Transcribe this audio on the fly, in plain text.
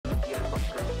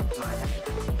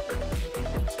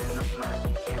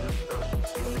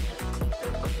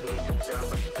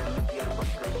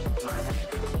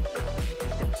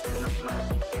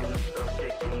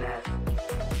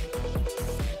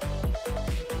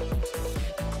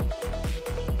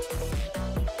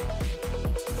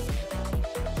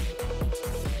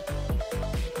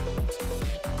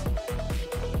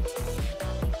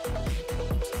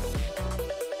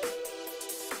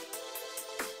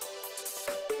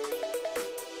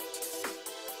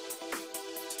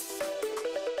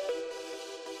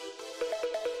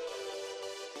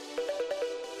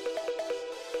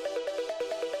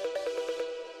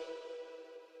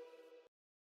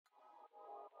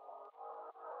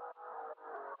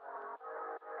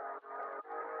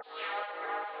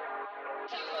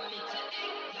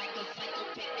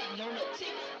Bending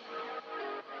lunatic.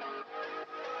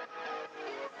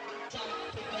 Some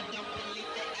people don't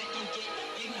believe that I can get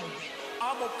ignorant.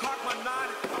 I'ma cock my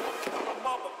nine and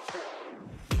mother.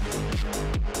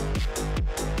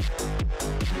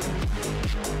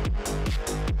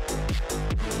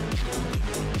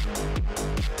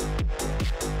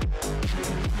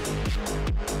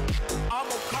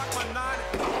 I'ma cock my nine.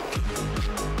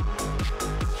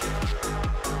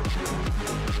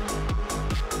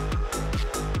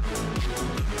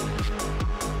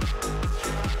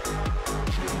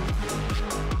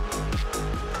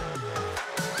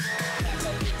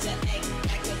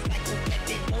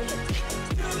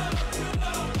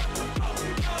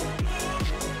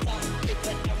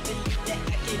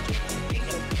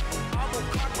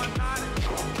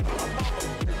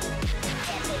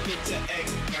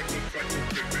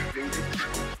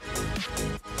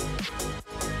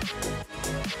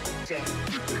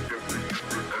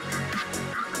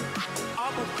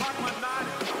 I'ma cock my nine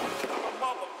and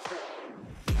mother.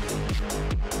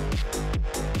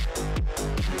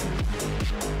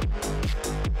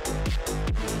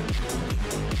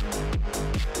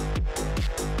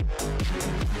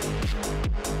 I'ma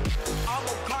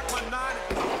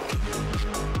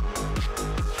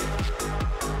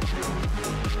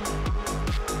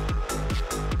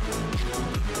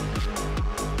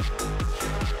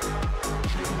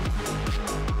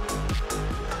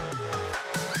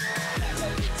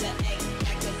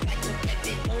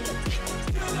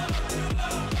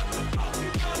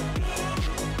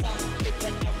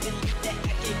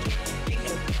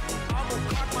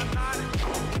cock my nine.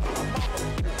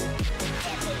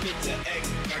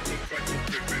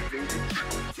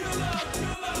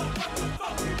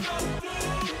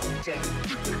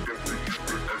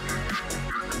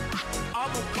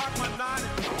 I'ma cock my nine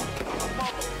and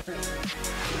mother.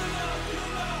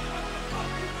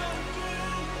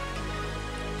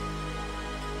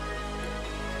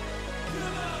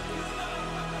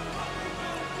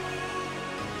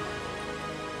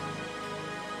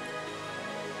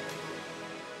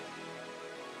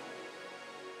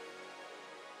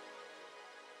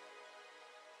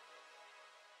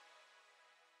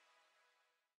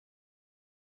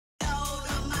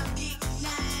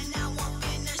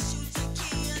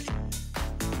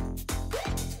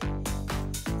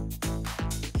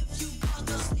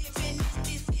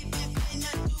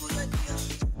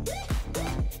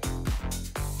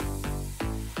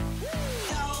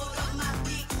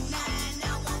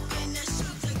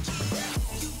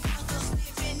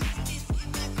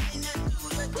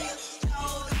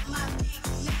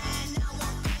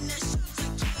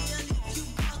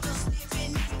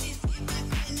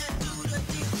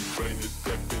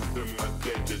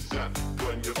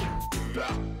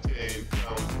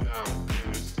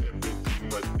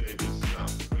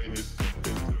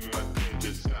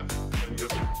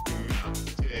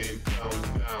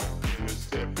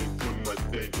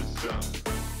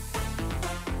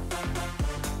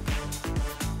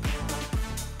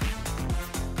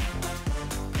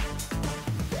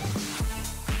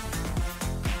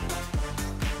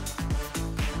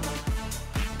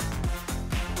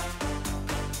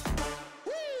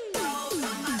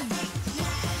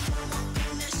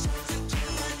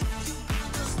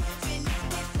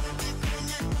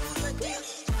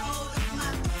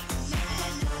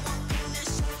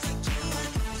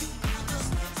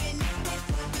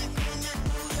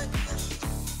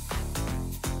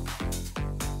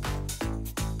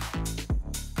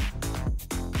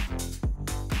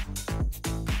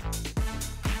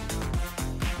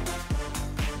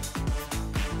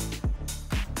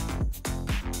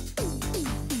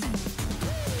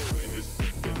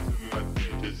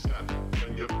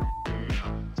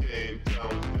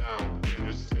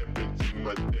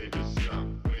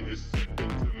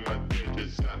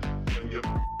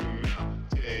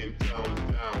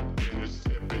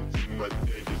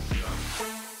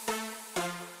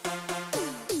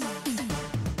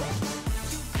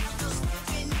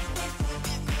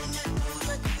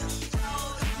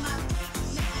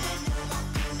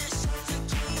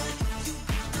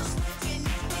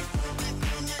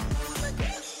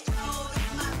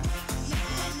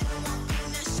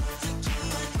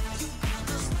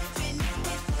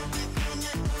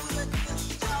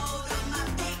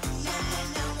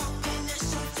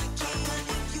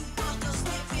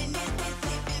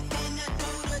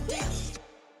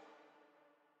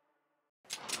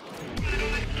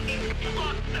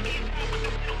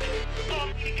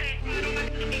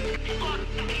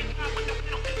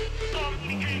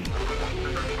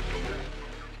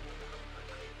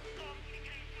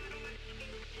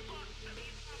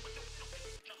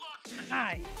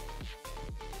 Hi.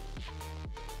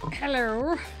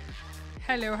 Hello.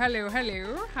 Hello, hello,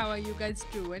 hello. How are you guys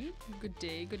doing? Good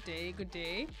day, good day, good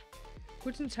day.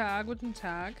 Guten Tag, guten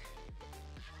Tag.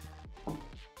 I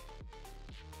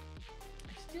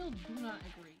still do not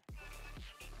agree.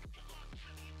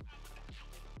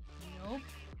 Nope.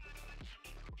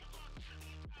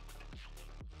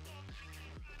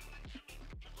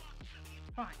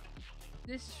 Fine.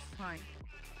 This is fine.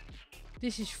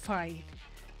 This is fine.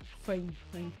 Fine,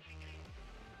 fine.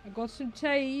 I got some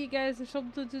tea. You guys have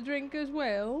something to drink as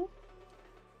well.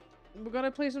 We're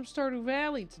gonna play some Stardew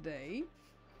Valley today.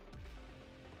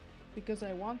 Because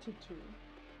I wanted to.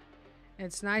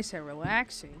 It's nice and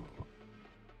relaxing.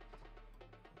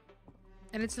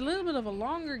 And it's a little bit of a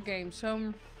longer game,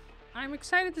 so I'm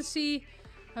excited to see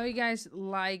how you guys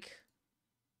like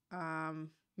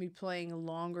me playing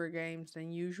longer games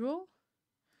than usual.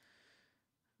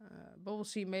 But we'll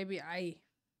see, maybe I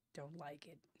don't like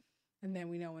it. And then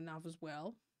we know enough as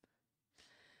well.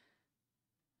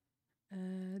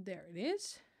 There it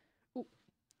is. Ooh.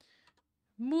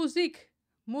 Music!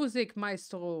 Music,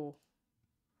 maestro!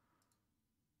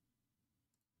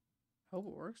 Hope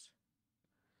it works.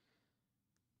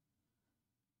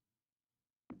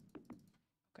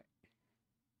 Okay.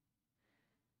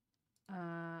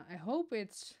 I hope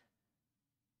it's...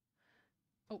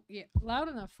 Oh, yeah, loud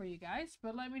enough for you guys.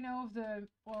 But let me know if the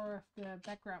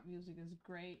background music is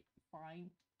great, fine,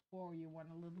 or you want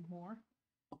a little more.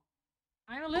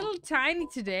 I'm a little tiny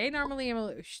today. Normally I'm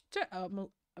a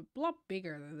lot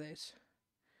bigger than this.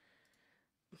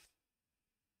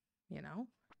 You know?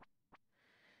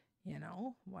 You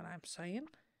know what I'm saying?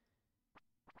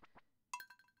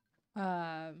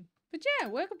 But yeah,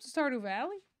 welcome to Stardew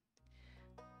Valley.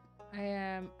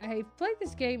 I played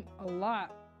this game a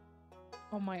lot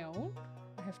on my own.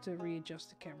 I have to readjust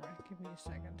the camera. Give me a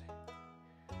second.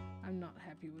 I'm not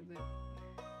happy with it.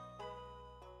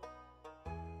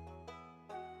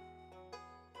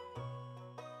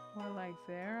 More like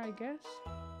there, I guess.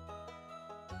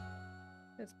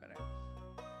 That's better.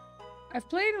 I've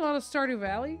played a lot of Stardew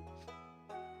Valley.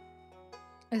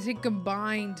 As it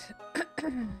combined,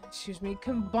 excuse me,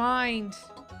 combined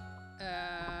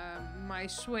my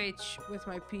Switch with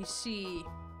my PC.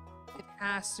 It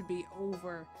has to be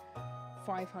over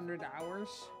 500 hours,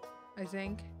 I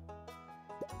think.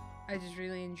 I just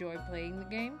really enjoy playing the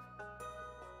game.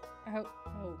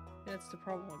 Oh, that's the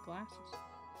problem with glasses.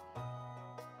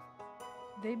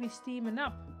 They be steaming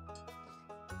up.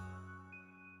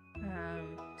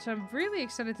 So I'm really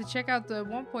excited to check out the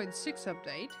 1.6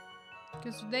 update.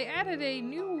 Because they added a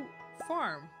new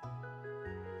farm.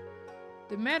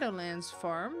 The Meadowlands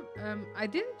farm. I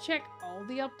didn't check all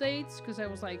the updates because I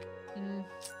was like,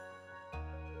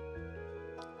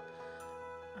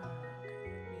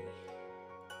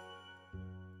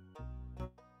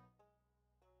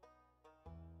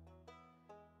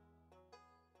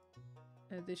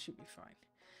 this should be fine.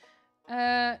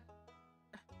 I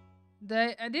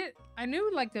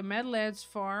knew like the Meadowlands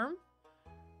farm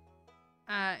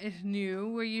is new,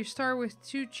 where you start with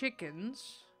 2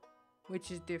 chickens,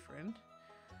 which is different.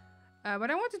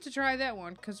 But I wanted to try that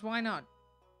one, because why not?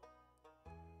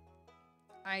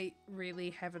 I really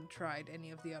haven't tried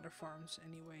any of the other farms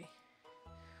anyway.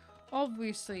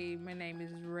 Obviously, my name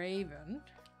is Raven.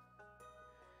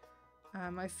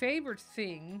 My favorite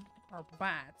thing are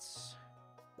bats.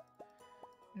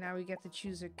 Now we get to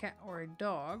choose a cat or a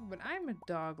dog, but I'm a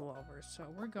dog lover, so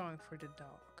we're going for the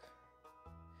dog.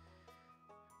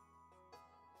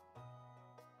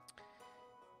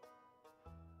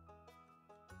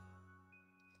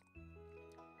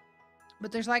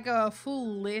 But there's like a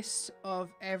full list of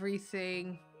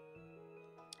everything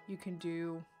you can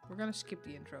do. We're gonna skip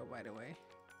the intro, by the way.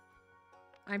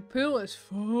 I'm pill as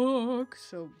fuck,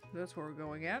 so that's where we're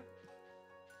going at.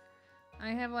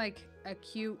 I have like a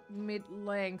cute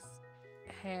mid-length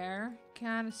hair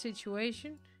kind of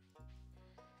situation.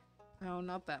 No,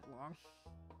 not that long.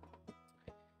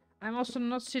 I'm also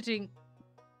not sitting...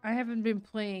 I haven't been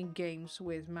playing games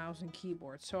with mouse and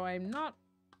keyboard, so I'm not...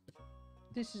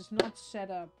 This is not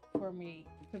set up for me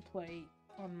to play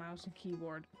on mouse and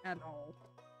keyboard at all.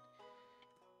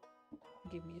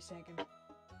 Give me a second.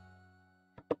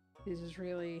 This is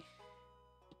really...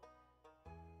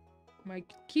 My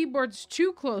keyboard's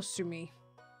too close to me.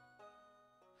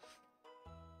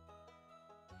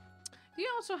 Do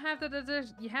you also have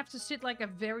that you have to sit like a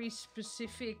very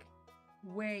specific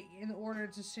way in order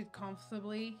to sit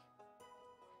comfortably?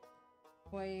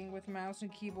 Playing with mouse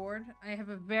and keyboard. I have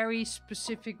a very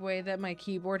specific way that my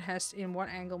keyboard has, in what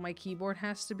angle my keyboard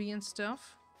has to be and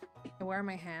stuff. And where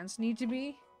my hands need to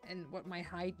be. And what my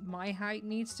height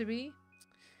needs to be.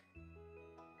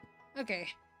 Okay.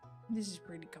 This is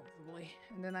pretty comfortably.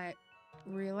 And then I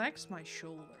relax my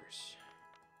shoulders.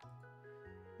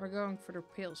 We're going for the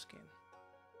pale skin.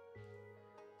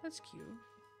 That's cute.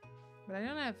 But I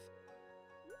don't have...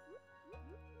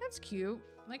 That's cute.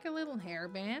 Like a little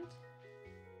hairband.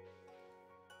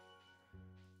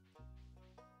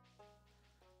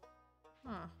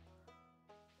 Huh.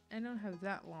 I don't have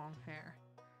that long hair.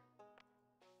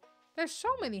 There's so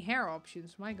many hair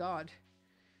options. My god.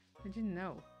 I didn't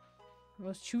know.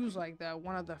 Let's choose like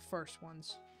one of the first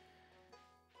ones.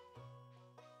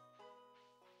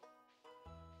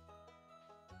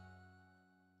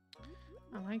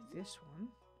 I like this one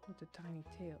with the tiny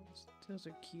tails. Those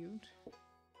are cute.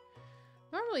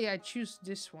 Normally I choose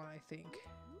this one, I think.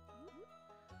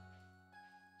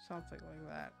 Something like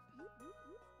that.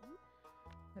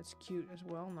 That's cute as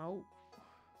well. No.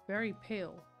 Very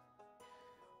pale.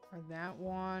 Or that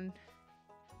one.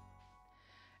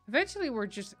 Eventually we're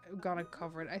just gonna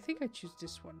cover it. I think I choose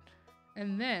this one.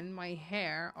 And then my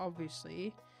hair,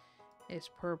 obviously, is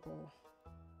purple.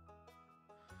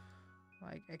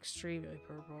 Like extremely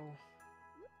purple.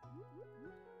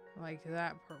 Like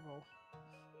that purple.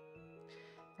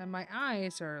 And my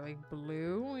eyes are like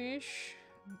bluish.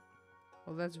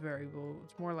 Well, that's very blue.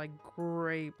 It's more like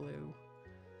gray blue.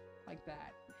 Like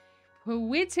that.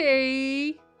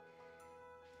 Witty!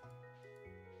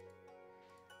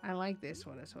 I like this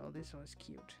one as well. This one is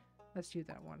cute. Let's do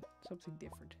that one. Something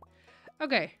different.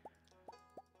 Okay.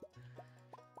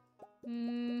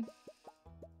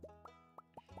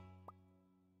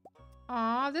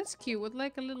 Aw, that's cute with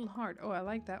like a little heart. Oh, I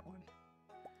like that one.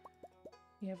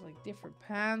 You have like different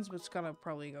pants, but it's gonna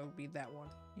probably go be that one.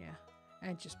 Yeah.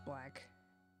 And just black.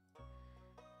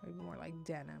 Maybe more like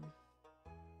denim.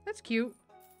 That's cute.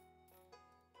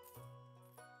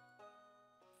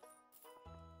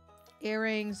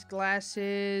 Earrings,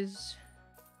 glasses.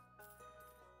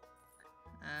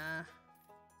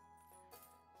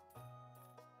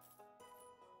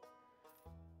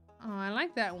 Oh, I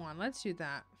like that one. Let's do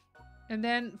that. And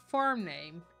then farm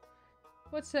name.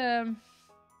 What's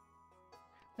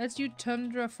let's do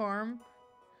Tundra Farm.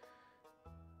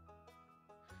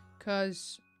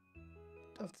 Cause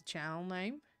of the channel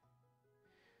name.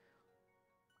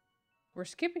 We're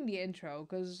skipping the intro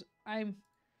because I'm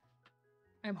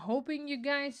hoping you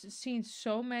guys seen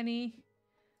so many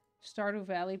Stardew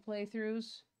Valley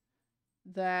playthroughs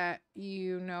that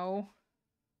you know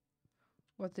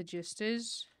what the gist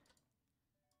is.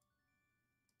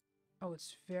 Oh,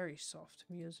 it's very soft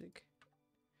music.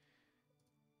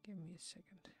 Give me a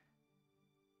second.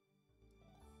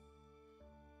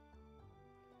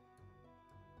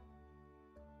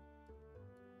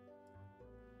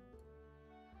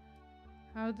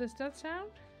 How does that sound?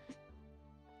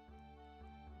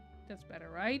 That's better,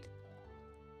 right?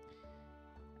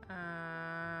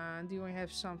 Do I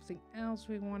have something else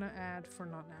we want to add for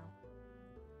not now?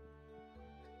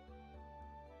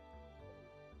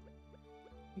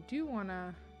 We do want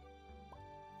to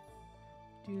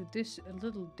do this a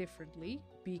little differently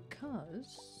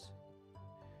because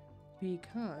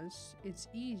it's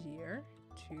easier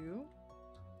to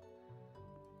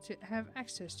have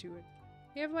access to it.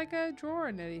 You have like a drawer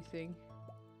and anything.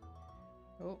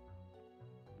 Oh.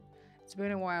 It's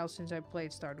been a while since I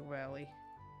played Stardew Valley.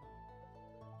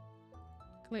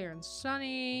 Clear and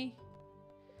sunny.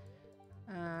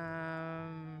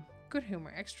 Good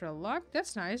humor, extra luck.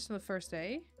 That's nice on the first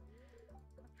day.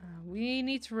 We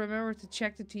need to remember to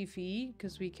check the TV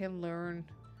because we can learn.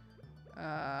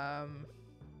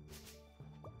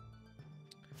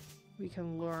 We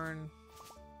can learn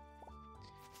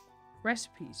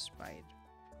recipes by it.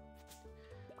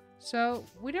 So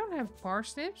we don't have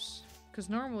parsnips. Because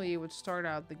normally you would start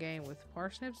out the game with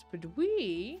parsnips, but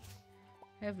we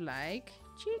have like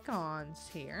chickens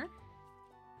here.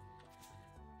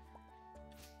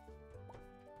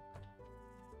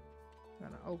 I'm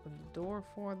gonna open the door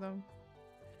for them.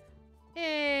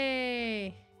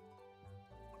 Hey!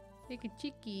 Like a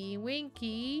chickie,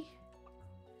 Winky.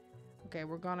 Okay,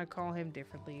 we're gonna call him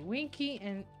differently. Winky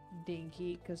and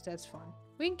Dinky, because that's fun.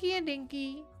 Winky and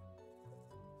Dinky.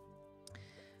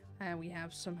 And we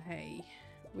have some hay,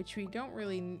 which we don't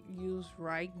really use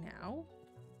right now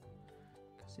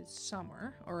because it's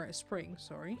summer, or spring,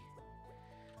 sorry.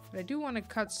 But I do want to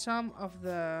cut some of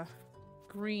the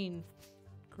green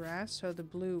grass so the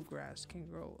blue grass can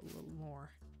grow a little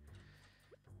more.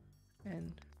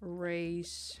 And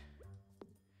raise.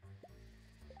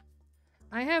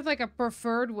 I have like a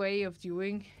preferred way of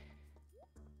doing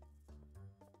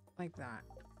like that.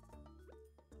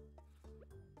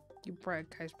 You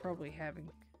guys probably have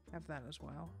that as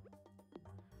well.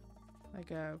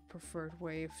 like a preferred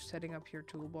way of setting up your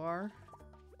toolbar.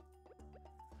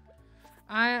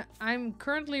 I'm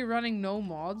currently running no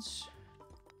mods.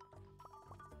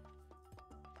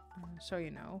 So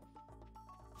you know.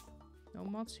 No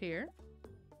mods here.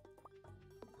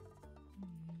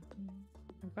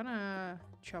 I'm gonna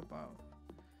chop out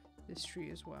this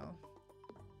tree as well.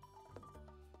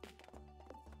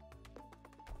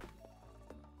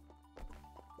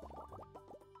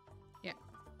 Yeah.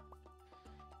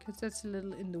 Because that's a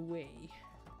little in the way.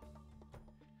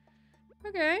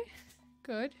 Okay.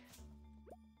 Good.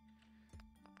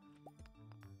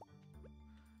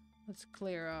 Let's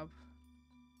clear up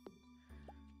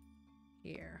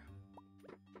here.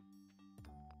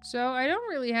 So I don't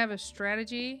really have a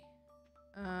strategy,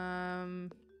 to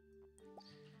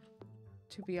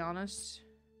be honest.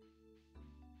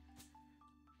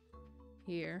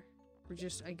 Here,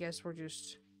 I guess we're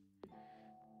just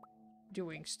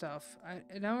doing stuff.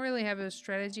 I don't really have a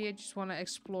strategy. I just want to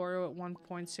explore what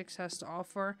 1.6 has to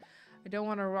offer. I don't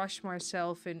want to rush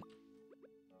myself in,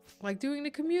 like doing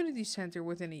the community center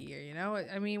within a year, you know?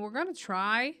 I mean, we're gonna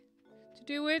try to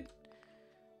do it.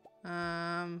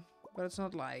 But it's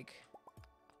not like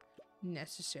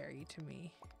necessary to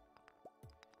me.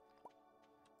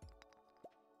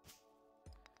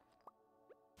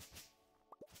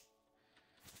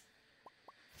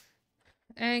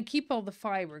 And keep all the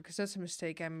fiber, because that's a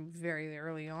mistake I'm very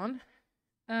early on.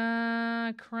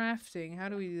 Crafting. How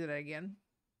do we do that again?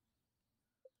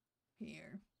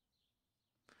 Here.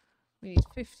 We need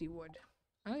 50 wood.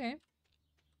 Okay.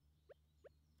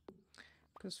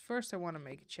 Because first I want to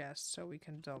make a chest so we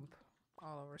can dump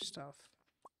all of our stuff.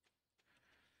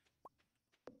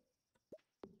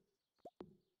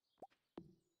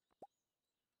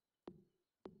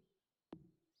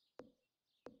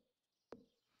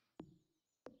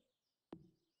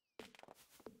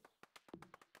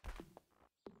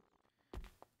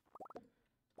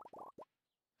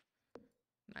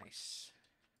 Nice.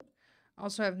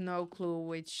 Also have no clue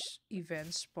which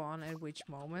events spawn at which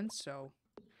moment, so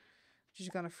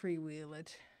just gonna freewheel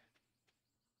it.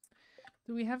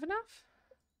 Do we have enough?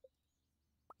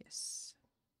 Yes.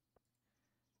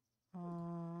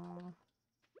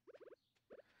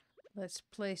 Let's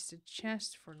place the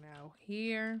chest for now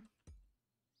here.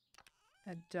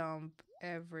 And dump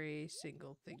every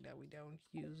single thing that we don't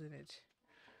use in it.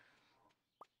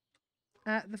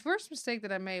 The first mistake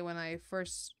that I made when my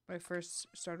first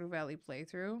Stardew Valley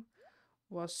playthrough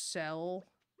was sell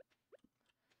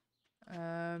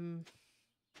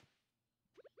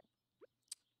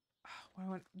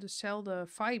to sell the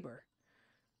fiber,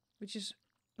 which is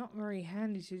not very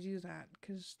handy to do that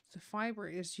because the fiber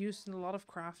is used in a lot of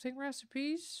crafting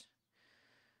recipes.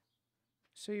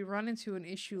 So you run into an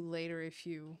issue later if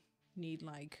you need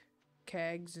like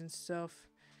kegs and stuff.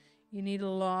 You need a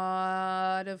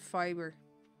lot of fiber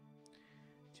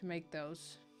to make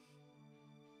those.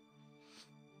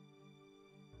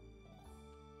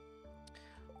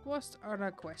 What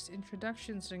other quests?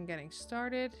 Introductions and getting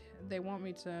started. They want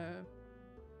me to...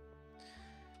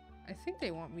 I think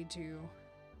they want me to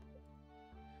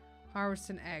harvest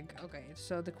an egg. Okay,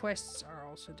 so the quests are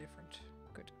also different.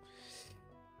 Good.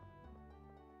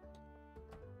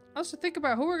 Also think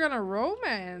about who we're gonna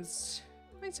romance.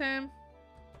 Hi, Sam.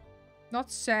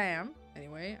 Not Sam.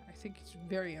 Anyway, I think it's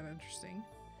very uninteresting.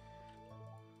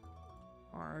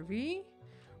 Harvey.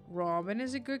 Robin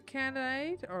is a good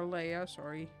candidate. Or Leia,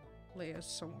 sorry. Leia's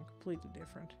someone completely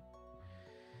different.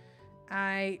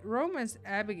 I romanced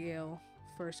Abigail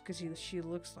first because she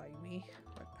looks like me.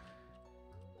 But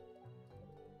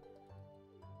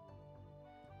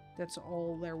that's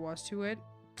all there was to it.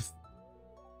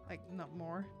 Like, not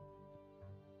more.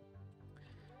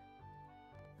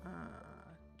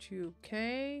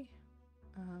 2K.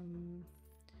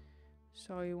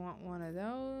 So you want one of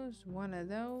those, and one of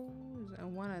those,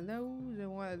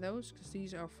 and one of those, because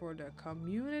these are for the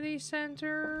community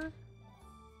center.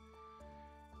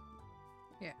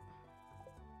 Yeah.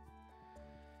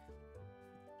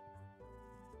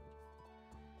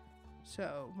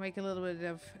 So make a little bit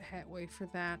of headway for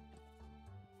that.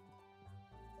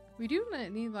 We do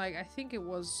need, like, I think it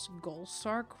was gold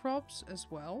star crops as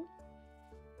well.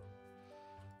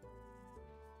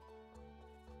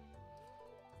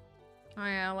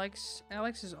 Hi, Alex.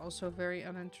 Alex is also very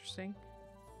uninteresting.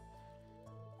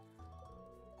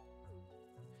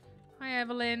 Hi,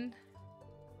 Evelyn.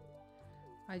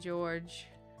 Hi, George.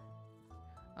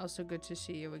 Also good to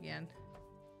see you again.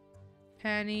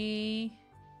 Penny.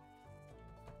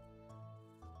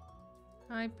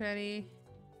 Hi, Penny.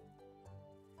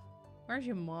 Where's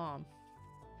your mom?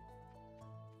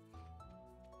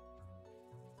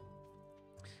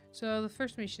 So the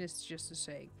first mission is just to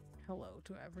say hello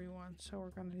to everyone. So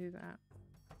we're gonna do that.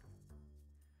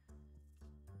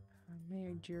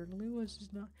 Mayor Jared Lewis is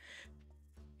not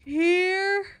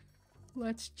here.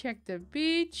 Let's check the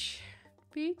beach.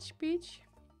 Beach.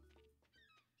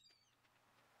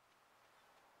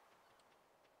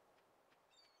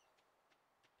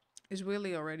 Is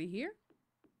Willie already here?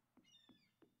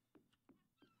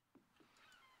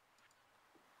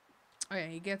 Oh yeah,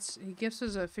 he gives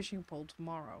us a fishing pole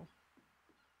tomorrow.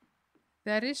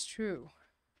 That is true.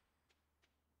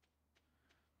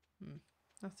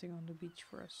 Nothing on the beach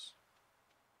for us.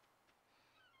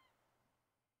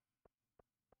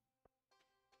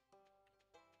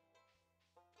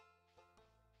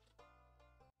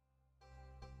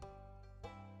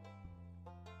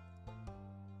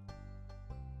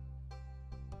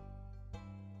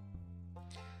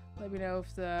 Let me know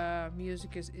if the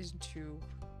music isn't too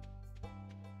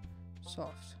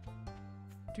soft.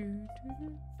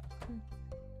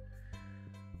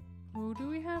 Who do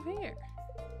we have here?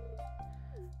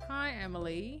 Hi,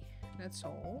 Emily. That's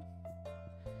all.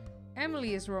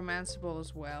 Emily is romanceable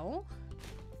as well.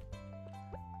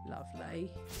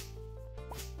 Lovely.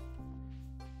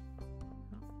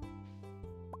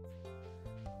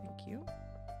 Thank you.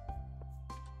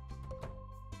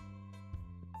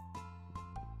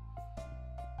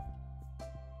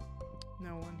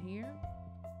 No one here.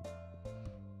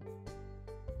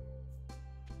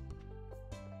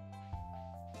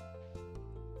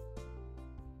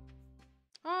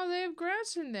 Oh, they have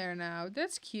grass in there now.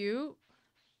 That's cute.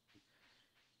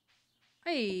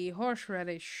 Hey,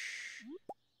 horseradish.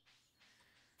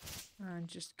 And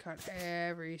just cut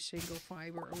every single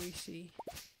fiber we see.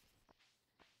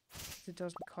 It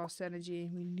doesn't cost energy.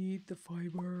 We need the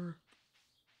fiber.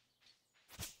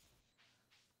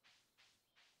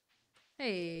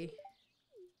 Hey.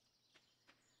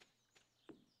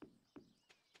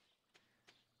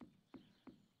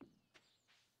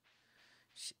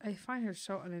 I find her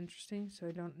so uninteresting, so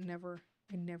I never,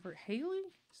 Haley?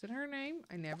 Is that her name?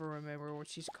 I never remember what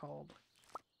she's called.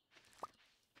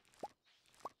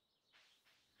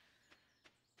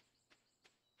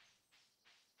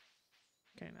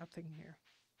 Okay, nothing here.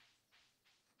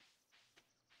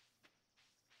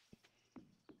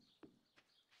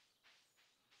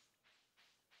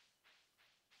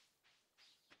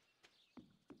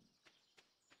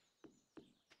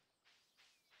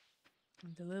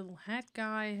 And the little hat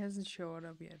guy hasn't showed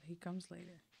up yet. He comes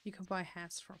later. You can buy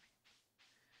hats from him.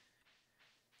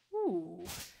 Ooh,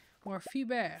 more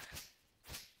Fiber.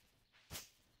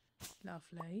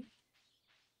 Lovely.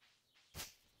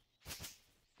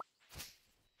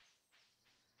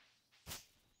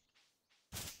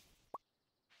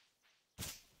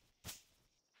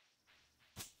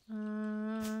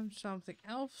 Something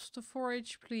else to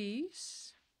forage,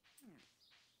 please.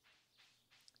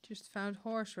 Just found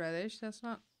horseradish. That's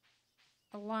not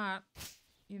a lot,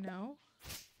 you know.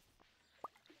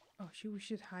 Oh, we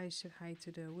should say hi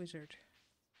to the wizard.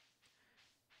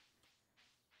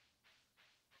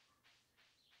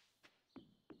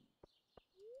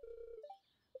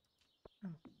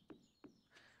 Oh.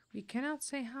 We cannot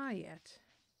say hi yet.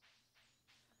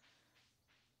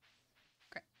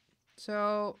 Okay.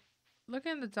 So,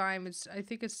 looking at the time, I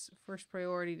think it's first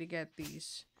priority to get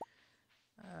these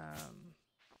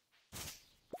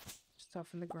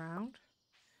stuff in the ground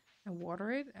and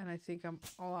water it, and I think I'm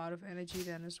all out of energy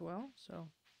then as well, so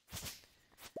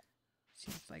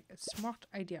seems like a smart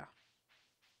idea.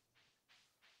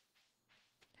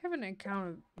 Haven't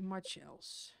encountered much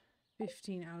else.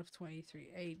 15 out of 23.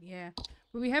 8, yeah.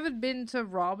 But we haven't been to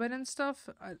Robin and stuff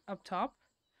up top.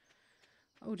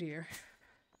 Oh dear.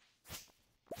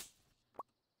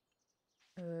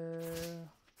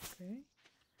 Okay.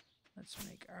 Let's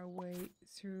make our way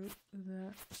through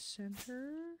the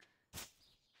center.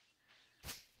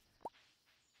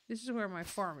 This is where my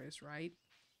farm is, right?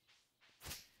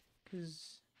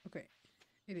 Because, okay,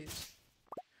 it is.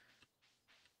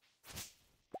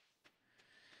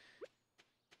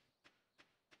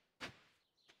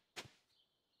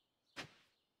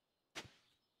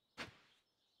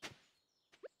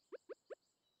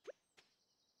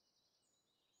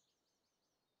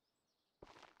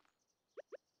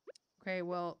 Okay,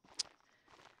 well,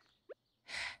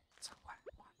 it's not what I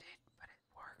wanted, but it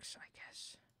works, I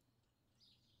guess.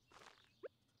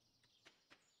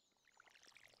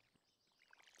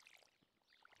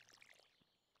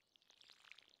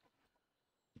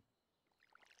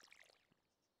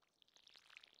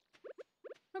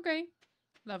 Okay,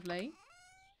 lovely.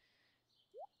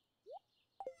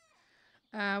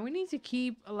 We need to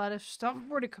keep a lot of stuff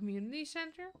for the community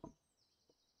center.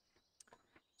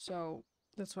 So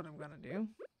That's what I'm gonna do.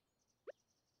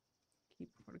 Keep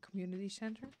for the community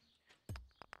center.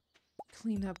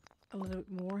 Clean up a little bit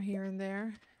more here and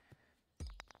there.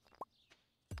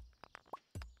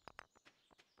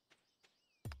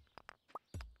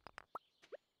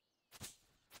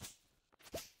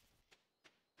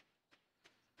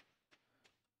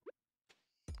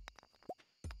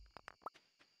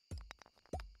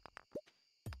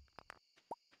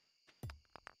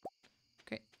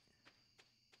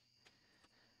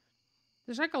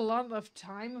 There's like a lot of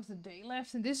time of the day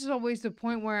left, and this is always the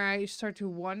point where I start to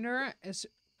wonder, as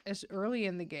early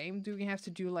in the game, do we have to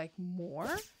do like more?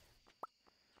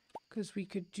 Because we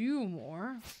could do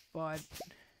more, but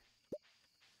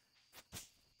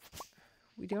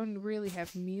we don't really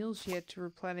have meals yet to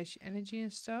replenish energy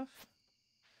and stuff.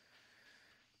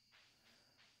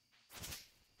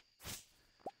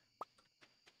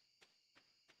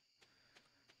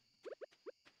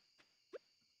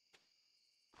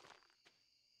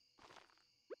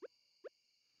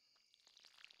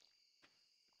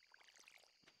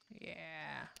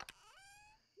 Yeah.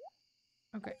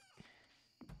 Okay.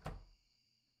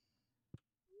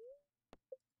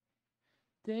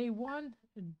 Day 1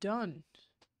 done.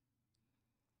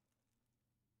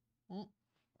 Mm.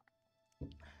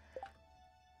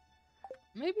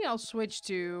 Maybe I'll switch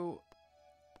to...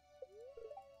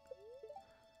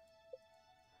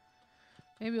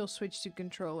 Maybe I'll switch to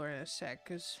controller in a sec,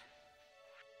 because...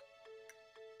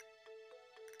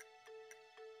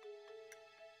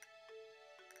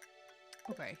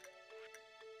 Okay.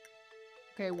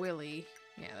 Okay, Willy.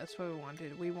 Yeah, that's what we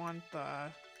wanted. We want the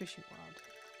fishing rod.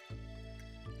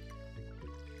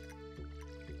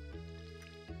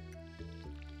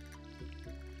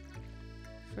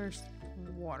 First,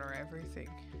 water everything.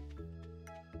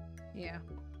 Yeah.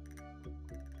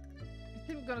 I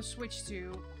think I'm gonna switch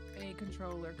to a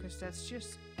controller, because that's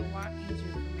just a lot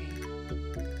easier for me.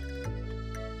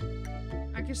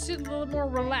 I can sit a little more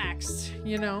relaxed,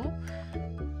 you know?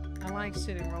 I like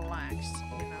sitting relaxed,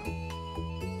 you know?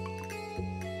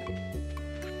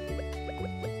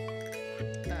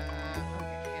 Okay,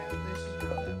 yeah, this is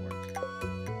how that works.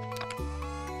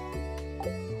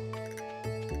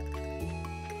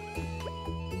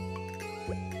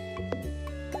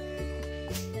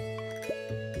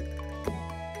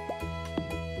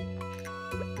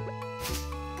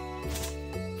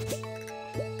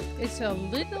 It's a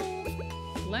little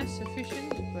less efficient,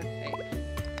 but hey.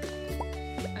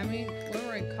 I mean, when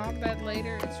we're in combat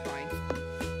later, it's fine.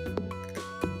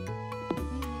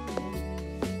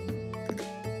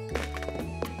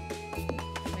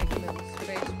 Make a little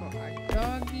space for our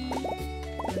doggy.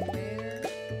 There.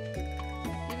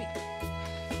 Gimme.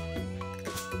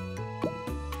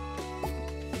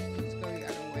 Let's go the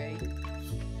other way.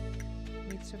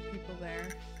 Meet some people there.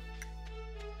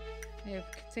 Hey,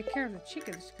 take care of the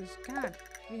chickens, because God,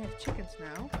 we have chickens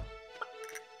now.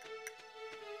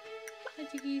 Hi,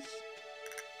 chickies.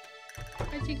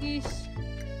 Hi, chickies.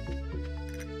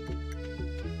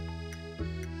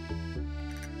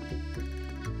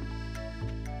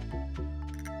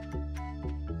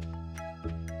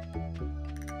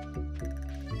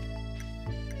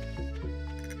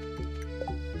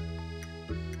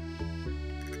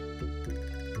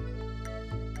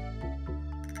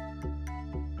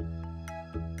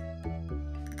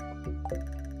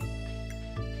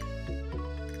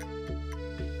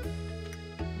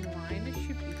 Linus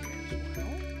should be here as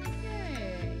well.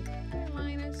 Yay! Hi,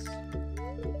 Linus.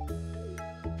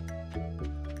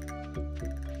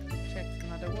 Check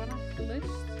another one off the list.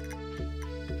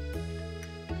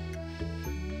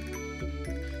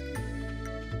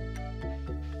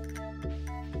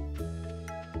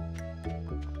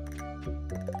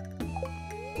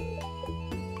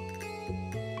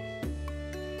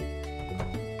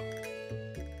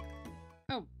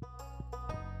 Oh.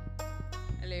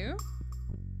 Hello?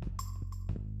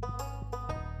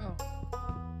 Oh.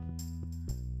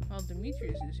 Well,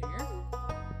 Demetrius is here.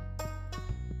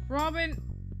 Robin,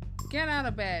 get out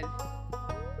of bed.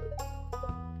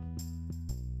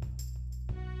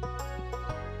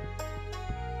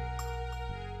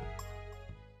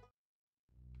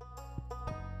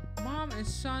 Mom and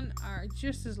son are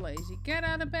just as lazy. Get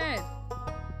out of bed.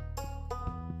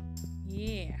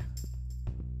 Yeah.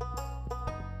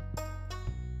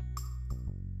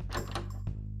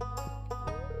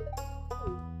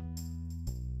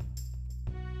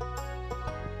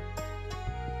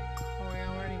 Oh, we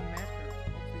already met her,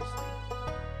 obviously.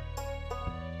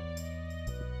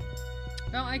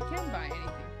 Well, I can't buy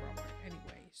anything from her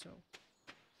anyway, so.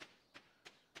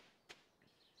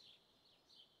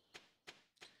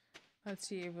 Let's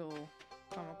see if we'll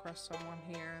come across someone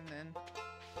here, and then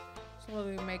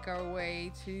slowly make our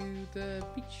way to the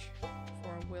beach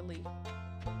for a willy. No,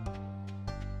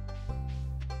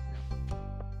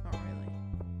 not really.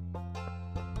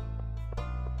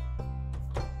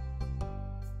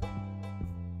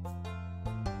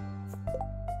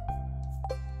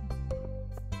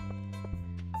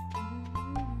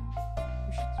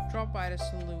 We should drop by the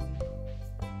saloon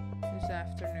this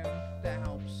afternoon. That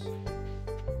helps.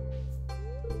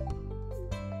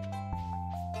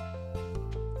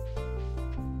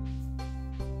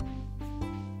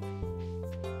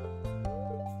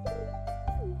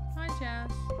 Hi,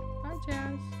 Jazz. Hi,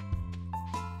 Jazz.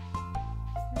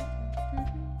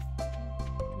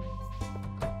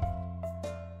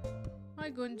 Hi,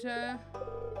 Gunter.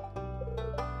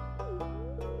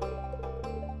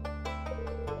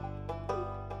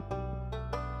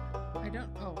 I don't.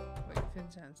 Oh, wait,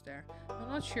 Vincent's there. I'm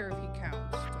not sure if he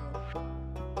counts, though.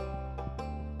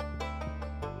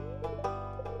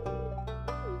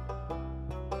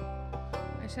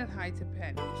 I said hi to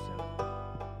Penny, so.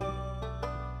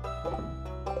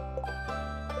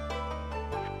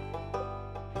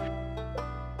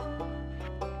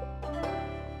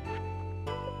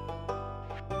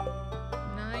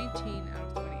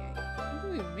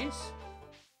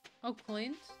 Oh,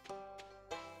 Clint.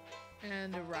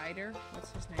 And the rider.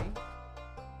 What's his name?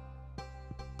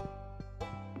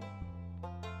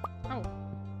 Oh.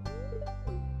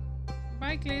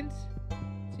 Bye, Clint.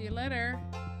 See you later.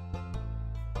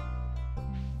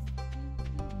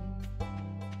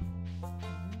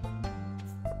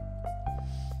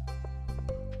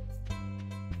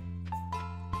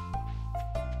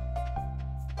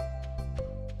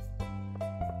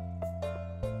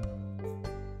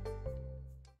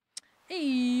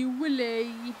 Hey,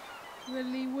 Willy.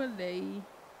 Willy.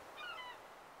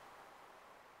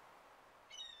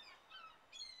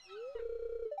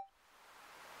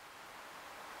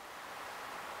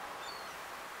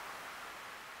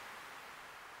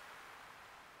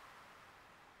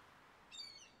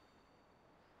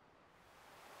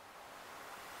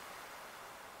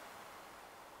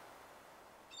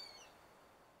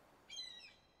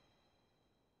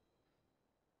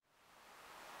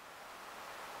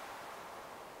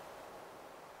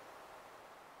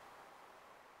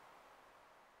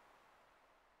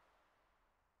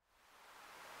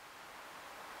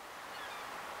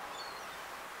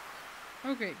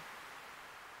 Okay.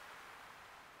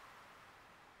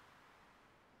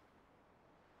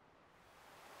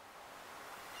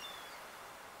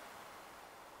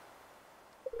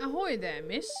 Ahoy there,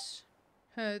 miss.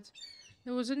 Heard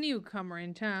there was a newcomer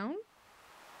in town.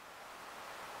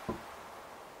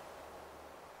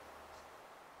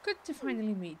 Good to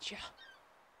finally meet you.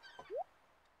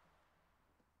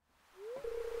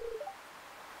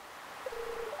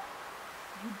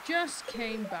 You just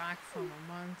came back from a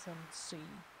month on sea.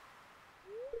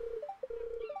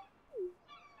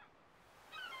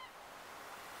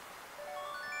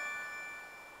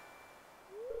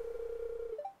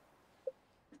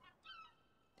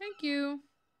 Thank you.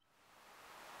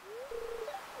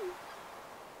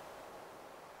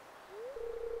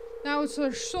 Now it's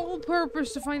our sole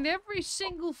purpose to find every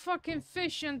single fucking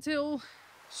fish until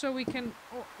so we can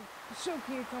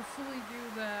Sophia can fully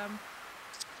do the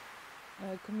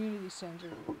community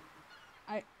center.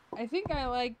 I think I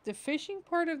like the fishing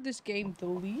part of this game the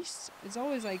least. It's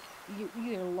always like you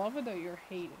either love it or you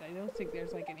hate it. I don't think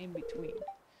there's like an in between.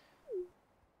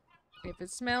 If it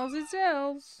smells, it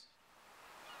sells.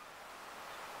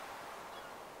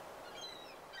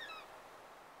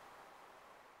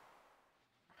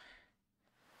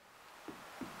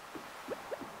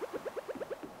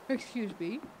 Excuse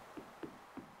me.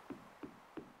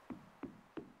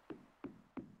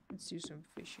 Let's do some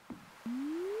fishing.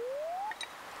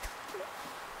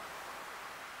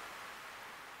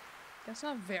 That's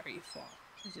not very far,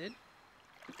 is it?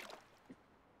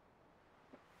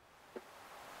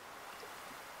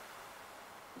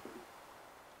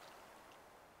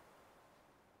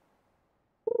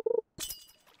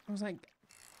 I was like...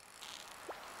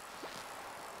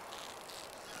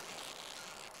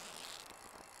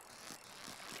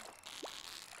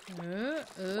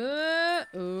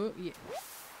 oh, yeah.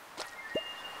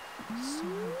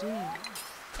 Sardine.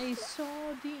 A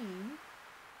sardine?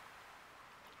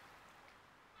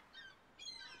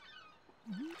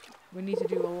 We need to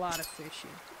do a lot of fishing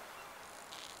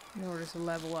in order to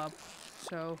level up,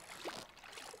 so...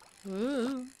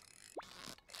 Ooh.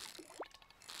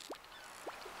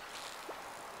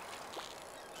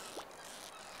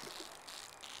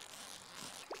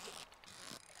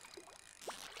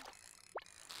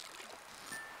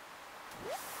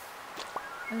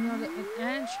 Another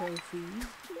anchovy.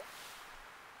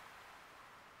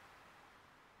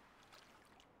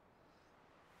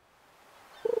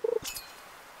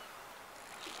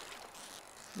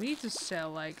 We need to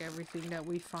sell like everything that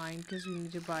we find because we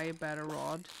need to buy a better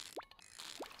rod.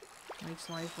 Makes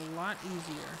life a lot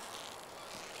easier.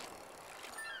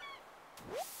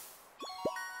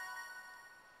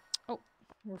 Oh,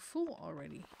 we're full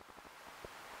already.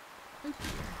 Oh dear.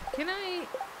 Can I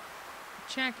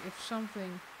check if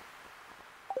something...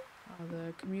 Oh,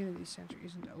 the community center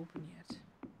isn't open yet.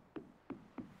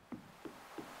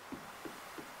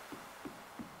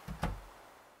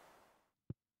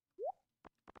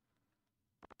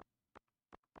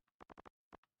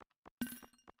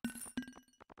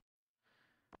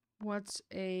 What's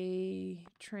a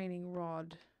training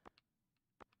rod?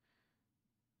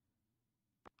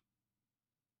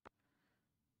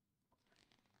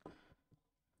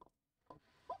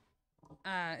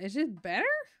 Is it better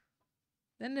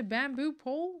than the bamboo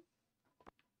pole?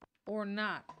 Or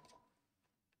not?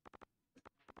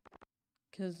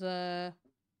 Cause,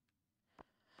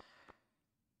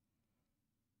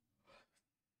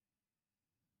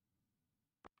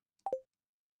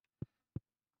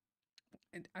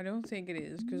 I don't think it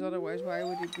is, because otherwise why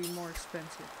would it be more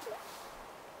expensive?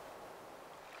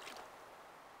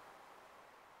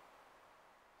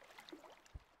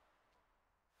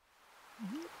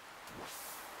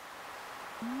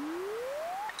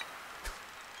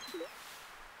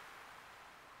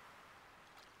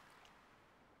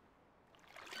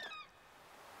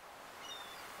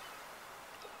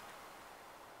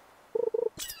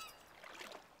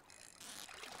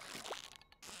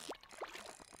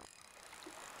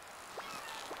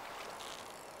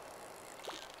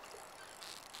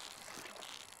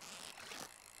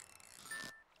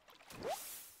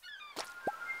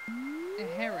 A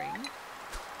herring.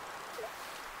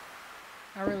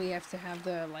 I really have to have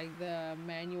the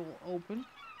manual open.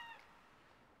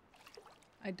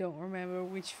 I don't remember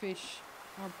which fish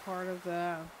are part of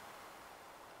the...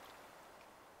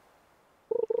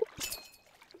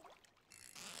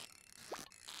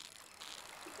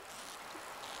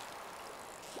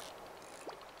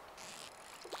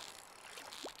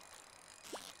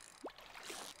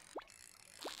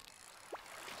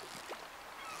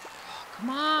 Come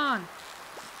on!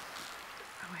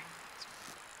 Oh, wait.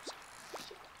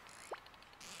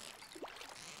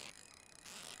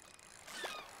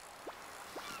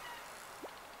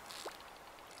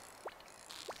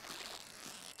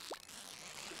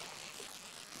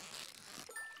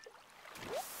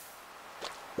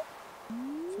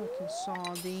 Fucking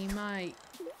sardine, mate.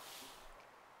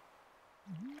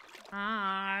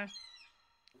 Ah.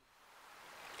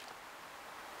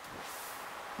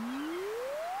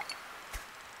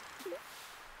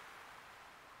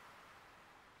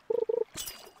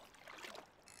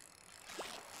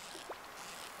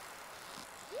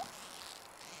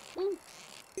 Ooh.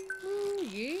 Ooh,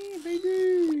 yeah,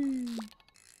 baby.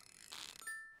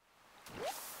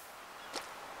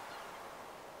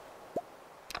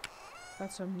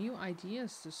 Got some new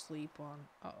ideas to sleep on.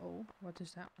 Uh-oh, what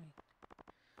does that mean?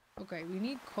 Okay, we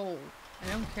need coal. I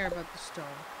don't care about the stone.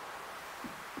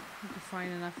 We can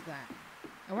find enough of that.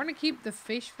 I want to keep the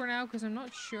fish for now because I'm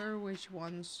not sure which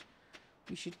ones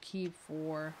we should keep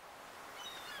for...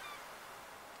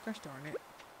 Gosh darn it.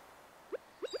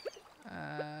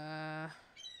 Oh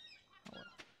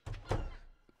well.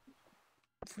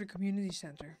 For the community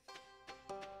center.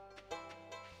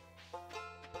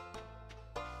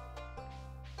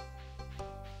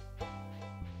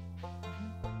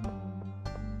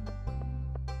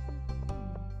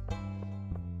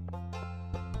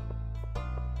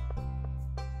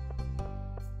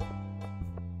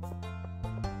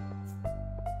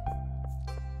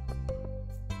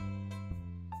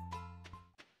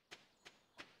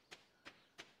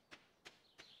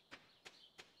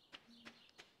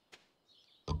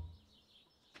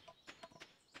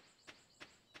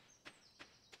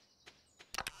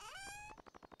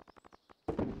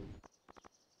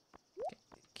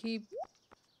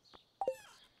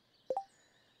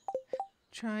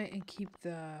 Try and keep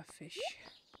the fish.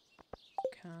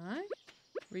 Okay.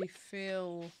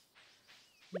 Refill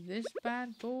this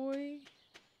bad boy.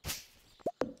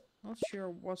 Not sure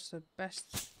where's the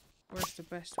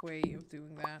best way of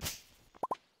doing that.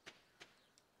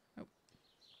 Oh.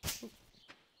 Oh.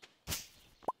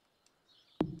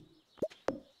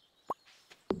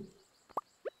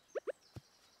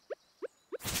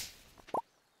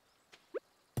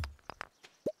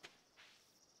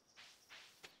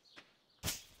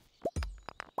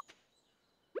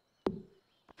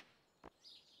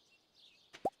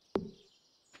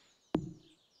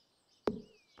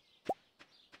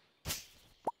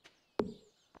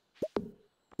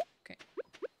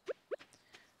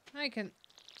 I can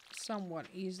somewhat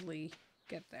easily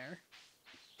get there.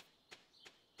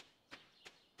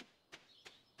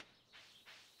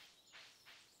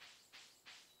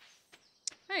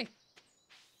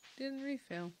 Didn't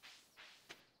refill.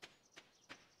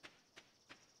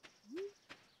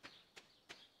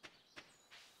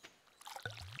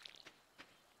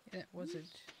 That was it.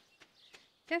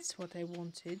 That's what I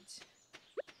wanted.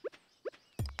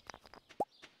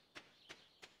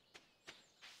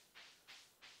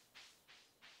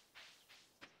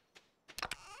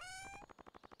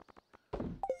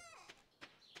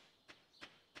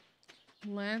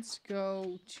 Let's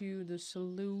go to the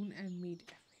saloon and meet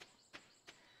everyone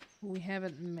we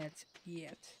haven't met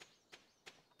yet.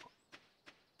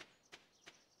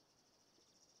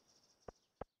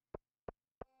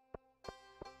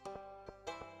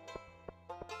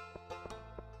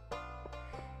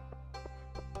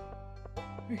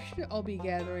 We should all be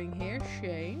gathering here.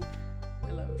 Shane.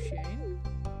 Hello, Shane.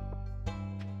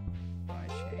 Bye,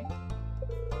 Shane.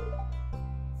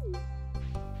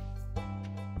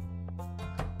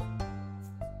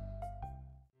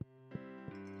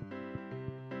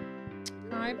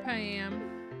 Hi, Pam.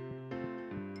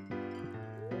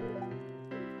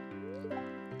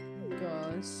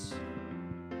 Gus.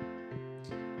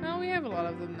 Well, we have a lot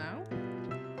of them now.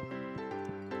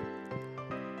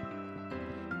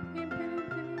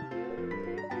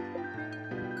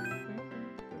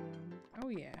 Oh,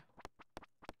 yeah.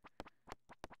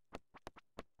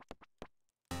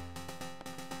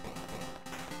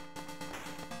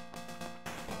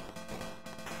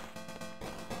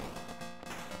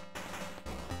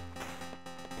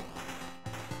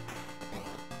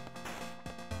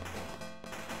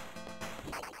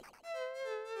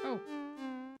 Oh.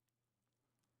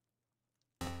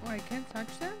 Oh, I can't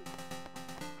touch them?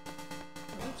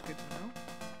 Oh, that's good to know.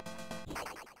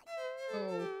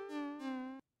 Oh.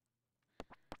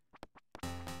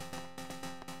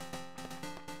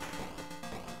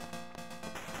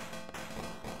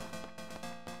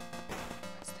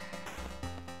 What's that?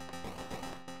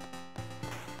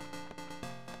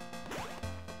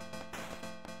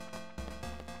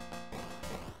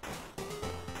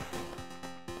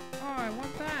 Oh, I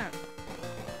want that.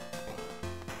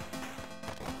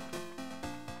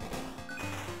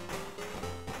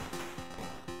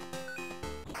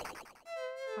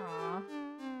 Aw.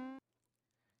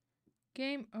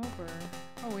 Game over.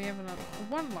 Oh, we have another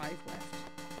one life left.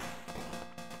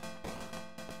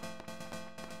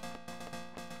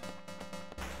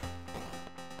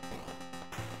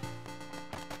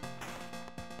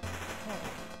 Oh,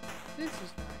 this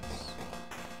is nice.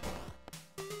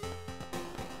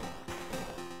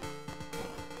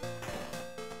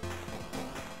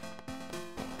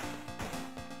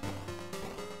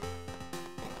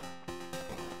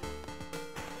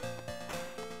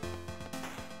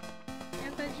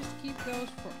 Can't I just keep those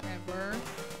forever?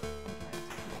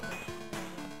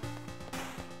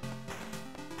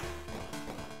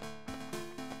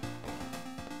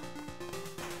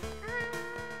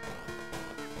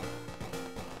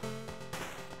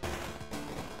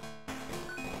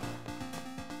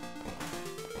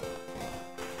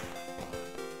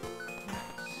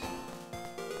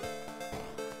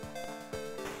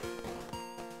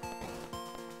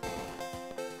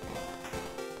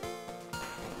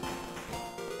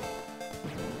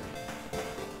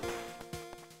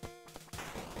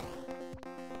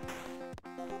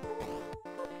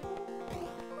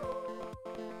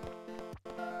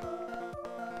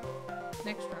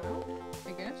 Next round,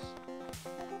 I guess.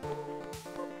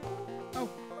 Oh.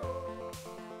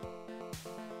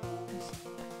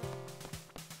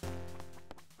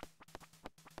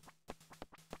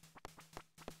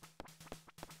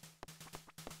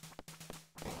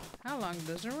 How long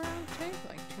does a round take?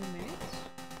 Like 2 minutes?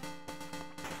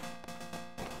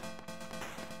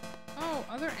 Oh,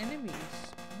 other enemies.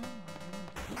 Oh,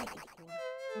 I haven't done that before.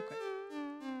 Okay.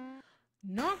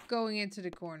 Not going into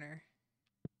the corner.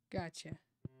 Gotcha.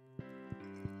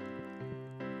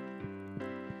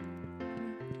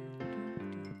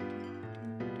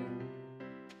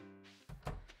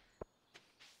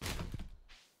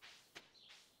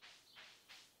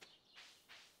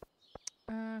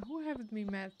 Who haven't we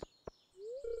met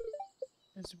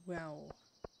as well?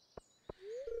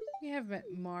 We have met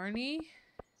Marnie.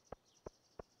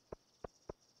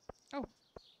 Oh.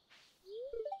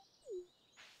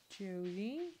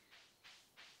 Jody.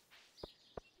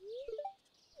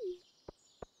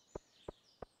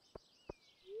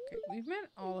 Okay, we've met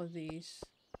all of these.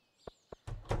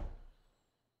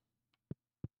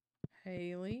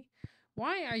 Haley.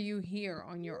 Why are you here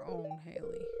on your own,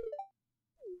 Haley?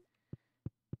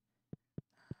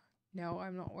 No,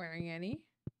 I'm not wearing any.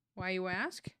 Why, you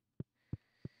ask?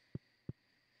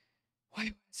 Why,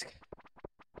 you ask?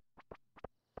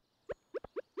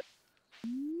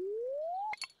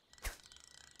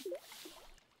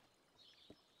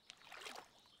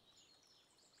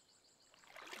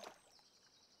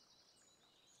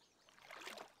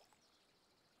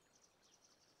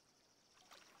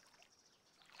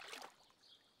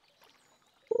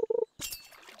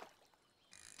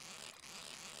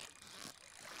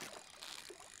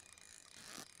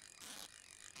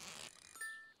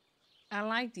 I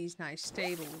like these nice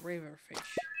stable river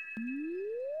fish.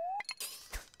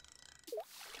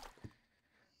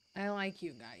 I like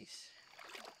you guys.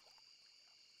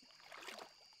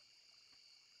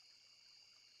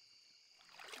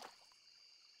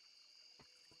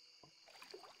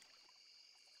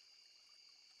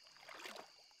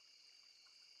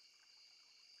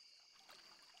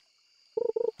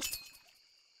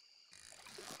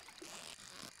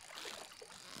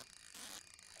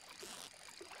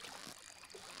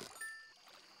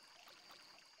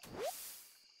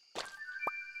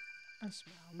 A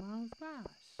smallmouth bass.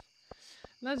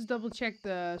 Let's double check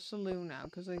the saloon now,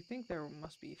 because I think there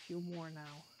must be a few more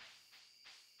now.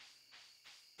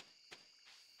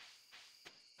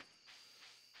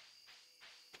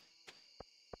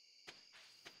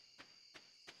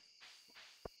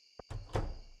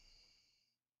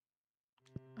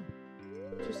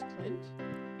 Oh, just Clint?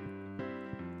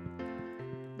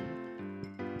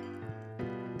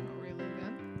 Not really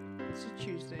then. It's a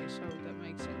Tuesday, so that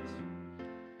makes sense.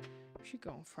 We should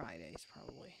go on Fridays,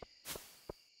 probably.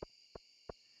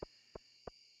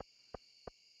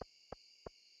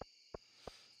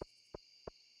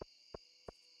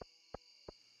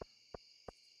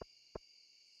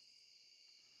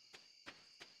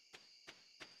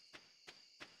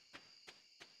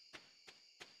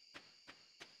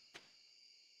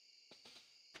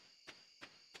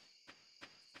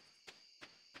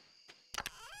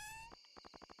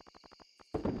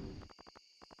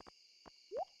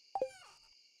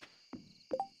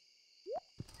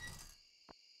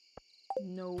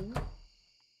 No.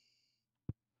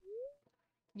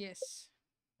 Yes.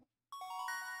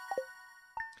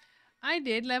 I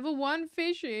did level 1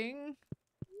 fishing.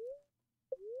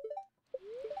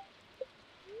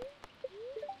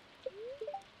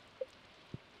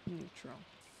 Neutral.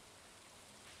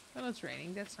 Well, it's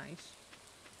raining. That's nice.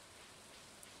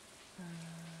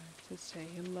 To say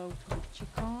hello to the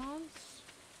chickens.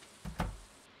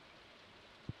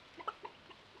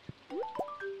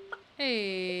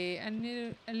 Hey,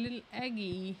 a little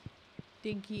eggy.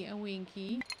 Dinky and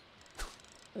Winky.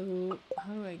 Oh,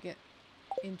 how do I get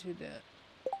into the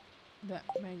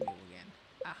menu again?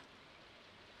 Ah.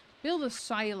 Build a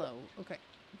silo. Okay.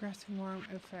 Craft a worm,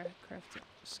 craft a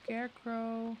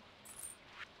scarecrow.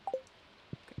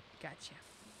 Okay, gotcha.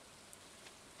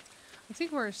 I think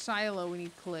for a silo we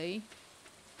need clay.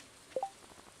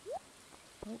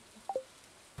 Oh.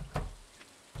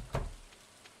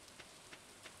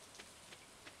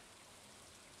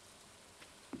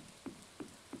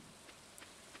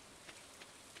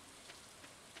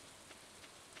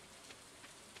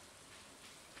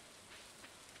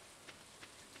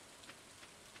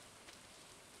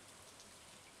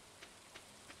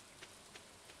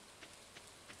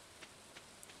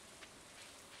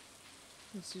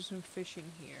 Let's do some fishing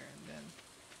here and then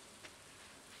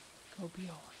go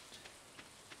beyond.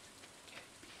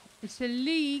 It's a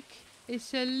leak.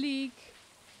 It's a leak.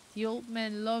 The old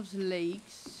man loves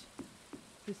lakes.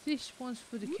 But this one's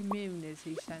for the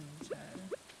community center.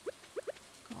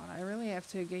 God, I really have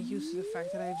to get used to the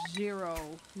fact that I have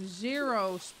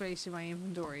zero space in my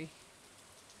inventory.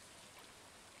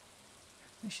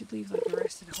 I should leave like the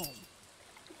rest at home.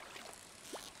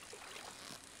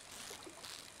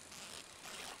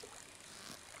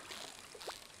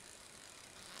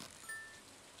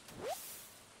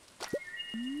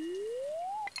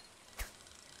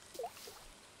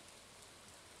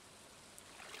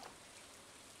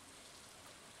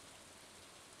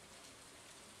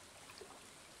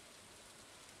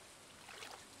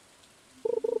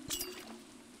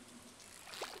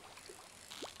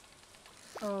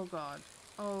 Oh God.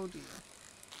 Oh dear.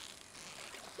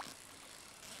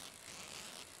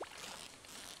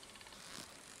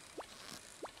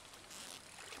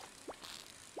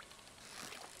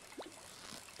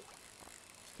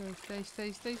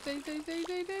 Stay.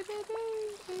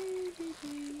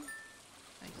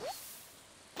 Nice.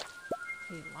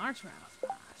 A largemouth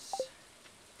bass.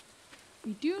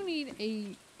 We do need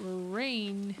a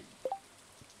rain.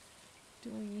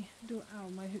 Oh,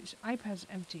 my iPad's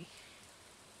empty.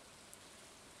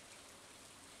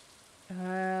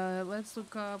 Let's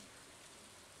look up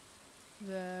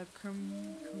the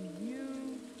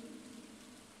commune.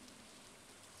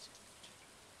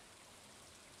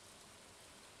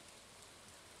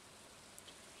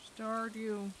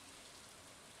 Stardew.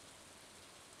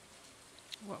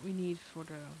 What we need for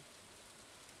the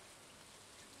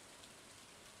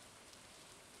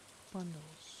bundles.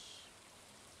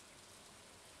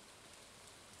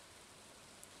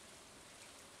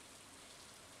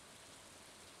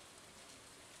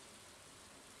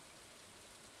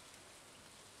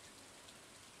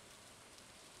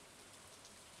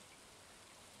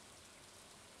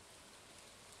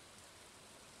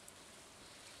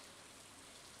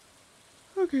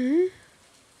 Okay.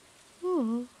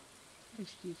 Oh.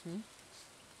 Excuse me.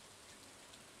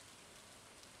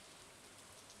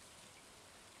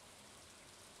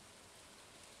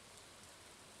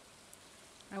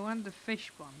 I want the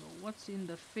fish bundle. What's in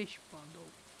the fish bundle?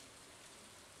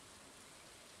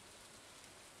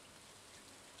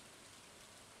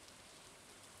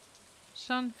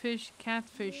 Sunfish,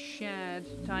 catfish, shad,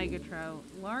 tiger trout,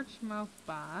 largemouth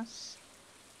bass.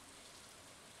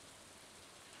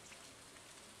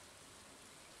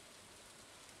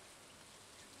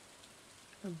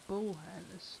 A bullhead,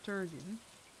 a sturgeon.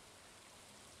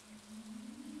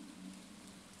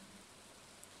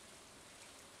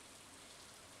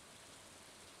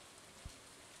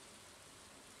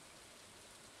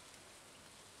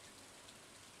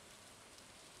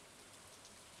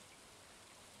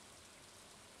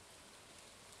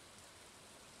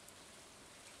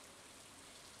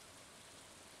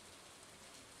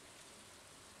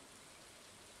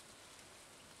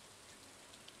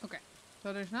 Okay,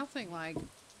 so there's nothing like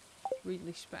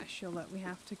really special that we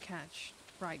have to catch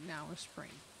right now in spring.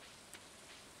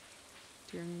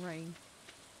 During rain.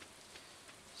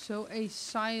 So a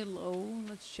silo,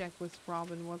 let's check with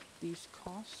Robin what these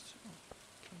cost. Oh,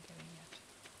 can't get it yet.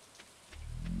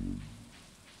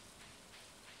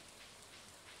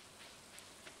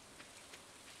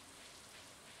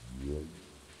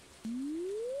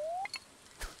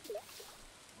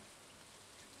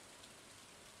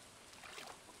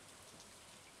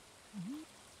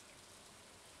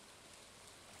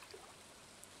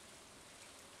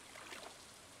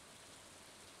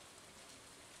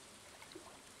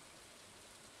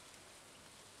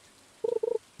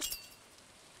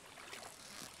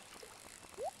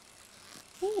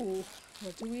 Ooh,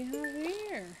 what do we have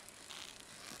here?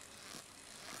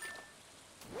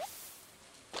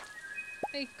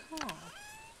 A car.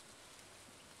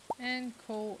 And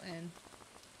coal and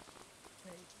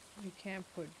bait. We can't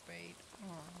put bait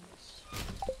on this.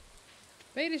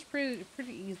 Bait is pretty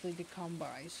easily to come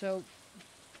by, so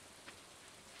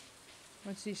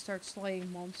once he starts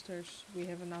slaying monsters, we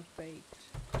have enough bait.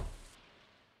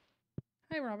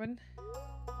 Hi, Robin.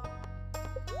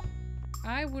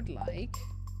 I would like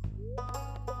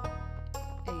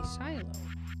a silo.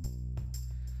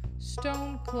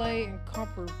 Stone, clay, and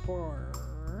copper bar.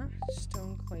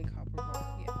 Stone, clay, copper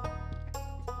bar. Yeah.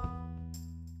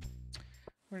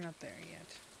 We're not there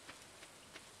yet.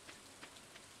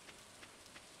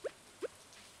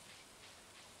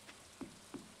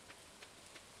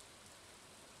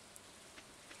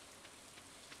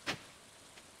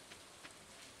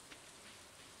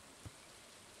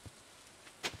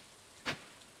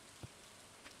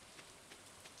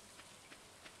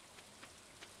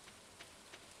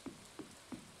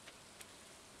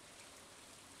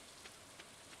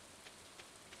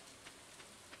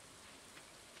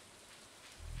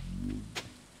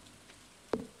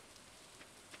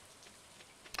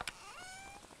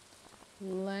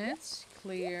 Let's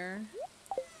clear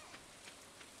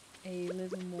a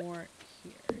little more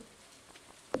here.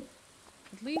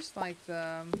 At least like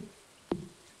the...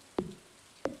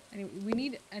 Anyway, we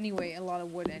need anyway a lot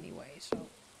of wood anyway, so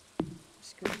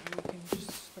it's good that we can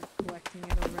just start collecting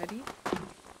it already.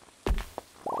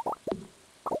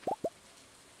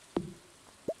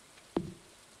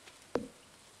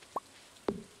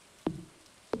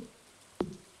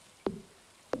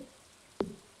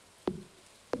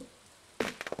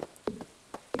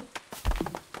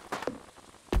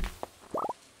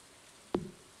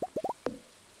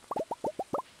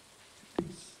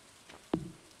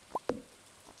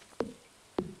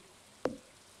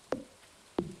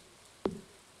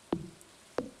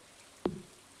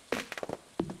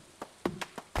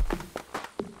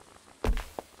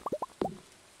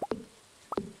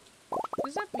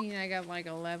 Does that mean I got like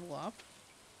a level up?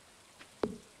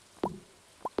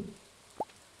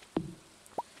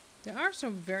 There are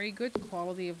some very good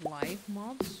quality of life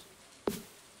mods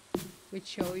which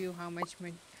show you how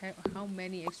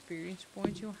many experience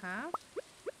points you have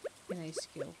in a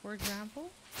skill, for example,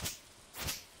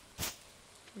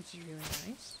 which is really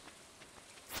nice.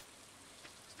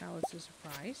 So now it's a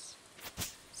surprise.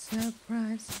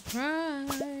 Surprise,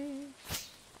 surprise!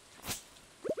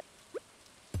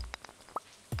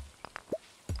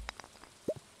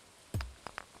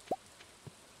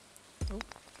 Oh.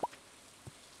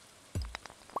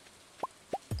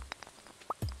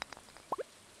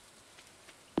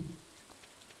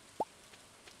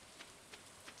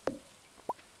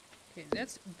 Okay,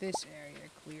 that's this area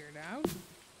cleared out.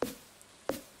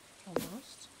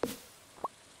 Almost.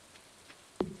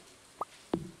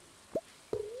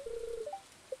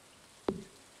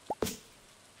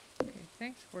 Okay,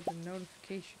 thanks for the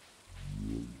notification.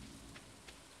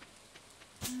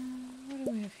 What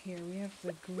do we have here? We have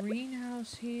the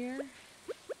greenhouse here.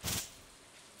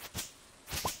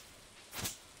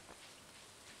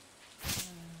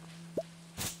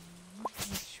 Not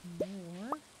much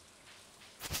more.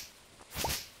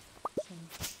 Some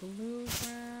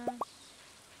bluegrass.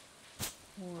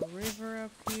 More river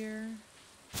up here.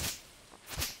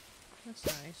 That's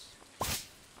nice.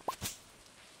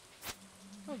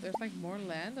 Oh, there's like more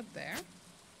land up there.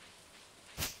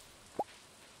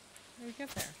 How do we get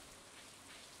there?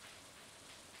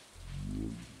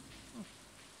 Oh.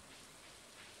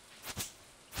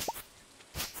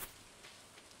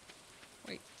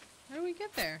 Wait, how do we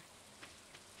get there?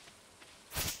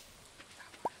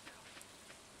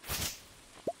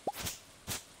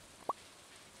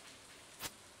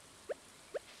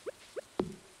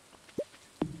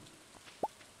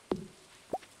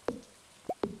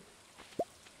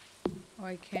 Oh,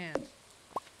 I can't.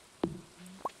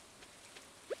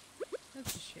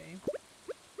 That's a shame.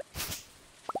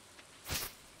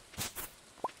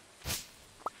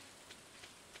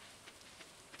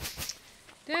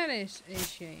 That is a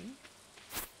shame.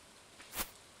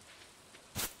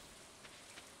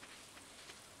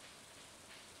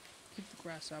 Keep the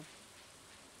grass up.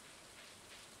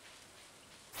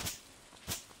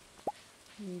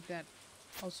 Need that.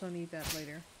 Also need that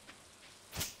later.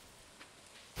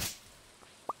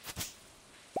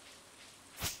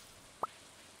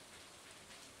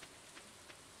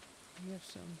 We have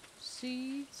some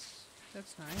seeds.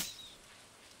 That's nice.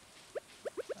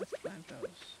 Let's plant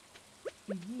those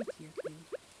immediately.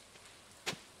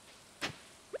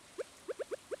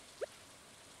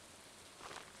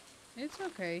 It's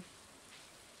okay.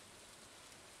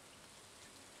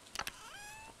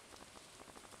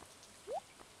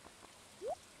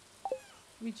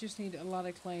 We just need a lot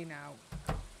of clay now.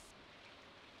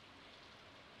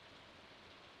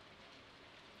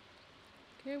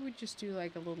 Okay, we just do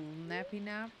like a little nappy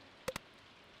nap.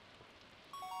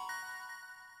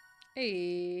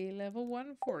 Hey, level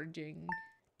 1 foraging.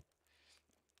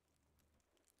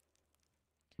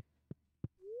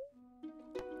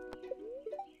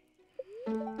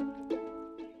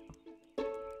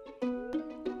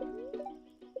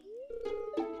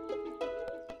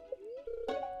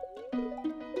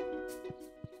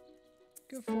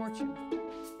 Good fortune.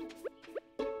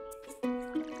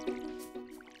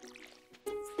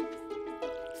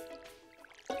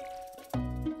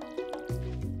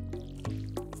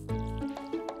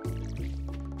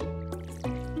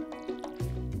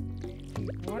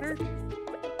 Water.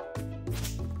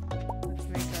 Let's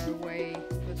make our way.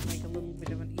 Let's make a little bit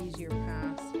of an easier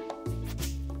path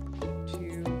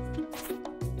to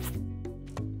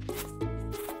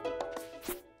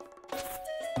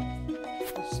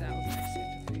the south exit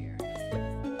of here.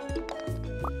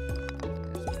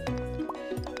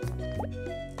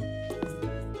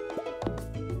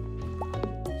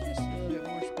 Just a little bit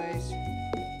more space.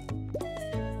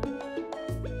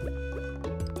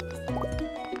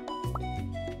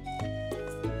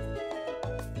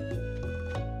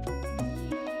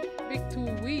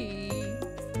 Victory!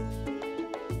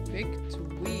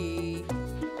 Victory!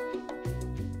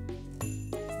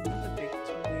 Another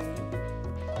victory.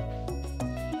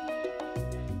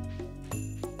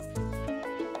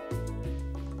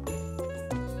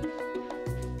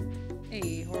 A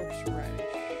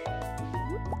horseradish.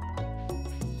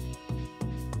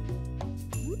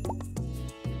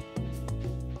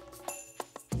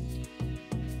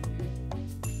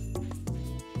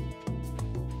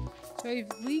 So if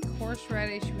leek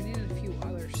horseradish, we need a few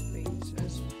other things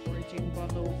as foraging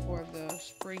bundle for the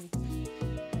spring.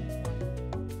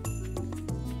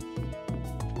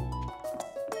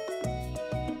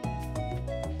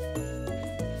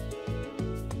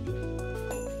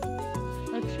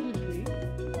 Excuse me.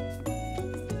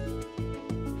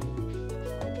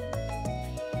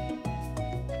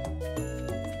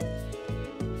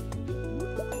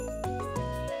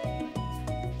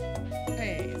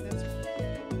 Hey, that's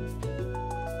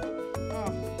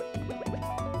oh.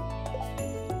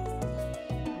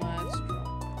 Let's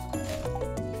drop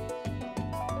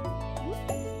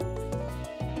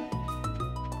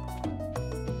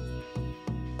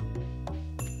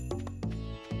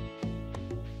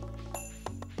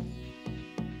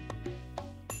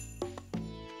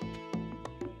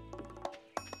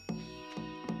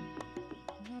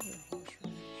another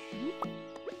horseradish.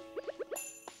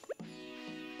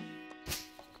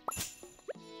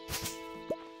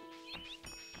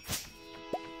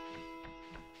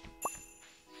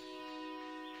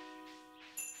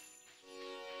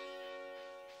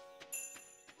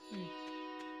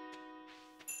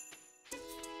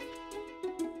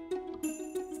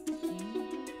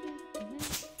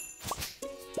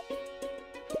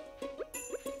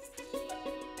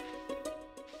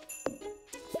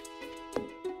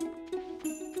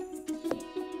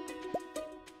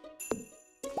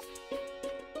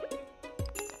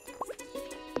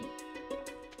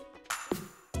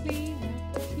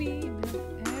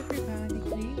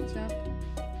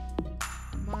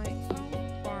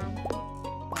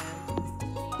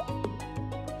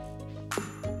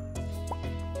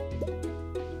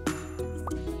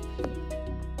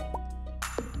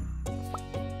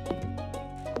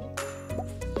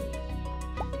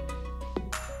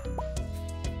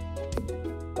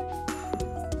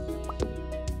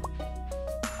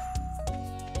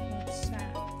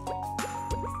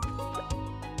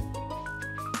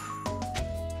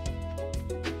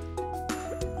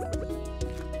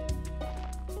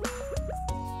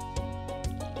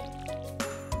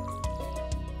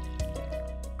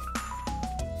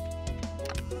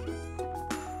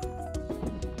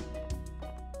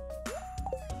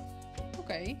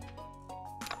 today.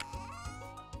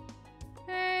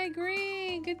 Hey,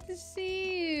 Green, good to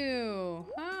see you.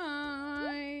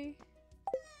 Hi.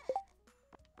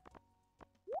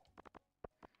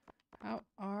 How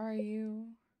are you?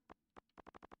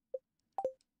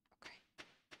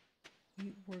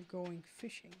 Okay. We're going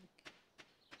fishing.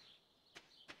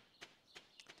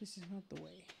 This is not the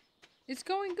way. It's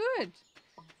going good.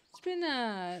 It's been,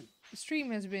 the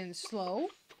stream has been slow,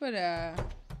 but,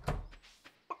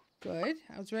 good.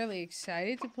 I was really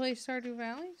excited to play Stardew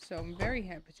Valley, so I'm very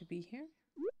happy to be here.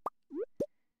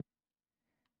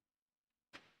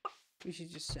 We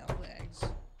should just sell the eggs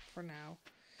for now.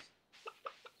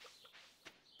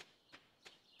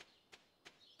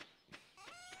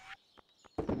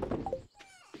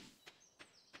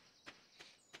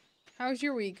 How's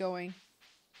your week going?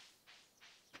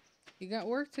 You got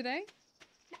work today?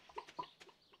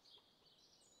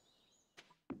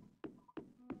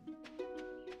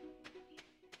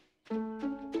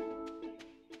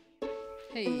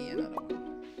 Hey, another one.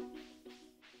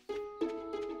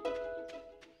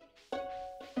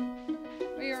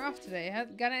 Oh, you're off today.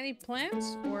 Got any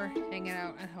plans or hanging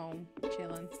out at home,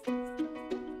 chilling?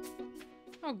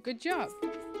 Oh, good job.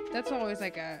 That's always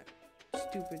like a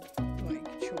stupid like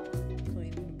chore,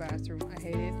 cleaning the bathroom. I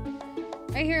hate it.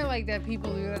 I hear like that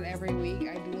people do that every week.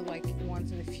 I do it like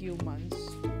once in a few months,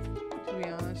 to be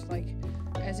honest. Like,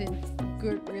 as in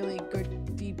good, really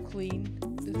good deep clean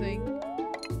the thing.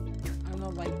 I'm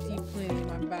not like deep cleaning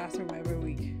my bathroom every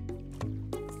week.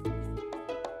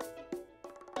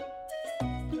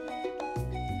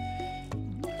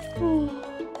 Oh,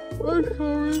 I'm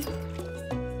sorry.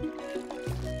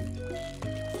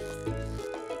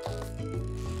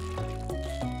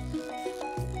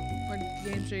 What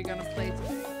games are you gonna play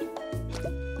today?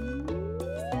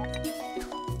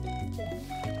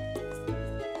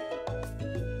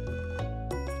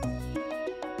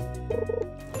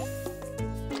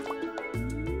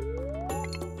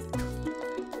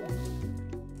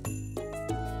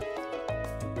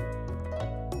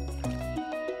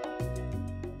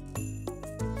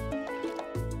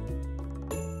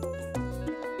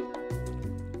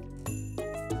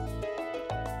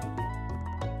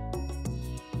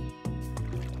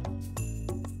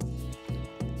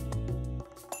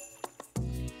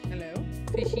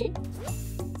 Fishy.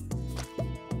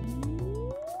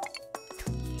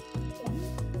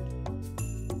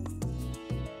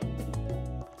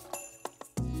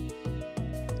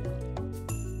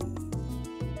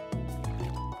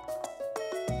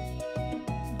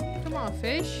 Come on,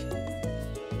 fish.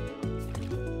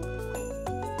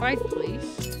 Bite,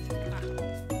 please.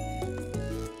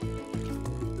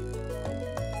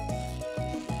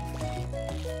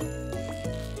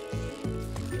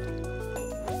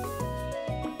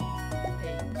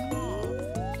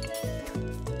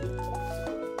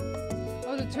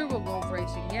 Turbo Golf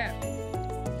Racing, yeah.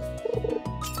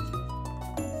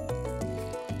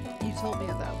 You told me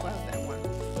about that one.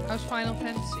 How's Final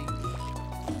Fantasy?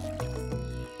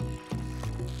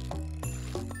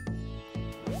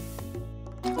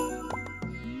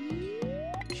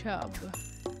 Chub.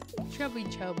 Chubby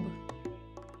chub.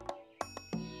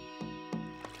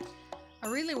 I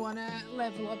really want to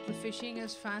level up the fishing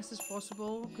as fast as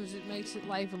possible because it makes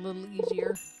life a little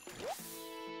easier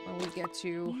when we get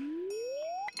to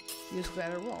use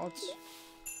better rods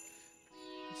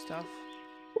and stuff.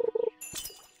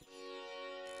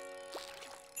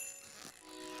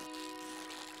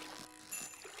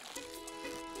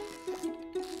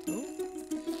 Oh.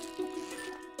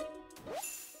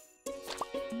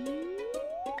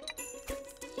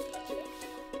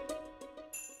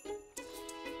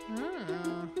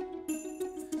 Ah.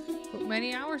 Put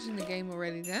many hours in the game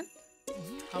already then?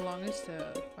 How long is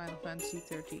the Final Fantasy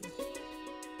 13?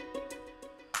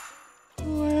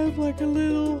 Oh, I have like a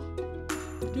little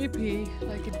dippy,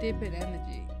 like a dip in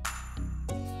energy.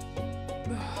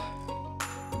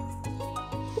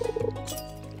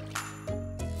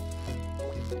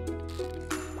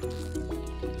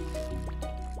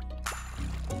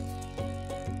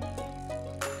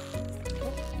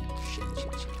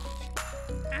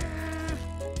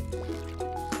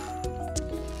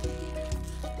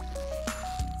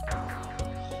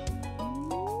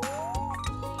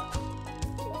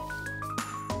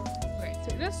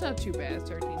 That's not too bad,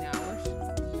 13 hours.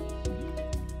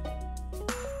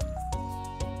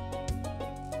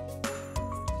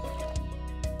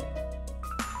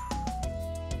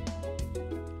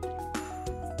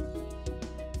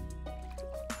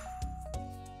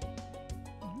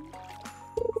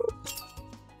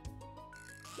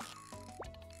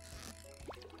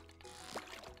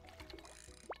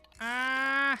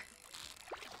 Ah!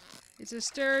 It's a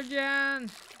sturgeon.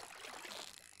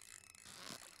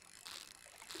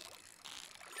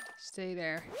 Stay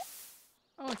there.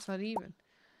 Oh, it's not even.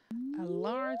 A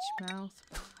largemouth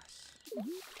bass.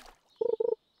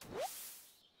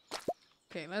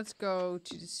 Okay, let's go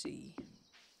to the sea.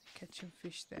 Catch some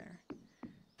fish there.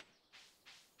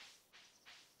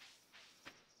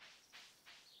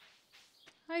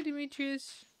 Hi,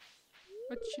 Demetrius.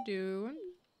 What you doing?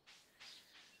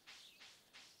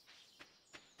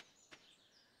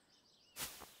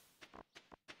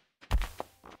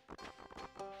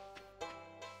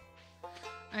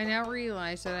 I now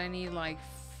realize that I need like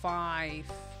 5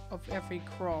 of every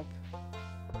crop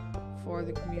for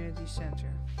the community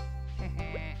center.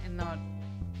 And not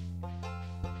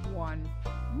 1.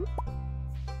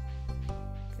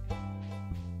 Okay.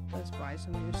 Let's buy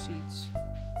some new seeds.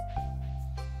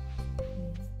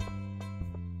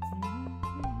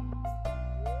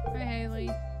 Bye, Haley.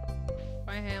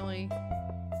 Bye, Haley.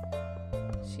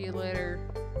 See you later.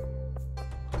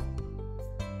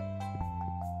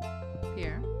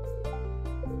 Pierre.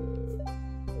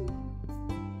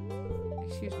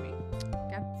 Excuse me.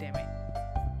 God damn it.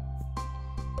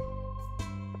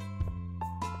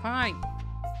 Fine.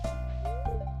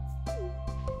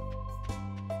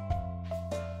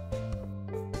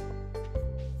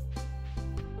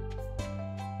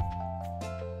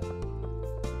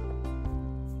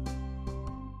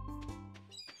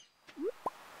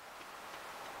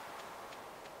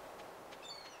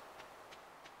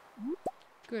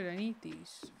 Good, I need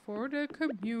these for the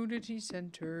community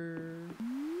center.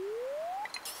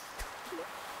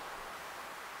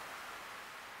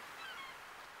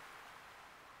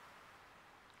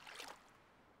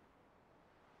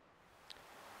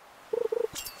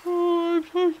 Oh, I'm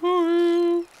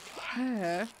so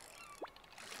sorry.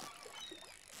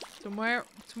 Tomorrow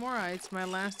it's my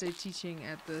last day teaching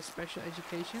at the special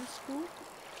education school.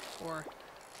 Or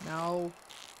no,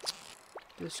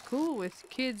 the school with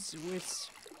kids with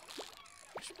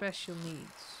special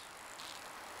needs.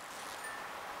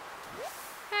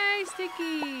 Hey,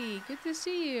 Sticky! Good to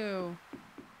see you.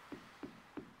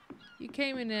 You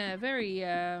came in a very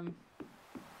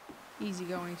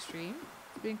easygoing stream.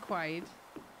 It's been quiet.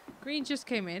 Green just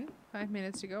came in 5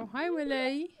 minutes ago. Hi,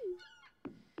 Willie.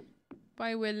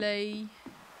 Bye, Willie.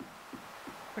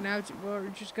 For now, we're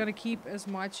just gonna keep as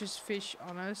much as fish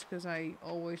on us because I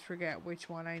always forget which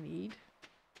one I need.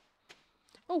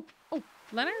 Oh,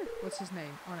 Leonard? What's his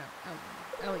name? Oh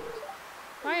no, Elliot.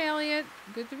 Hi, Elliot.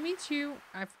 Good to meet you.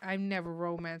 I've never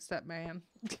romanced that man.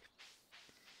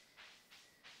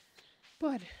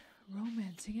 But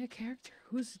romancing a character,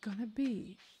 who's it gonna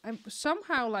be? I'm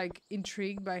somehow like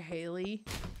intrigued by Haley,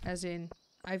 as in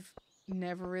I've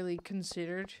never really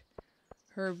considered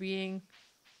her being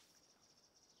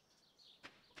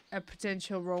a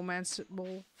potential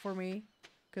romanceable for me,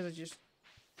 because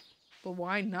but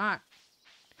why not?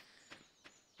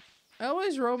 I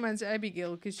always romance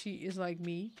Abigail because she is like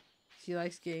me. She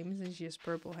likes games and she has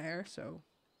purple hair, so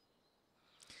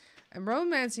I'm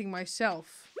romancing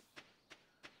myself.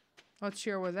 Not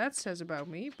sure what that says about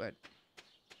me, but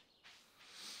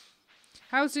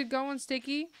how's it going,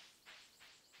 Sticky?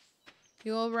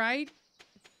 You alright?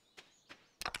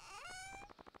 Okay,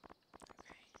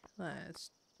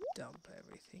 let's dump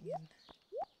everything in.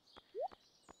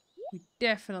 We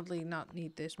definitely not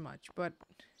need this much, but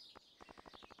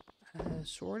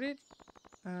sorted.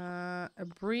 A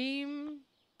bream.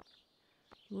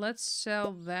 Let's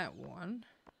sell that one.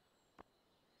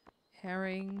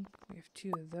 Herring. We have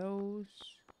 2 of those.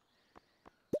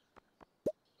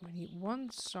 We need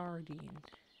 1 sardine.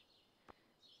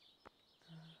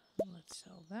 Let's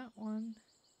sell that one.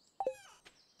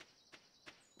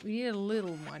 We need a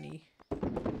little money.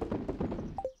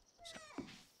 So,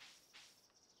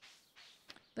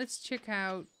 let's check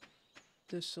out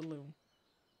the saloon.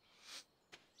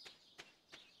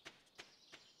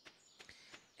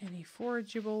 Any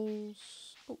forageables?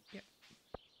 Oh, yeah.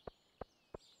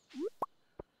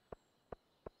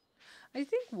 I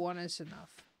think 1 is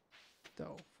enough,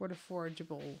 though, for the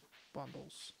forageable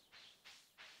bundles.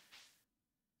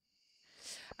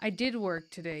 I did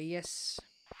work today, yes.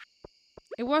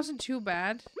 It wasn't too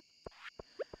bad.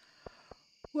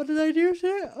 What did I do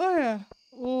today? Oh, yeah.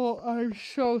 Oh, I'm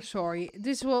so sorry.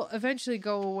 This will eventually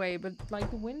go away, but like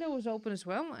the window was open as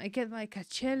well. I get like a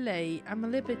chilly. I'm a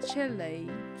little bit chilly.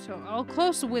 So I'll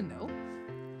close the window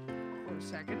for a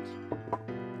second.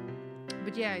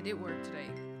 But yeah, I did work today.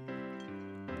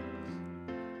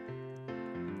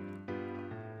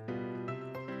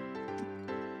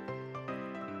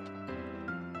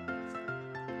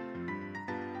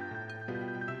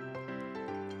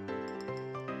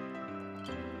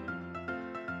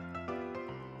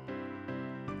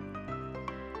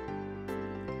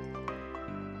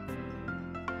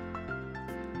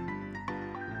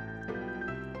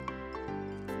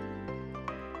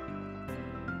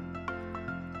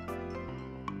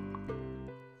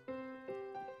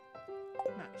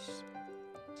 Nice.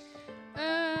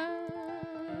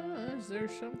 Is there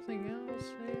something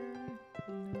else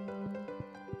there? No.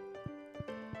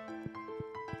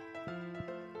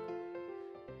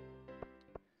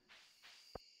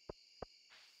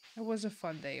 It was a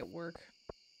fun day at work.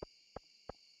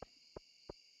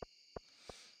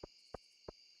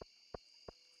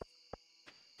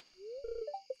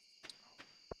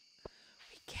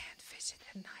 We can't visit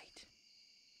at night.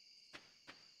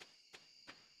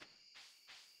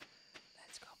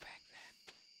 Let's go back then.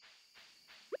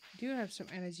 We do have some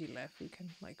energy left. We can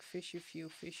like fish a few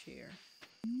fish here.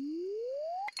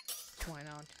 Why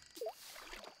not?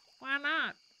 Why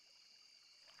not?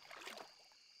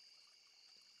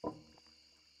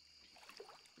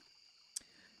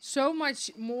 So much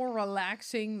more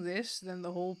relaxing this than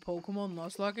the whole Pokemon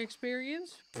Nuzlocke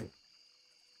experience.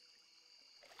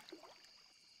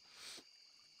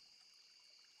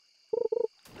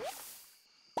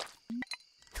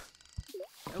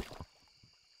 Nope.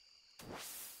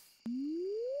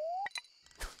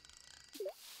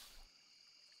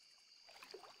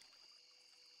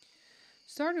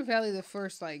 Stardew Valley, the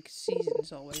first like season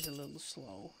is always a little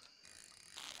slow.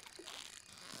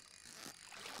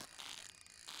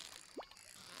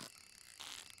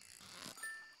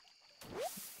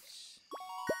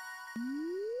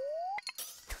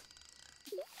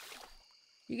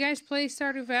 You guys play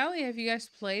Stardew Valley? Have you guys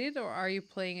played it or are you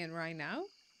playing it right now?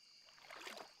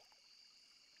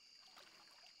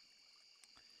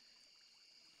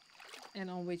 And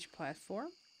on which platform?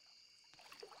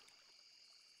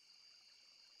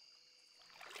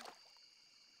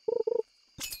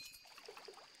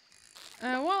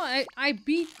 Well, I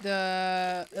beat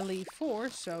the Elite Four,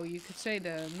 so you could say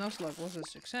the Nuzlocke was a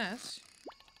success.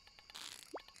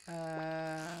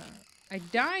 I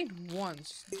died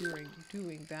once during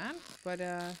doing that, but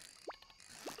yeah,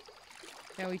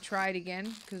 we tried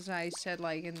again because I said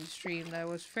like in the stream that I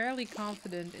was fairly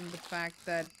confident in the fact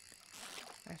that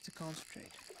I have to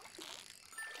concentrate.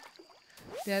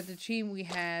 That the team we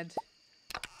had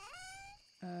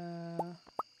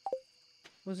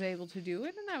was able to do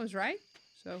it, and I was right.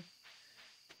 So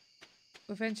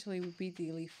eventually we beat the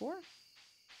Elite Four.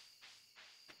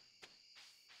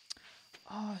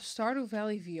 Oh, Stardew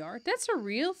Valley VR? That's a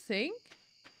real thing?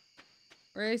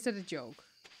 Or is that a joke?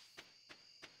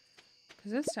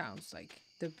 Because that sounds like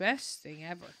the best thing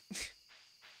ever.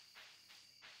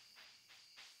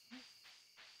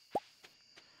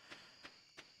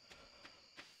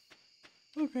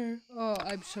 Okay. Oh,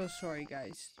 I'm so sorry,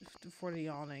 guys, for the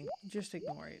yawning. Just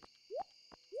ignore it.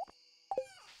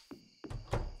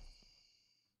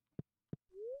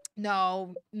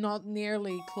 No, not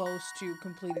nearly close to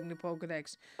completing the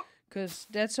Pokédex. Because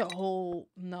that's a whole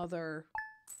nother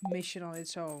mission on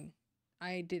its own.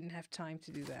 I didn't have time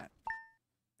to do that.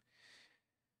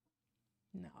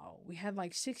 No, we had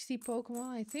like 60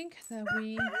 Pokemon, I think, that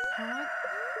we caught.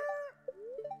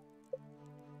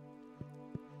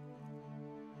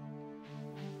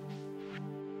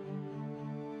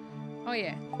 Oh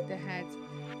yeah, the hat.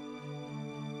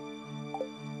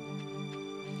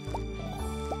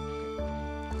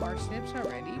 Parsnips are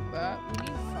ready, but we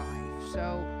need 5.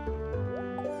 So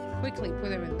quickly put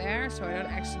them in there so I don't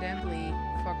accidentally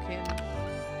fucking...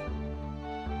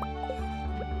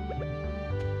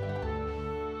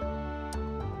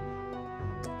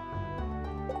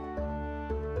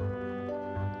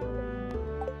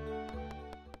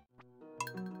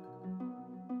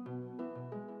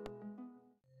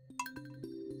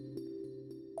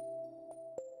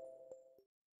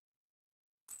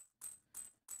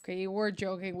 Okay, you were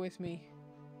joking with me.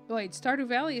 Wait, Stardew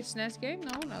Valley is a SNES game? No,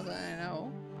 not that I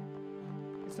know.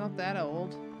 It's not that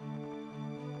old.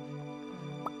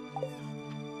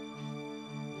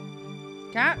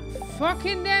 God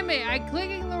fucking damn it! I'm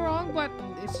clicking the wrong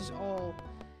button. This is all...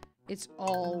 It's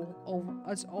all over.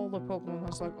 It's all the Pokemon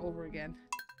Nuzlocke over again.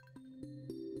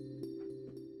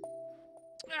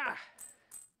 Ah!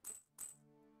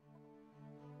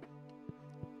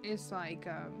 It's like,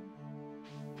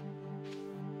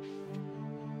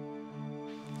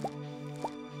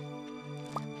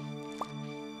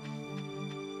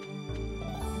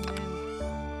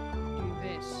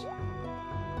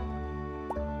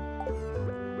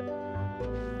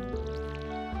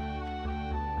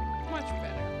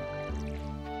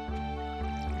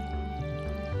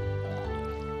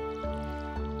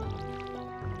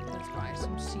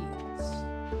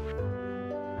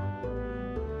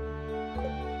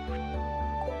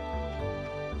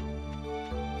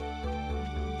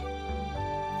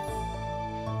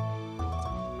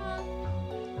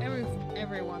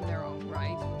 everyone their own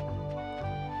right.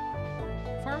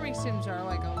 Farming sims are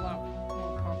like a lot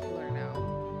more popular now.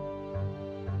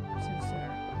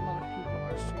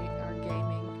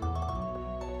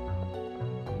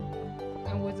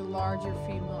 larger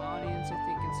female audience, I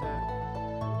think it's a...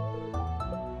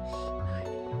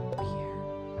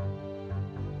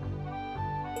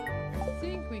 I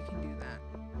think we can do that.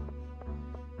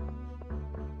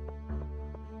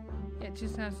 Yeah,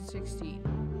 2016.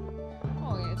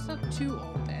 Oh yeah, it's not too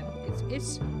old then.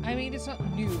 I mean, it's not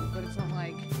new, but it's not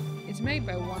like... It's made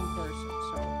by one person,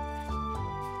 so...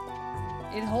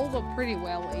 It holds up pretty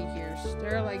well 8 years.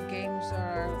 There are like games that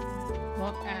are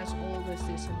not as old as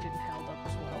this and didn't hold up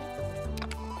as well.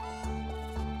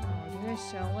 Oh, did I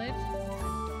sell it?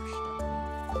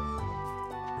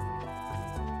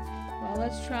 Well,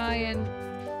 let's try and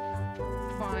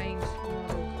find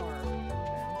another car then.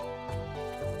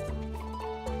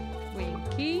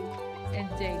 Winky and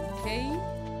Dinky.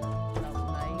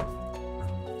 Lovely.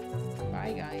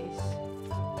 Bye, guys.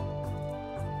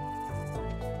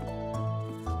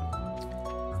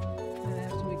 Then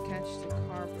after we catch the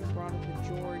car and brought it to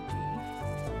Georgie.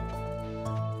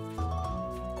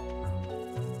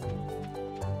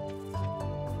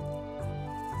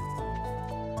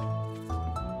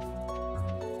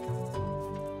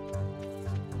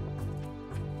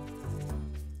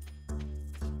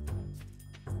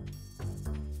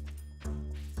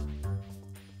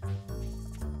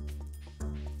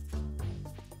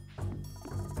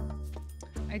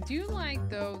 I do like,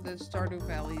 though, that Stardew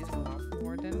Valley is a lot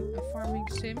more than a farming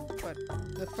sim, but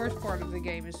the first part of the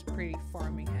game is pretty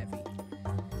farming heavy.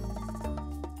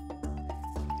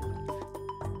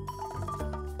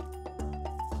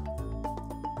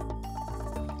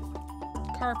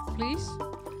 Carp, please.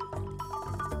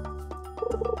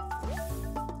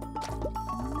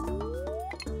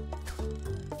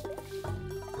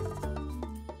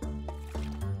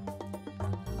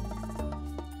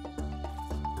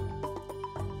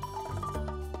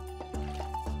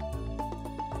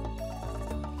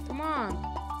 Come on.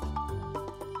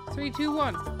 3, 2,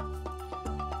 1.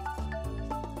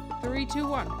 3, 2,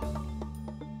 1.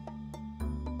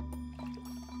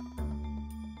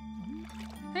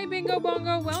 Hey, Bingo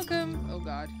Bongo, welcome. Oh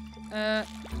God.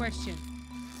 Question.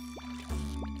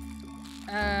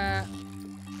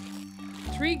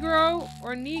 Tree grow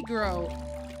or Negro?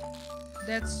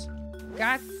 That's...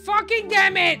 God fucking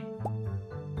damn it!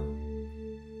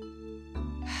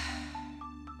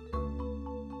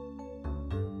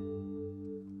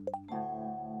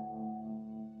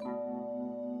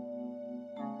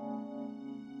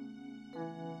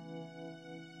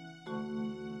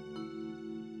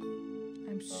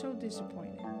 I'm so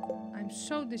disappointed. I'm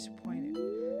so disappointed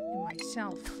in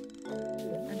myself.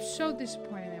 I'm so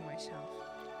disappointed in myself.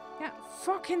 Yeah,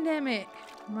 fucking damn it.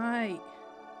 Mate.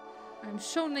 I'm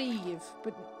so naive,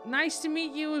 but nice to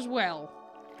meet you as well.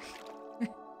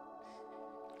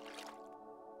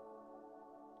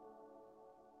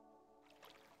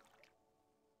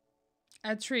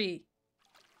 A tree.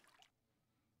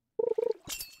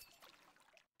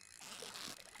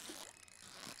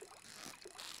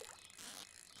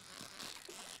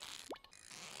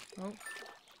 Oh.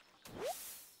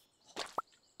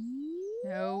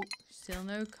 No, still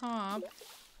no carp.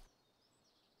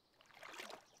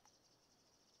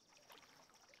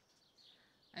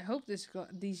 I hope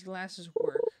these glasses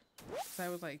work. So I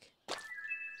was like,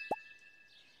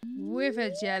 with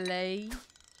a jelly.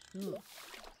 Ugh,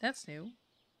 that's new.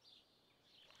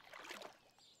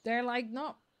 They're like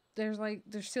not.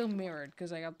 They're still mirrored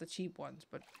because I got the cheap ones,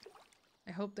 but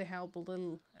I hope they help a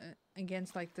little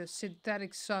against like the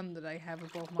synthetic sun that I have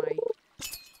above my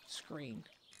screen.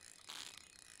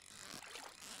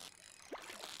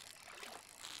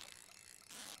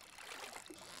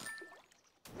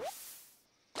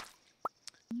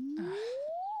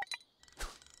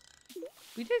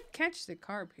 We did catch the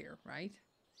carp here, right?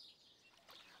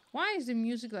 Why is the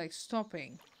music like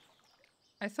stopping?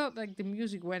 I thought like the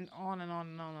music went on and on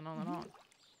and on and on and on.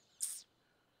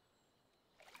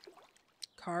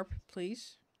 Carp,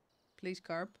 please. Please,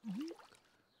 carp.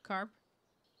 Carp.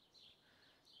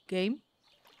 Game.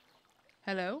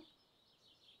 Hello.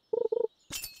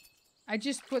 I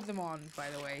just put them on, by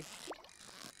the way.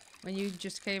 When you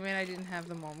just came in, I didn't have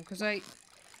them on because I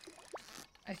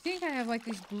think I have like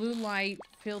this blue light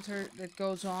filter that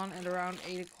goes on at around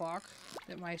 8 o'clock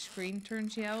that my screen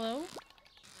turns yellow.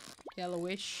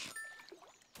 Yellowish.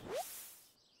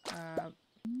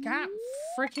 God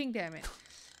freaking damn it.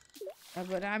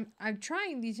 But I'm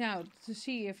trying these out to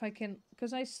see if I can,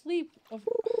 because I sleep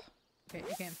okay,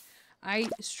 again. I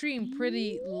stream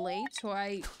pretty late, so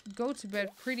I go to bed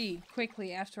pretty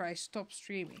quickly after I stop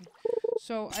streaming.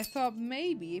 So I thought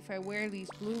maybe if I wear these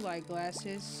blue light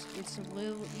glasses, it's a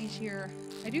little easier.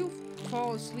 I do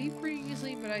fall asleep pretty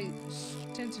easily, but I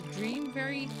tend to dream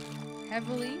very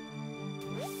heavily.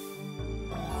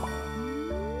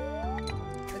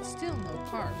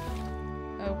 carp.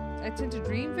 Oh, I tend to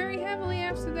dream very heavily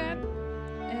after that.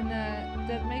 And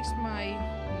that makes my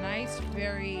nights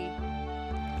very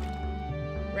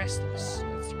restless.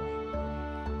 That's right.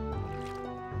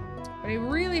 But I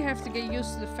really have to get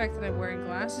used to the fact that I'm wearing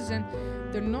glasses and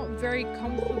they're not very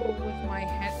comfortable with my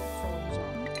headphones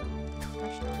on.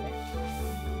 Gosh darn it.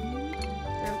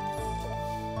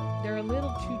 They're a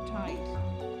little too tight.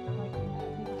 Like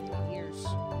my ears.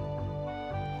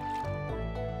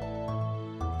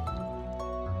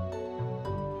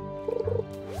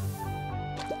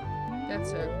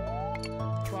 That's a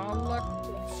bottle of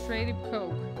straight up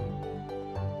Coke.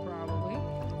 Probably.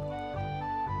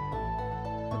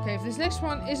 Okay, if this next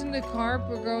one isn't a carp,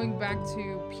 we're going back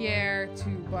to Pierre to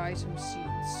buy some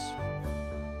seeds.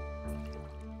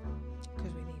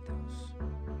 Because we need those.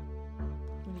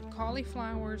 We need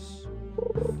cauliflowers.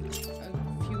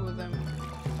 A few of them.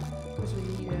 Because we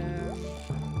need,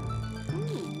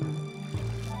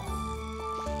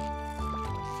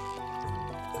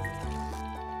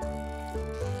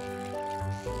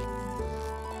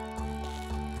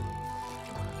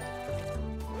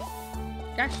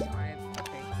 Gosh darn it.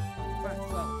 Okay. But,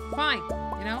 well, fine,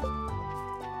 you know?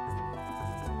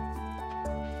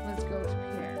 Let's go to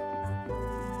Pierre.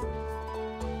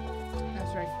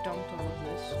 After I dumped all of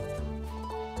this.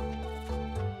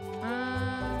 I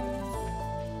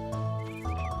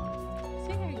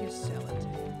think I can sell it to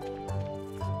him.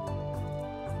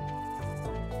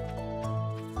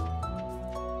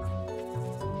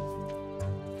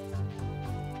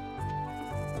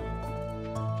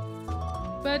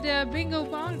 But Bingo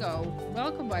Bongo,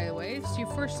 welcome by the way. It's your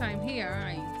first time here,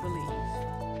 I believe.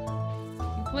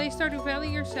 You play Stardew Valley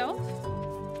yourself?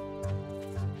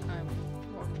 I'm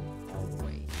walking all the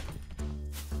way.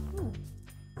 Ooh.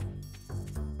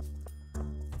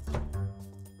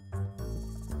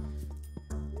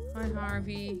 Hi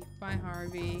Harvey, bye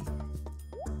Harvey.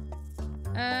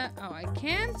 Oh, I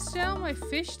can't sell my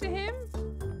fish to him?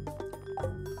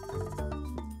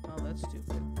 Oh, that's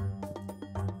stupid.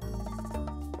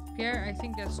 Pierre, I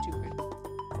think that's stupid.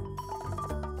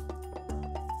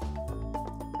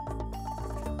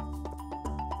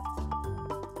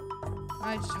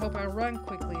 I just hope I run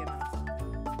quickly enough.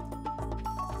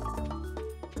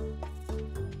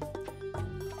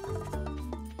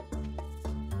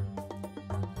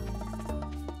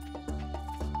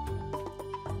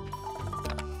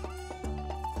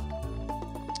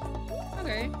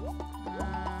 Okay.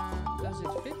 Does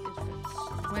it fit? It fits.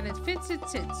 When it fits, it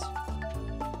sits.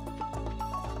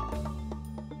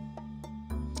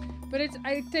 But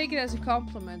I take it as a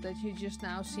compliment that you just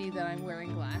now see that I'm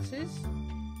wearing glasses.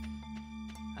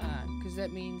 Because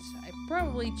that means I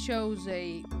probably chose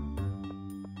a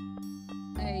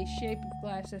shape of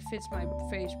glass that fits my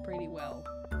face pretty well.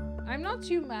 I'm not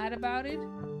too mad about it.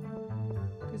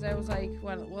 Because I was like,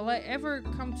 well, will I ever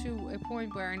come to a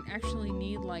point where I actually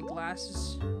need like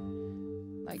glasses?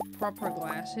 Like proper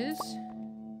glasses?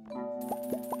 I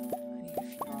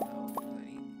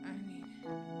need a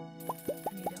few of those.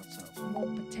 I need also more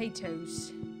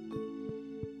potatoes.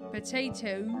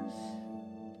 Potatoes.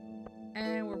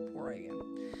 And we're poor again.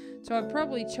 So I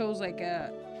probably chose like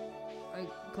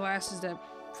glasses that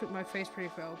fit my face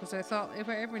pretty well. Because I thought if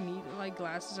I ever need like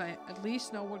glasses, I at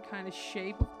least know what kind of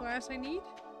shape of glass I need.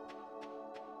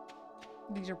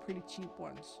 These are pretty cheap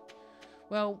ones.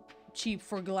 Well, cheap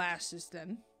for glasses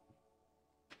then.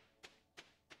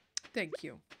 Thank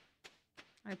you.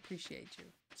 I appreciate you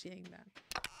saying that.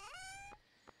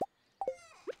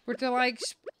 But they're like,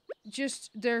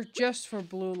 they're just for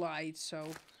blue light,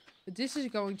 so. But this is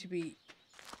going to be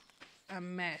a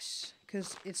mess.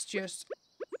 Because it's just.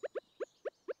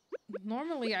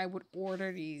 Normally I would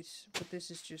order these, but this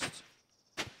is just.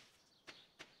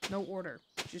 No order.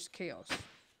 Just chaos.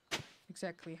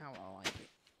 Exactly how I like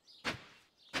it.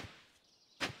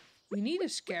 We need a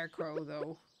scarecrow,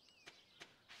 though.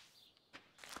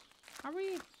 Are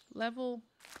we level?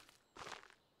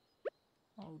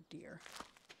 Oh, dear.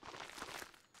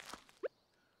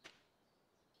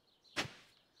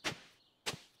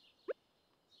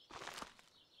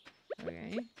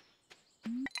 Okay.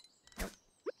 Nope.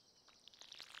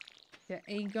 That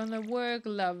ain't gonna work,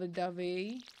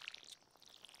 lovey-dovey.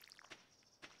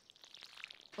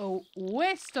 Oh,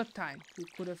 waste of time. We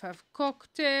could have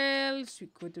cocktails. We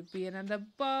could have been at a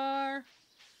bar.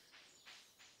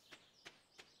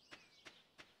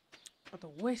 What a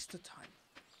waste of time.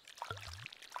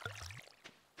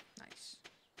 Nice.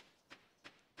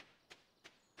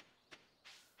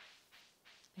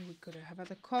 And we could have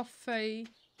had a coffee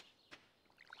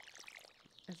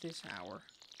at this hour.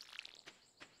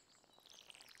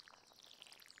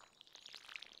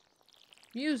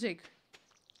 Music.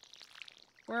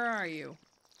 Where are you?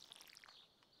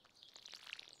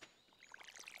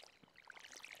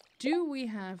 Do we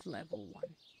have level 1?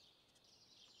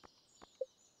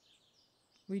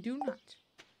 We do not.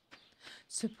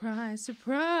 Surprise,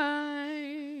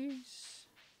 surprise!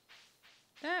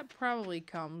 That probably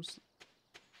comes,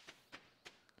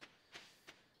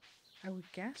 I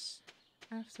would guess,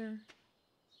 after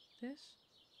this.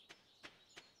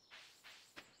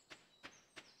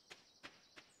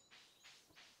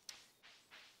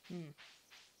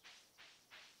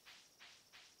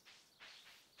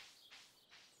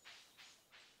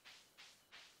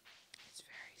 It's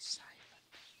very silent.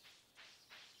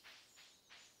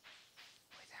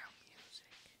 Without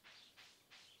music.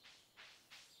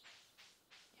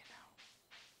 You know.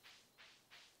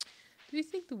 Do you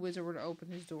think the wizard would open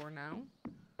his door now?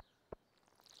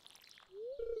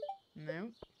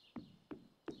 No.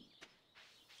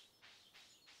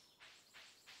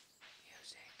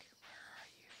 Music, where are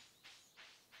you?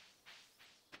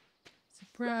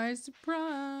 Surprise,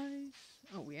 surprise.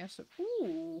 Oh, we have some.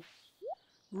 Ooh.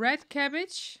 Red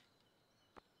cabbage.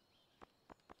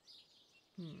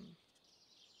 Hmm.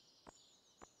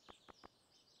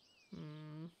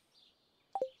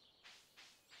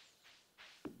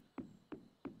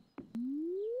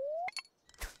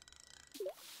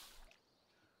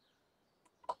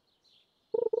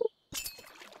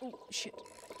 Oh, shit.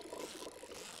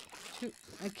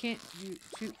 I can't do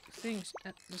 2 things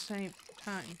at the same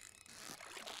time.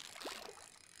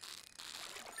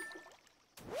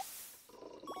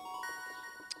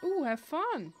 Ooh, have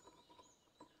fun.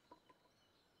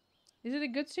 Is it a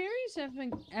good series?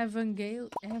 Evangelion?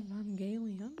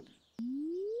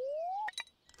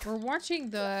 We're watching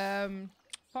the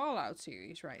Fallout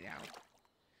series right now.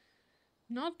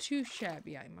 Not too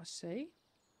shabby, I must say.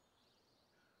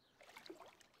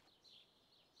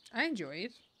 I enjoy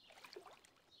it.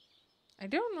 I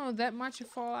don't know that much of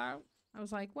Fallout. I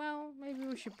was like, well, maybe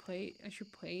we should play it. I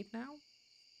should play it now.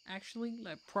 Actually,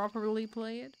 like, properly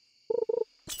play it.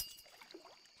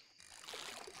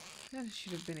 That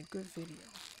should have been a good video.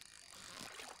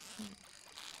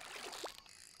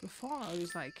 The Fallout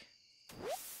is like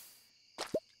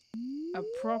a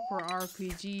proper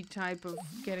RPG type of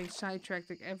getting sidetracked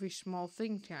like every small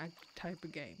thing type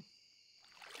of game.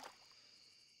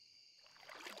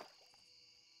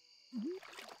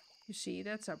 You see,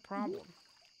 that's a problem.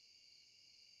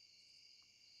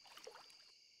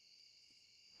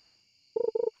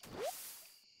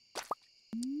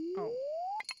 Oh,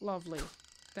 lovely.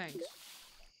 Thanks.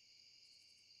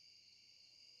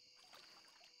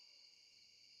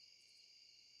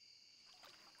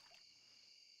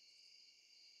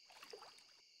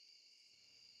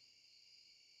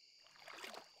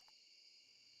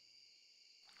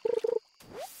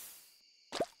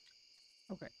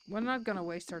 Okay, we're not gonna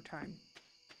waste our time.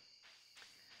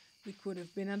 We could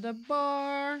have been at the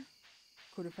bar.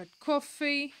 Could have had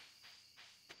coffee.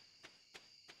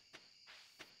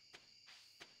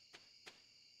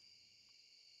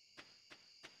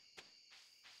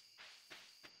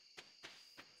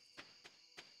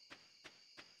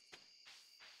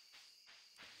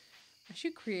 I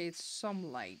should create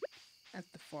some light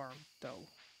at the farm, though.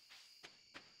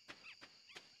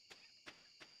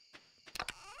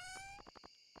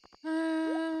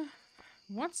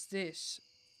 What's this?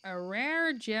 A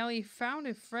rare jelly found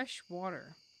in fresh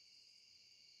water.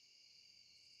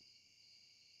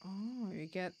 Oh, you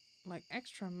get like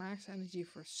extra max energy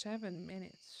for 7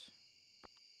 minutes.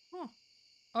 Huh.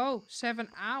 Oh, 7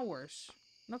 hours.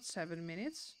 Not 7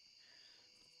 minutes.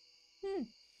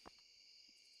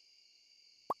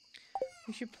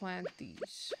 We should plant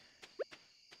these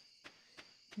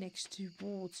next to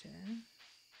water.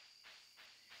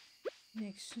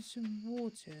 Next to some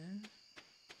water.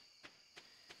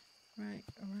 Right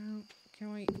around.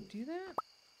 Can we do that?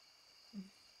 I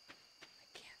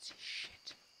can't see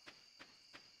shit.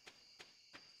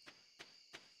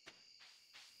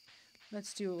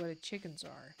 Let's do it where the chickens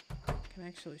are. I can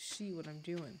actually see what I'm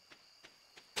doing.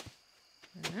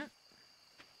 Uh-huh.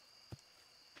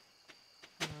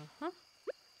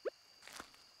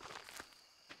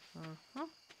 Uh-huh.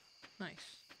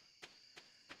 Nice.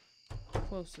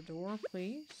 Close the door,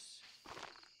 please.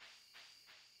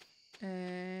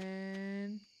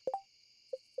 And...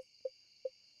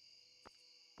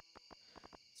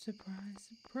 surprise,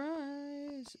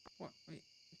 surprise! What? Wait.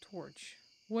 Torch.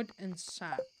 Wood and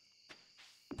sap.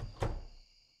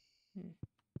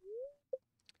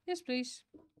 Yes, please.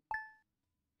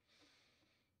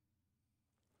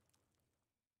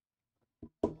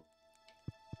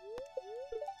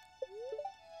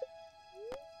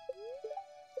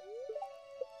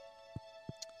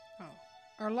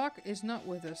 Oh. Our luck is not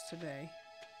with us today.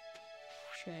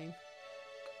 Shame.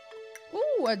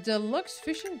 Ooh, a deluxe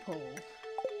fishing pole.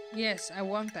 Yes, I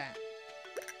want that.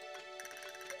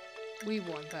 We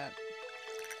want that.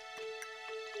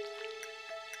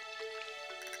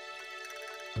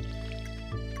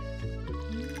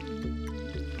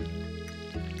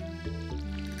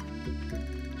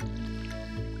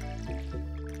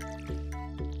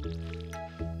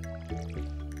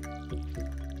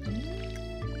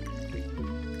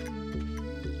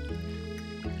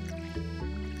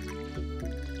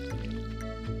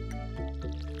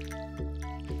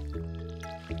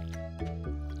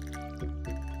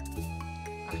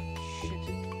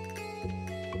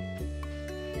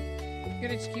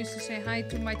 Good excuse to say hi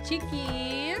to my chickens.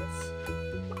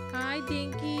 Hi,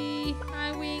 Dinky.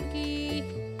 Hi, Winky.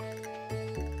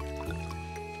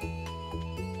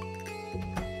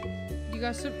 You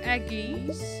got some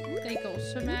eggies. They got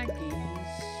some eggies.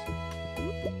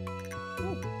 Ooh,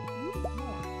 more.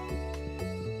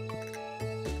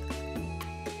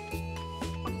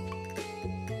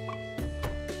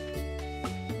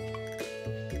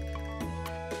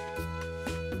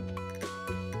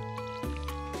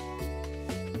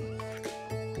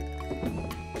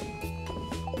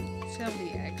 Sell the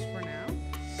eggs for now.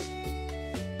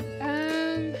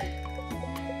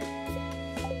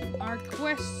 Our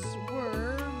quests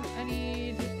were, I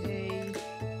need a...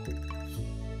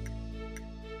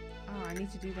 Oh, I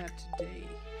need to do that today.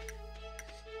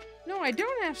 No, I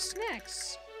don't have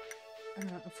snacks.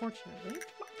 Unfortunately.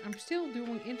 I'm still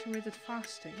doing intermittent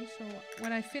fasting, so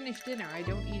when I finish dinner, I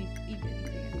don't eat anything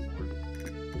anymore.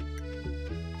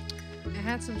 I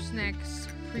had some snacks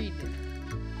pre-dinner.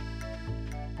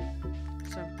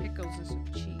 Some pickles and some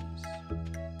cheese.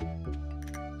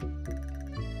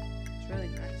 It's really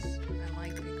nice. I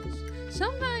like pickles.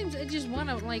 Sometimes I just want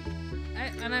to, like,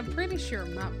 and I'm pretty sure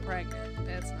I'm not pregnant.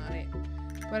 That's not it.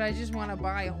 But I just want to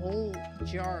buy a whole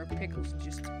jar of pickles and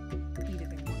just eat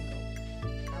it in one go.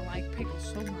 I like pickles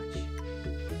so much.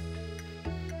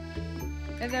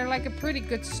 And they're like a pretty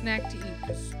good snack to eat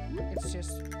because it's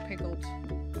just pickled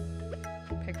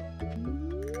pickle.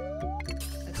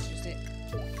 That's just it.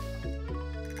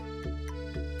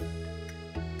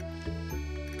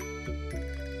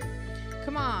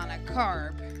 Come on, a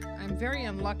carb. I'm very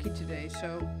unlucky today,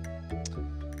 so...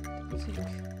 Let's see.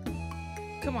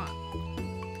 Come on.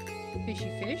 Fishy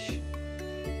fish.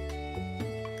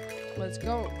 Let's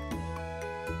go.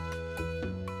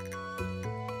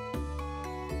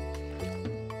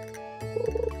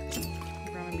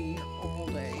 We're gonna be here all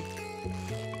day.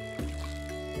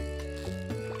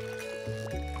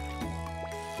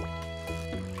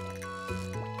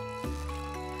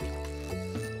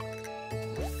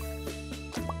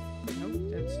 Nope,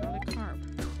 that's not a carb.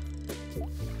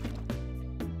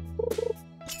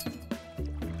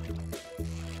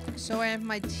 So I have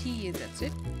my tea and that's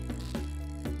it.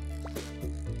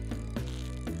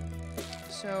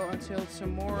 So until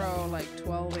tomorrow, like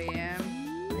 12 a.m.,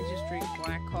 I just drink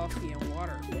black coffee and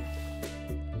water.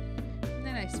 And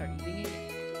then I start eating again.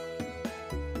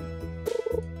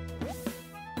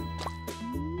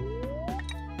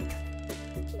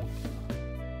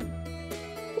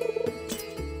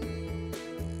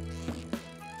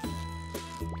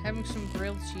 Having some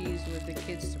grilled cheese with the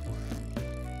kids tomorrow.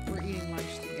 We're eating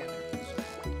lunch together. So.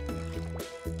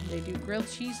 They do grilled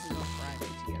cheeses on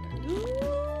Friday together. Ooh.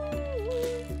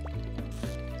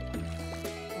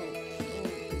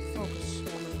 Focus,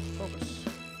 woman, focus.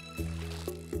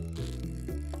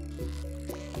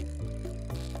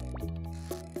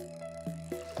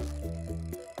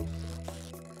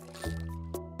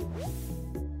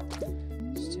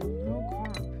 Still no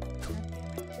carb. God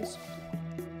damn it, this one.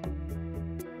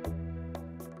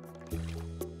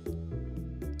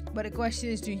 But the question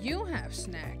is, do you have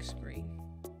snacks, Green?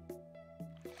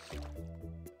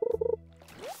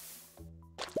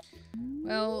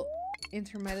 Well,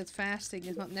 intermittent fasting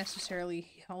is not necessarily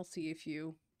healthy if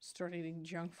you start eating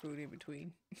junk food in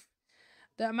between.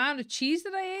 The amount of cheese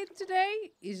that I ate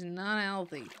today is not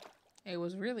healthy. It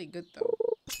was really good though.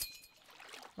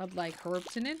 But like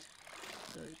herbs in it.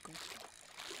 Very good.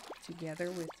 Together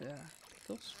with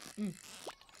pickles. Mm.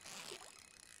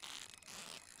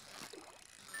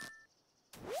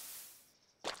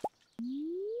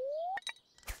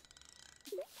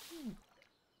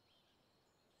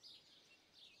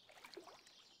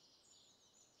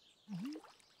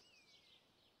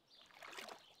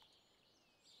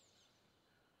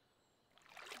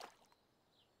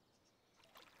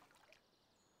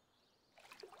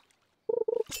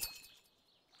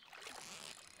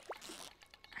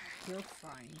 You're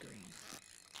fine, Green.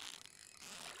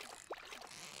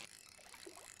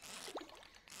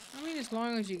 I mean, as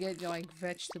long as you get like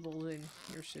vegetables in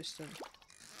your system.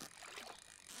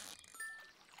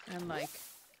 And like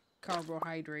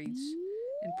carbohydrates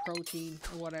and protein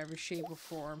or whatever shape or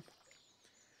form.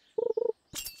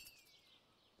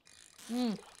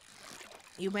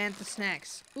 You meant the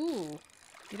snacks. Ooh,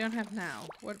 you don't have now.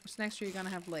 What snacks are you gonna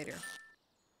have later?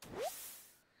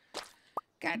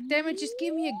 God damn it, just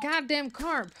give me a goddamn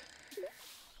carb.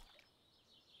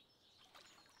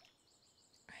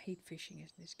 I hate fishing in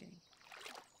this game.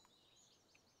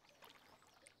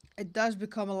 It does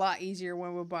become a lot easier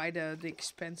when we buy the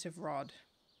expensive rod.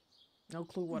 No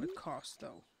clue what it costs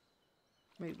though.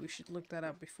 Maybe we should look that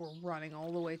up before running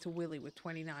all the way to Willy with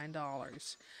 $29.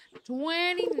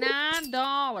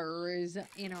 $29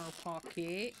 in our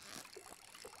pocket.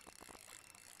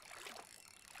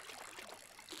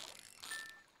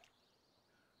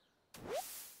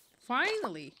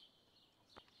 Finally!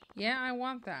 Yeah, I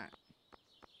want that.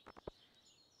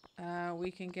 We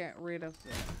can get rid of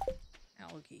the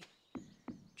algae.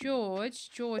 George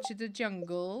of the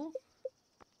jungle.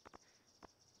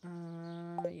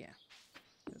 Yeah.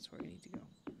 That's where we need to go.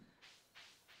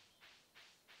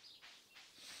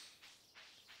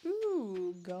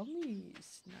 Ooh,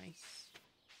 gummies. Nice.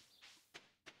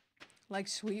 Like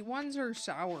sweet ones or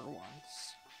sour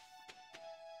ones?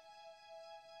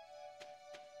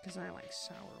 Because I like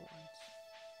sour ones.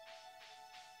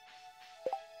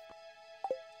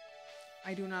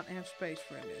 I do not have space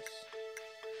for this.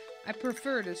 I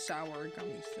prefer the sour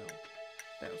gummies though.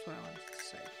 That was what I wanted to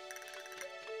say.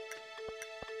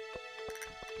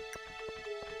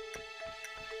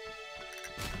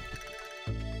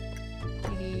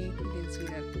 He didn't see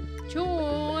that.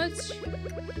 George!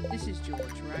 This is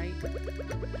George, right?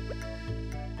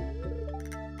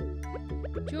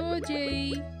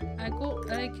 Georgie! I got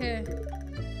like a...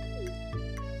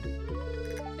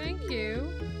 Thank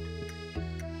you.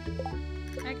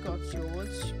 I got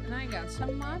George and I got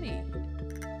some money.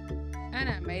 And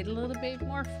I made a little bit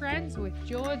more friends with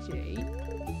Georgie.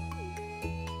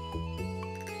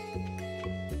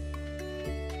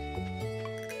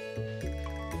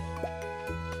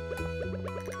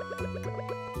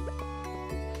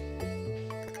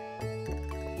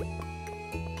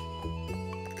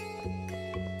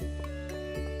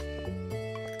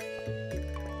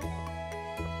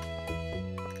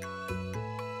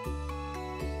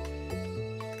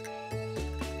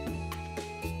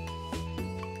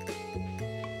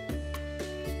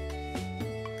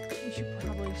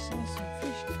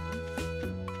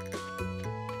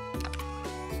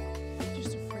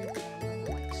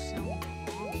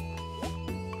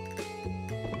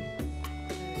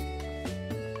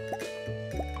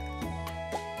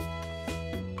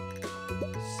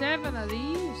 Seven of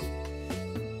these.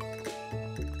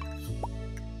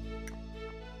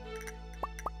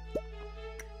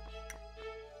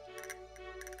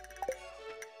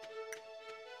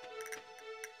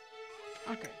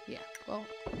 Okay, yeah. Well,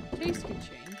 taste can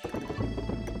change.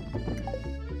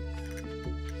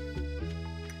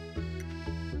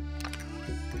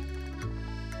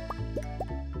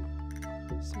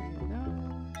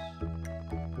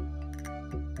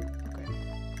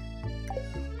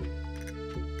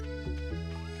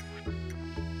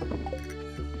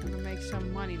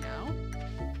 Some money now.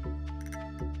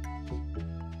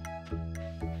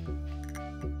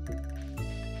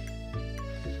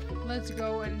 Let's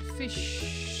go and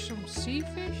fish some sea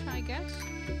fish, I guess.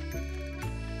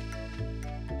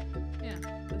 Yeah,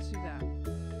 let's do that.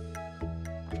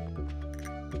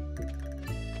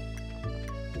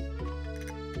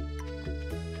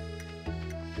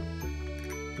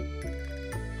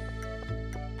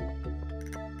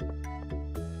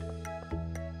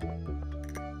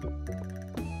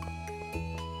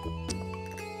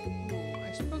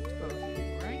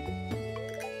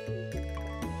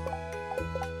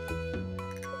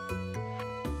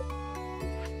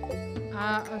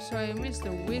 So I missed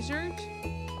the wizard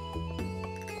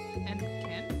and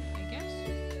Ken, I guess.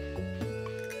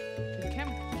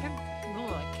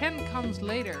 Ken comes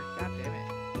later. God damn it.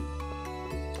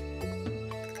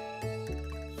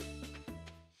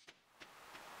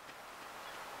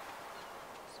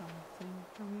 Something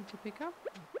for me to pick up?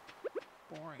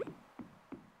 Boring.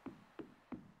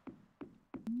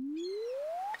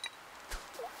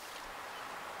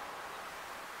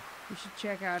 We should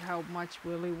check out how much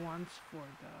Willy wants for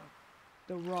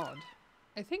the rod.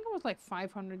 I think it was like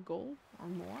 500 gold or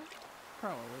more.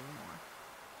 Probably more.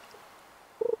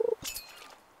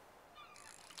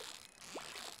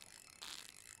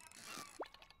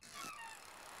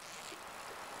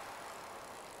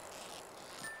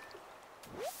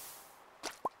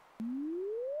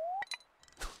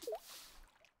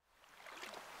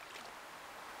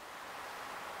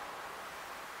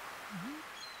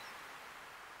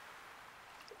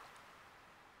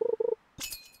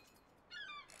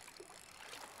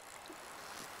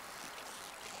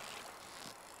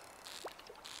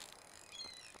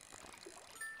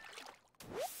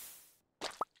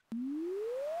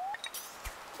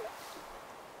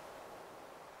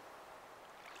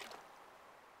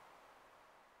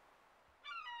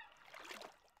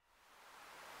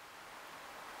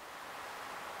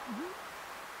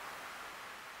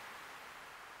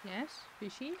 Yes,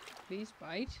 fishy. Please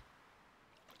bite.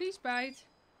 Please bite.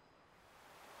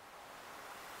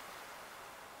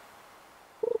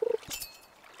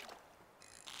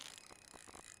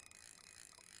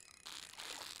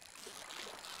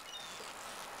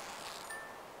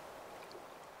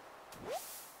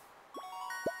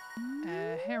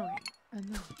 Herring.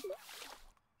 No.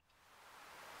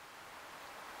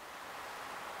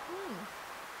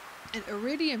 An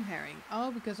iridium herring.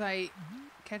 Oh, because I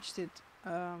catched it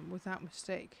without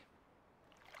mistake.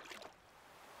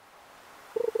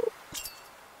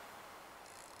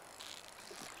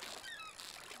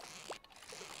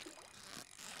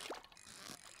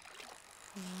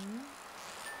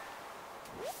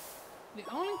 The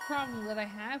only problem that I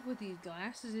have with these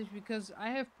glasses is because I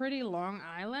have pretty long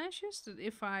eyelashes that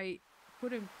if I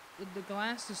put the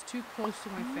glasses too close to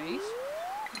my face,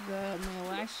 my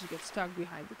lashes get stuck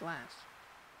behind the glass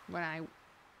when I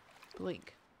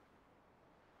blink.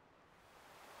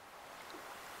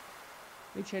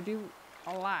 Which I do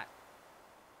a lot.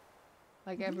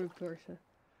 Like every person.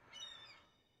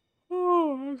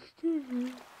 Oh, excuse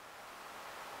me.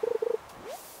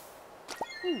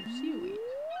 Ooh, seaweed.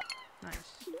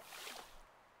 Nice.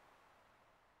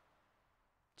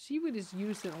 Seaweed is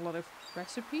used in a lot of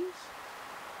recipes.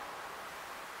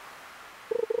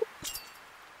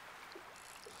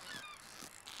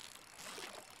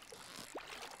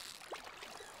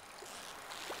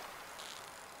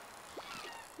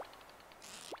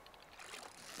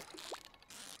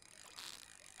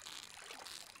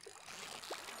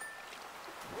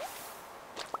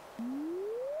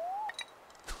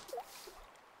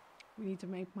 We need to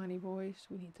make money, boys.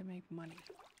 We need to make money.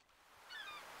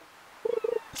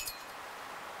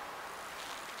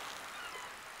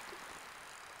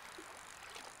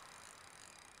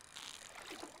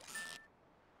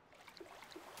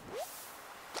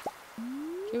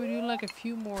 Can we do like a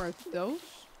few more of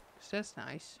those? 'Cause that's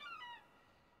nice.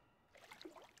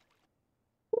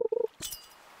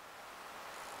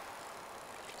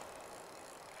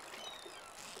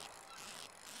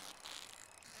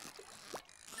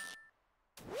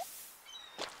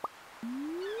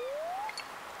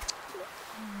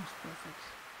 Almost perfect.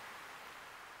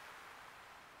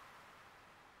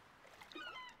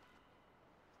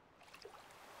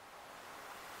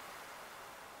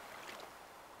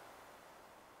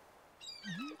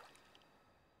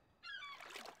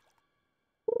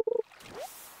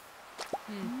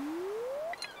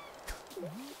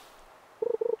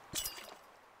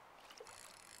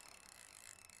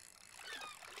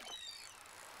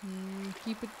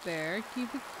 Keep it there.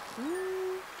 Keep it.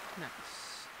 Nice.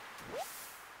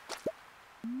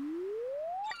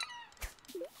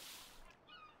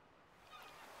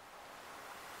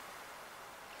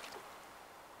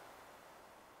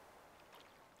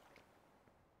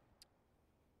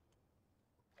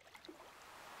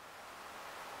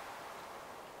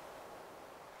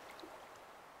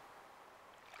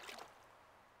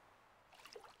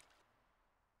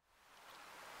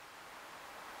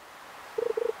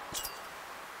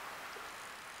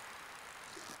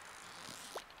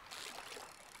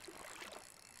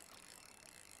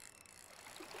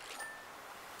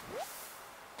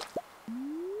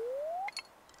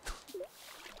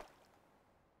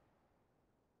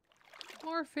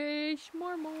 More fish,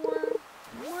 more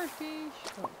fish.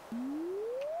 Oh.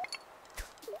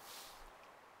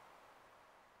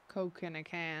 Coke in a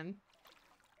can.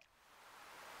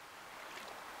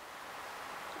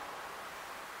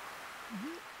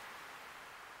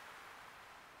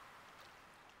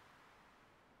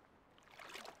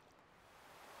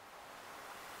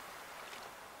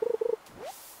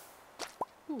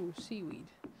 Ooh, seaweed.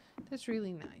 That's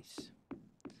really nice.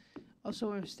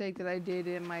 Also, a mistake that I did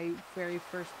in my very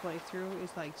first playthrough is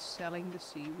like selling the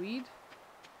seaweed.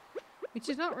 Which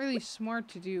is not really smart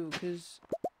to do because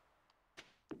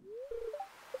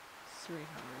 300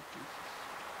 pieces.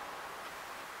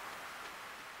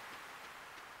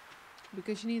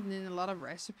 Because you need in a lot of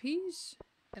recipes.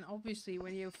 And obviously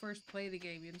when you first play the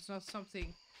game, it's not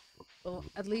something, well,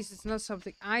 at least it's not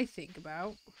something I think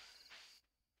about.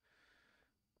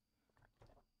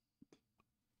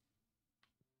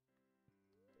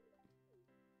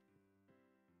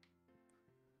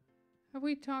 Have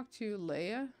we talked to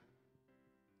Leia?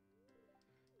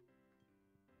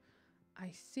 I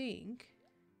think...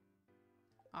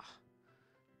 Ah,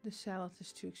 the salad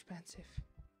is too expensive.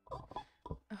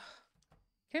 Ugh.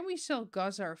 Can we sell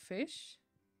Gazar fish?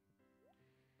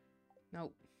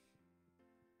 Nope.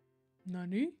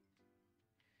 Nani?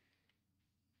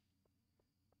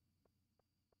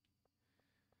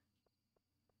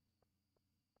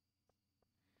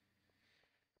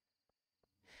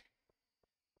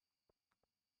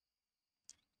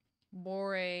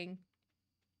 boring.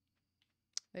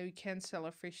 That we can't sell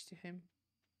a fish to him.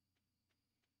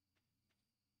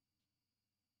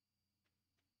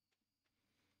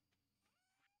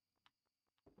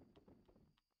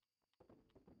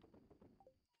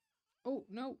 Oh,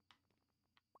 no.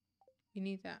 You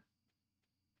need that.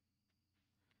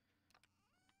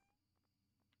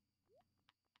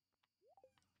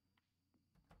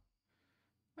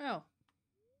 Well,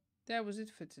 that was it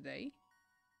for today.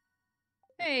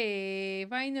 Hey,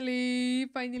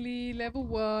 finally, level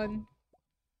 1.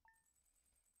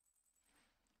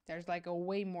 There's like a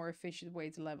way more efficient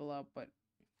way to level up, but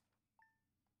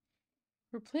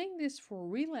we're playing this for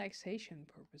relaxation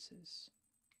purposes.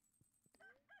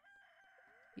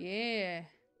 Yeah.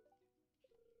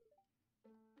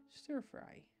 Stir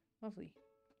fry. Lovely.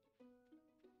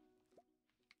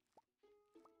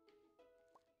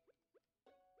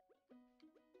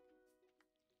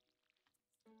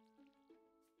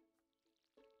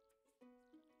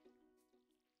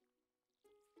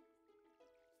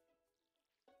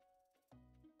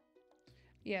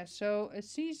 Yeah, so a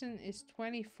season is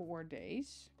 24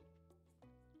 days.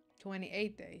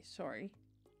 28 days, sorry.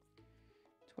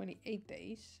 28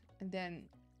 days. And then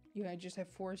you just have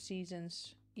 4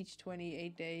 seasons, each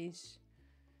 28 days.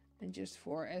 And just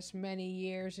for as many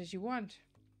years as you want.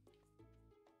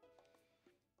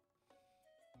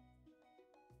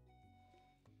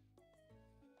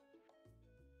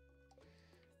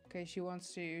 Okay,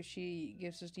 she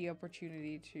gives us the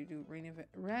opportunity to do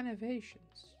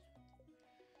renovations.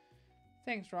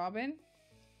 Thanks, Robin.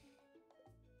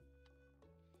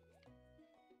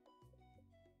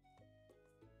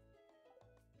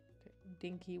 Okay,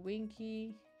 Dinky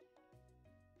Winky.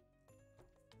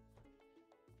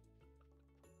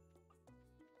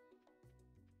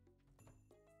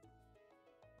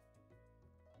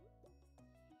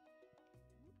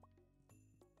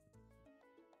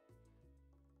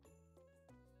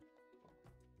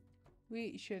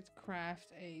 We should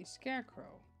craft a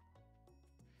scarecrow.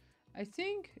 I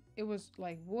think it was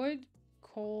like wood,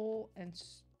 coal, and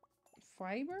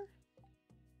fiber.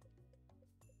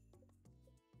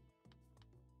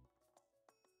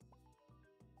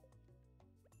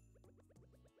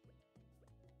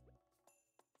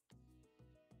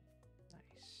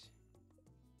 Nice.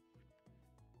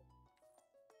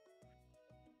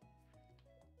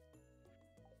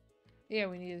 Yeah,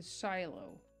 we need a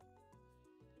silo.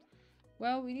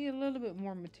 Well, we need a little bit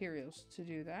more materials to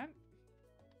do that.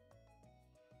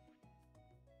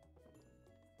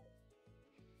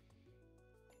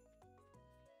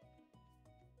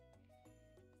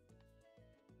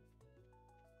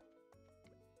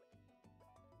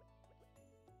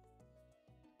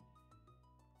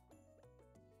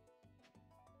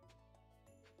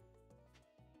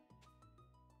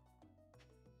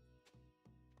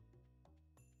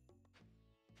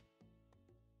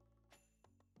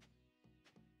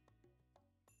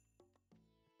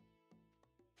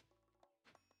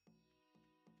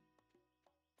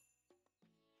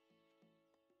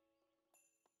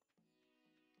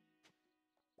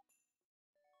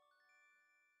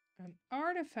 An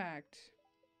artifact.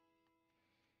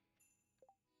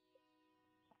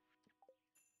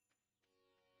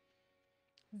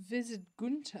 Visit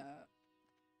Gunta.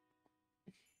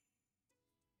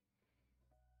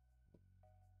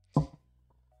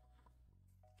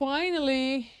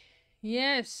 Finally.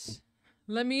 Yes.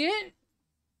 Let me in.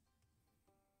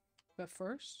 But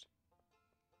first.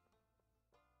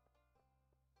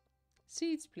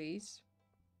 Seeds, please.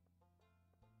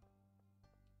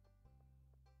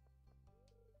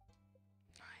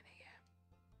 9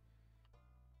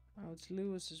 a.m. Oh, it's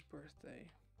Lewis's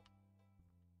birthday.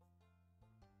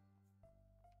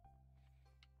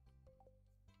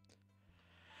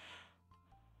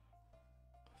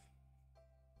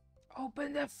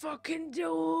 Open the fucking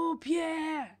door,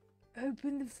 Pierre!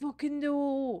 Open the fucking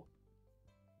door!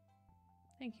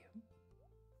 Thank you.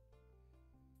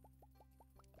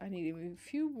 I need a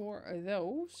few more of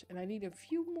those, and I need a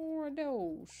few more of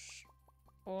those.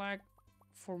 Like,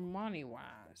 for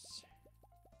money-wise.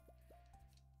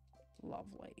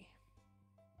 Lovely.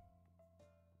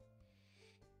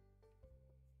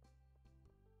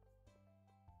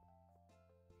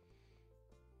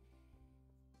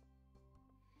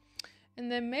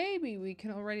 And then maybe we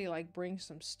can already like bring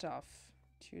some stuff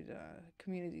to the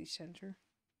community center.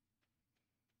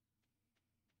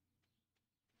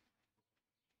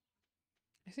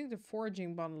 I think the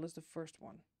foraging bundle is the first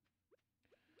one.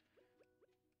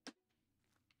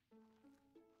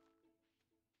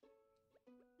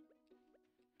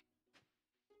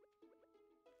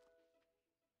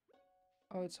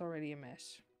 Oh, it's already a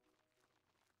mess.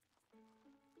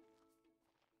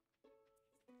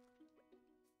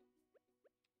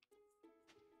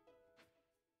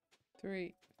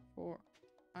 3, 4,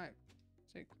 5,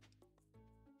 6.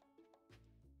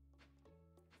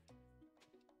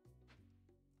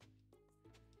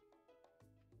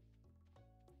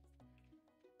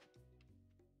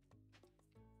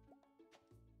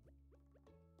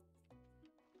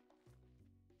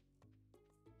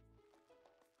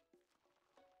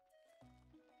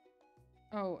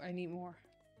 Oh, I need more.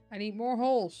 I need more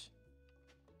holes.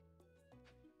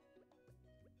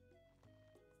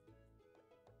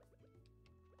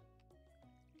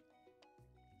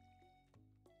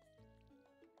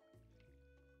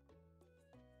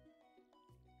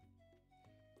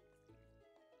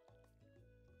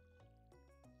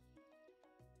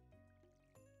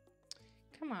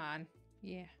 Come on.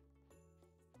 Yeah.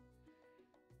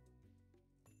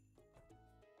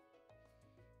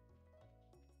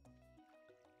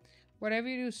 Whatever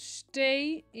you do,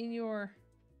 stay in your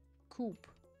coop.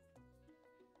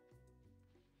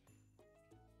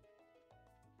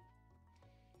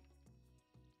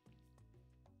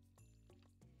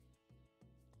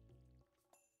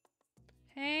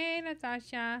 Hey,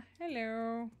 Natasha.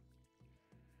 Hello.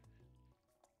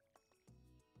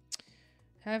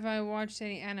 Have I watched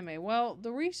any anime? Well,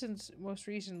 the most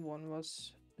recent one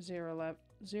was Zero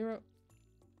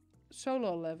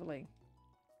Solo Leveling.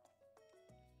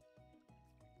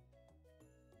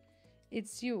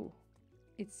 It's you.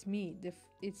 It's me.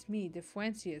 It's me, the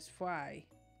fanciest fry.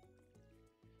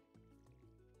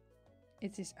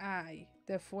 It is I,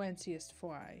 the fanciest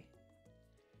fry.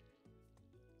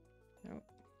 No.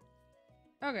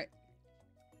 Okay.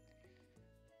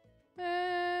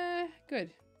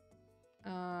 Good.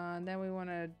 Then we want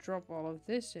to drop all of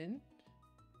this in.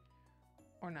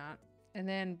 Or not. And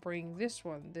then bring this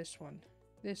one, this one,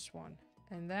 this one,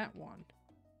 and that one.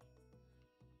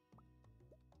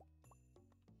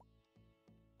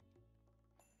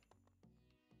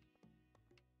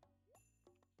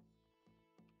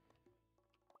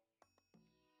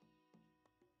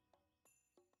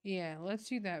 Yeah, let's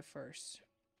do that first.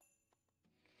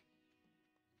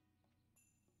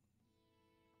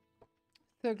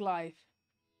 Thug life.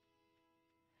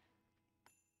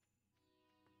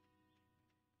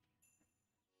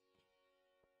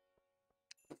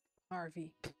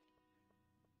 RV.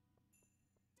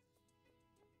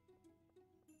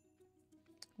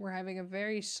 We're having a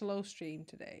very slow stream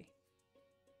today.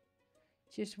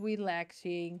 Just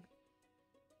relaxing.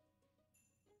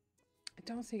 I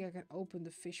don't think I can open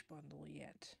the fish bundle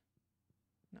yet.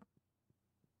 No.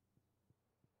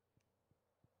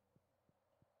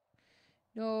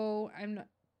 No, I'm not.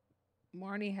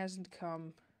 Marnie hasn't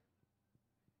come.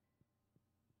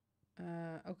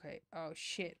 Okay. Oh,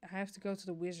 shit. I have to go to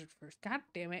the wizard first. God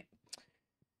damn it.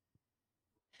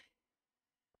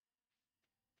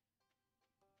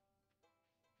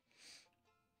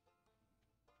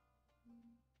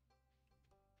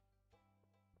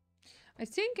 I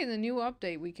think in the new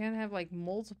update we can have like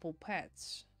multiple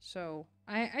pets. So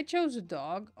I chose a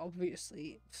dog,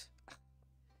 obviously.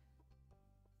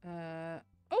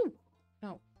 Oh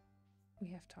no, we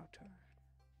have talked to her,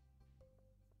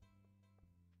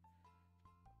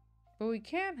 but we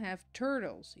can have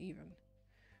turtles even.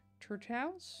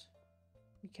 Turtles?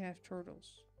 We can have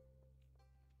turtles.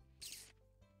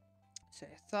 So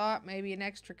I thought maybe an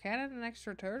extra cat and an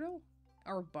extra turtle,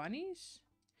 or bunnies.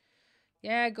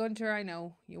 Yeah, Gunter, I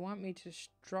know. You want me to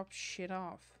drop shit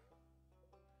off.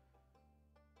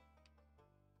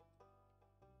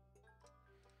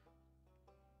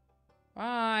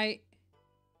 Bye.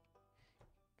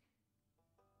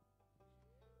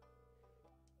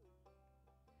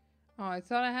 Oh, I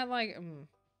thought I had like...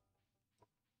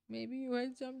 Maybe you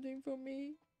had something for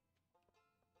me?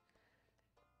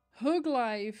 Hug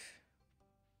life.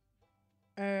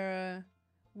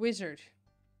 Wizard.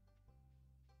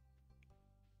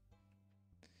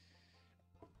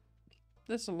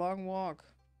 That's a long walk.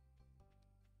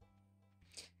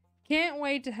 Can't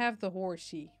wait to have the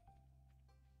horsey.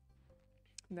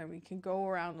 Then we can go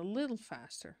around a little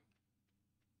faster.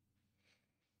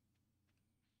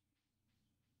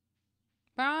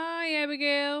 Bye,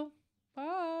 Abigail.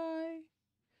 Bye.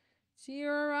 See you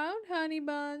around, honey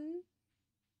bun.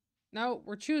 No,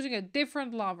 we're choosing a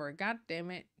different lover. God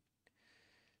damn it.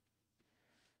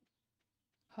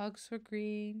 Hugs for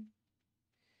green.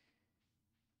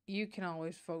 You can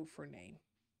always vote for name.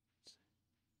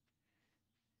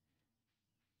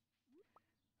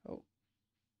 Oh.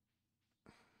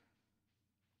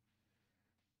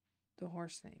 The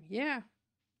horse name. Yeah.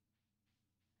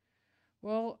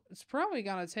 Well, it's probably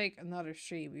gonna take another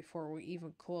stream before we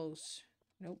even close.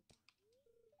 Nope.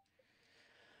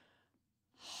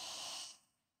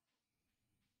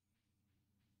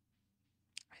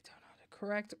 I don't know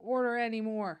correct order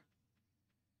anymore.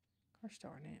 Gosh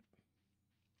darn it.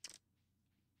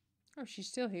 Oh, she's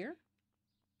still here?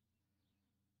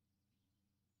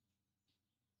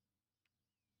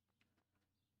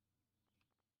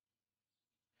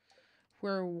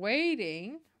 We're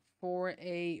waiting for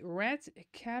a red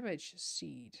cabbage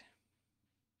seed.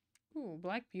 Ooh,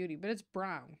 Black Beauty, but it's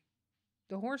brown.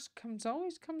 The horse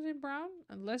always comes in brown,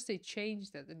 unless they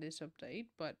changed that in this update,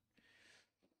 but...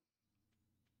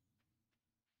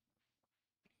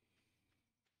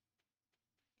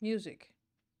 Music.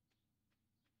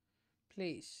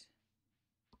 Please.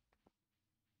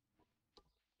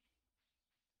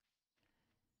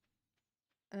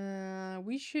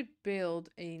 We should build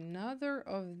another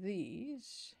of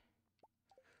these.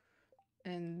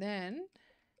 And then...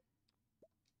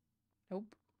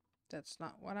 Nope. That's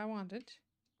not what I wanted.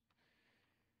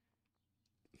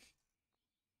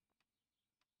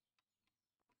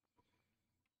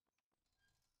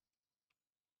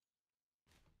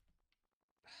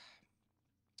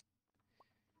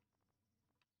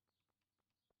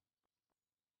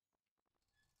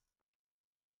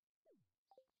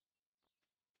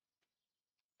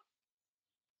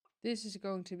 This is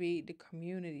going to be the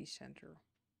community center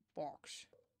box.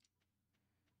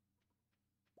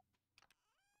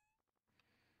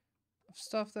 Of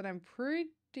stuff that I'm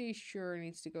pretty sure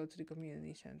needs to go to the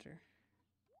community center.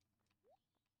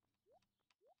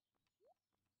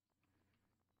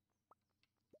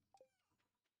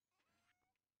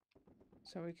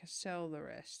 So we can sell the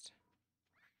rest.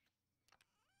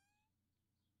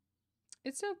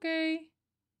 It's okay.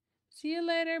 See you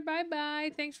later.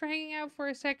 Bye-bye. Thanks for hanging out for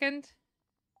a second.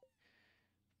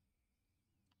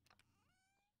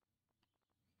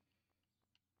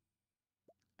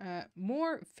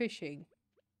 More fishing.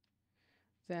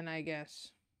 Then I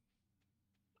guess.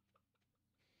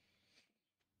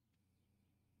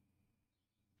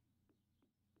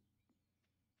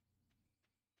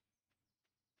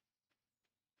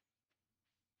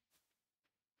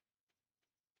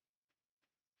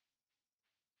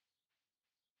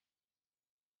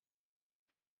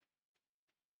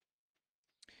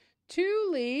 Two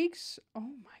leagues. Oh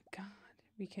my god.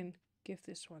 We can give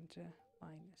this one to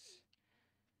Linus.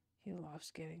 He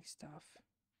loves getting stuff.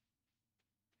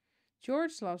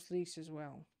 George loves leagues as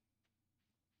well.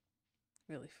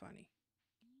 Really funny.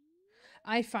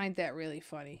 I find that really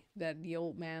funny that the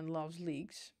old man loves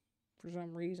leagues for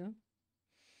some reason.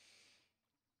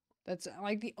 That's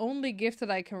like the only gift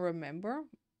that I can remember,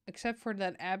 except for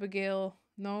that Abigail.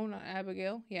 No, not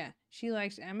Abigail. Yeah, she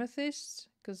likes amethysts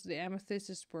because the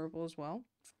amethyst is purple as well.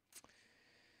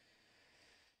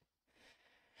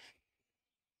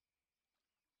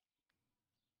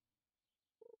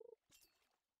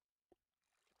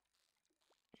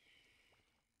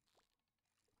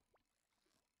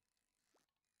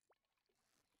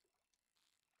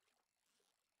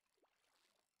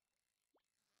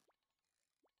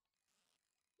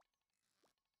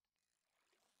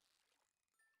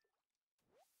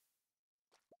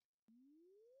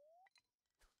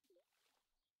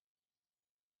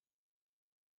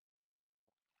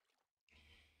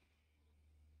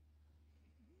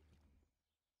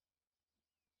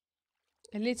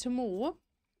 A little more.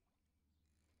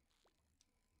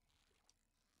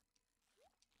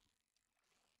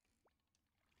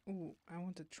 Ooh, I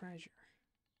want a treasure.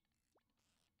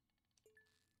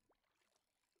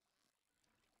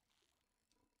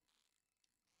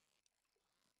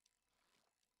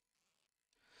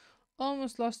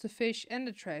 Almost lost the fish and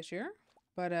the treasure,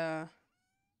 but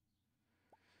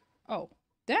oh,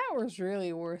 that was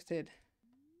really worth it.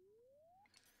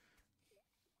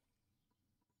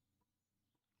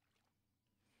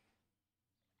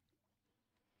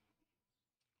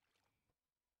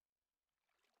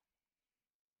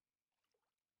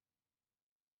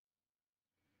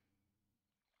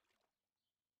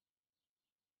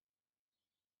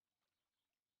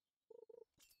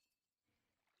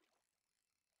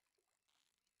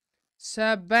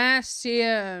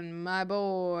 Sebastian, my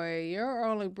boy, you're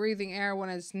only breathing air when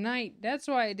it's night. That's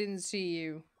why I didn't see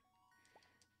you.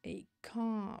 A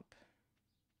cop.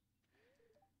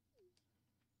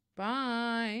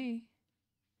 Bye.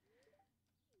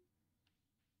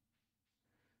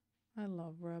 I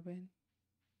love Robin.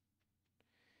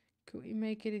 Could we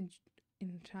make it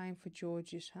in time for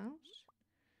George's house?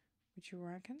 Would you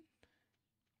reckon?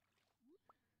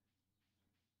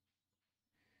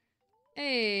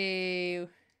 Hey. We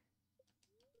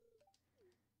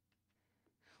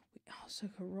also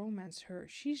could romance her.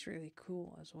 She's really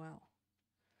cool as well.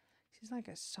 She's like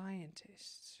a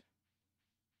scientist.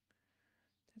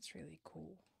 That's really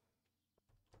cool.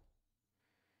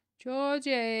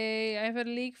 Georgie, I have a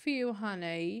leak for you,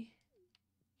 honey.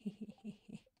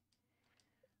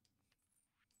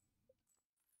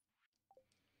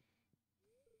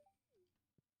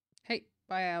 Hey,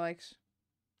 bye, Alex.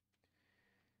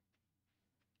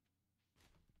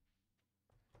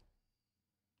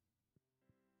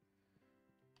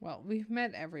 Well, we've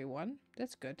met everyone.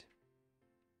 That's good.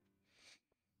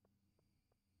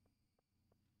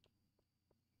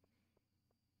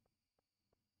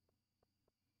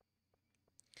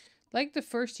 Like the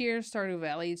first year in Stardew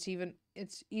Valley,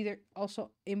 it's either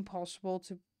also impossible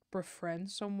to befriend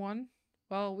someone.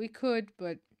 Well, we could,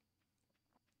 but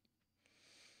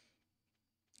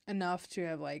enough to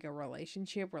have like a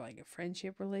relationship or like a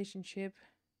friendship relationship.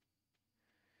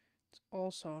 It's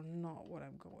also not what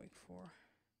I'm going for.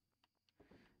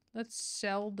 Let's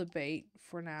sell the bait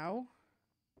for now.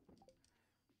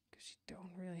 Because you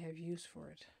don't really have use for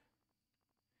it.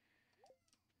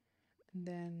 And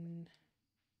then...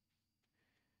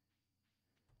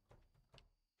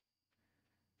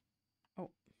 Oh.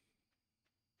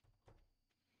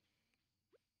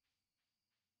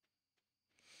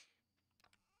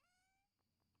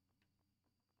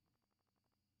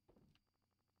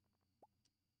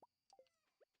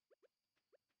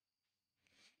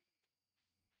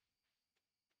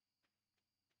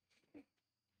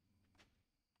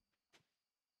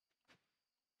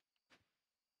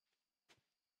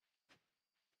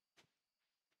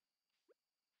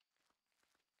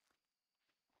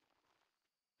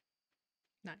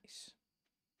 Nice.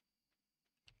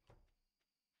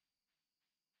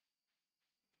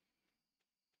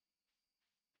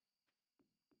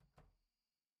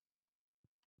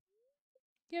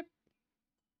 Yep.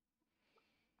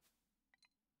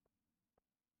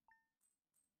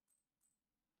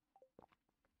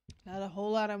 Not a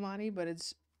whole lot of money, but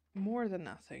it's more than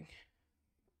nothing.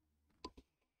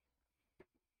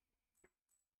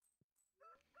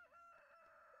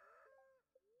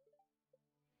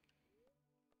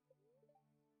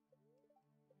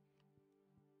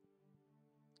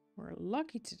 We're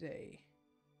lucky today.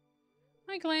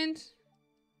 Hi, Clint.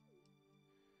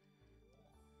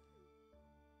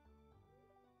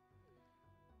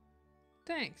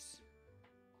 Thanks.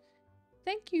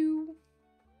 Thank you.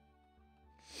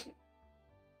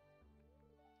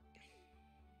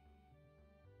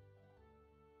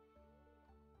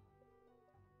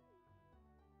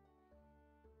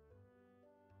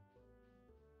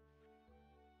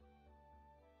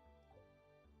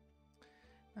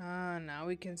 Ah, now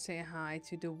we can say hi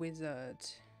to the wizard.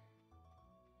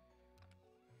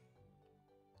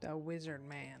 The wizard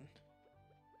man.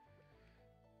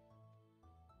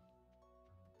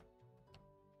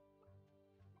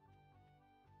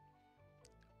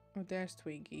 Oh, there's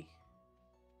Twinkie.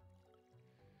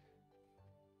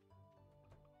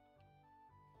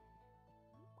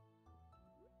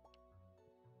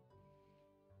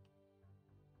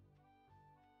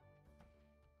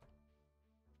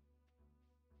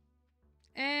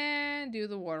 And do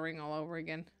the watering all over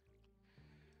again.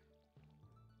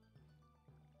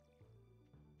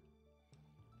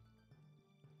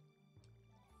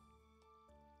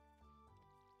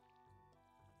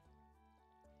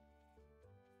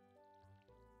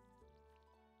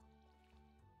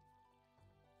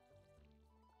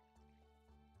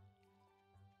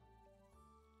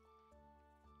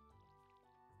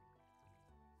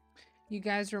 You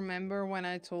guys remember when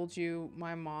I told you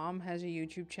my mom has a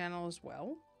YouTube channel as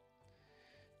well?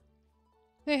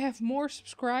 They have more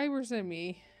subscribers than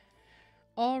me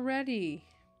already.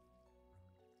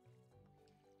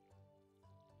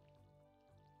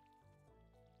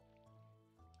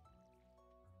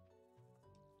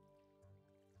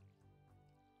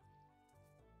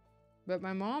 But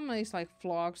my mom makes like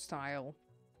vlog style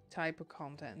type of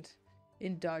content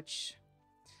in Dutch.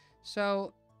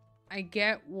 So I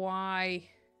get why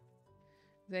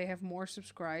they have more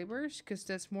subscribers, because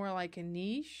that's more like a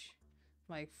niche,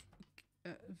 like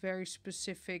very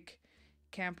specific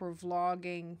camper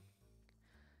vlogging.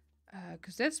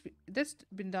 Because that's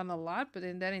been done a lot, but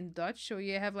then in Dutch, so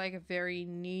you have like a very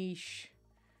niche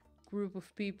group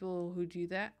of people who do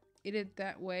that in it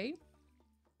that way.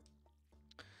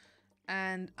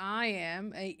 And I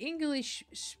am a English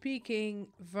speaking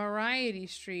variety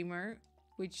streamer,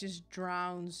 which just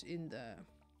drowns in the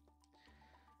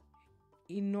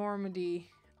enormity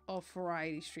of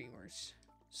variety streamers.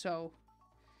 So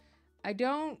I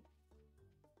don't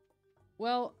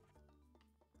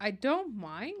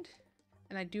mind,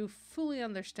 and I do fully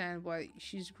understand why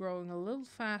she's growing a little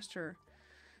faster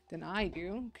than I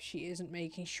do, because she isn't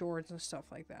making shorts and stuff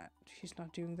like that. She's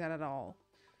not doing that at all.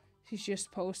 She's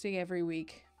just posting every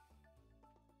week.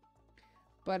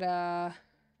 But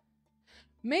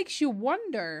makes you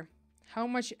wonder how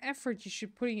much effort you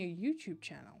should put in your YouTube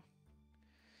channel.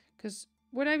 Because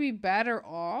would I be better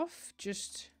off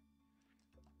just...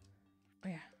 Oh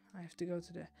yeah, I have to go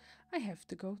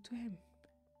to him.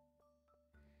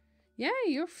 Yeah,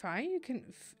 you're fine. You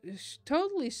can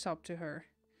totally sub to her.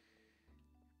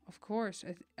 Of course.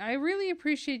 I really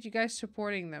appreciate you guys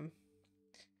supporting them.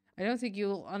 I don't think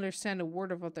you'll understand a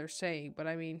word of what they're saying, but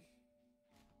I mean...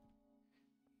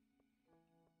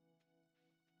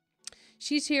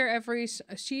 She's here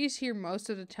most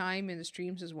of the time in the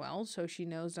streams as well, so she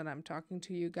knows that I'm talking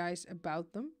to you guys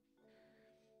about them.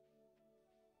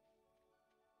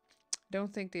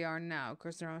 Don't think they are now,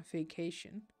 because they're on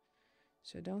vacation.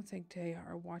 So don't think they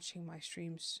are watching my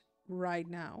streams right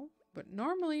now. But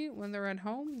normally, when they're at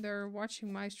home, they're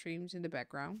watching my streams in the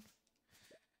background.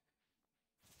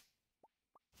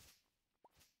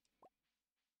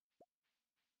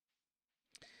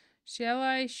 Shall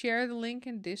I share the link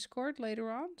in Discord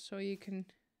later on, so you can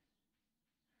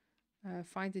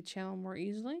find the channel more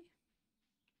easily?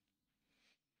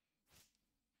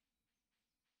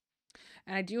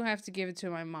 And I do have to give it to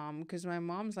my mom, because my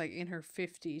mom's like in her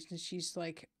 50s and she's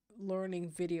like learning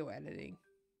video editing,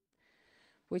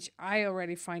 which I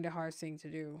already find a hard thing to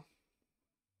do.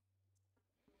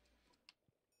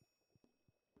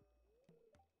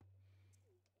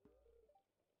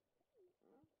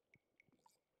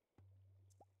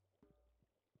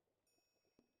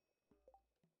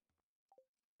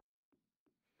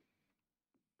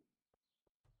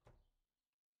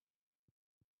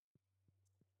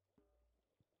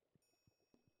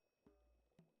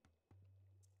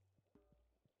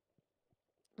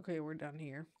 Okay, we're done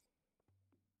here.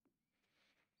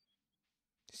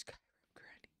 Skyrim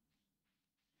Granny.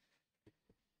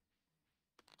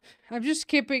 I'm just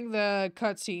skipping the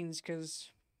cutscenes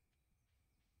because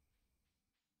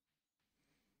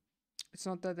it's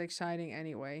not that exciting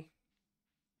anyway.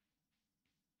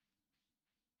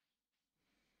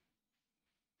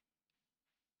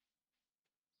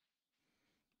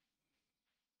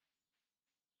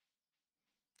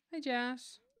 Hi,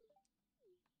 Jazz.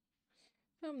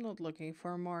 I'm not looking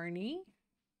for Marnie.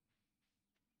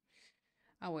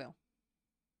 I will.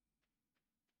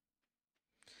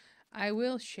 I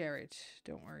will share it.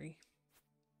 Don't worry.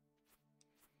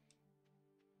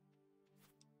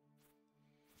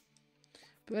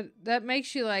 But that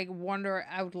makes you like wonder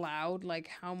out loud like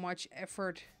how much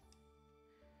effort,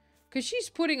 because she's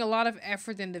putting a lot of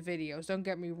effort in the videos, don't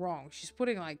get me wrong. She's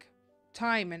putting like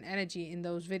time and energy in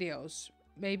those videos,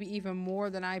 maybe even more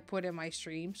than I put in my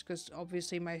streams, because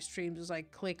obviously my streams is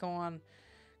like click on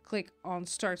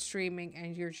start streaming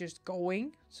and you're just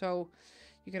going, so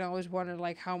you can always wonder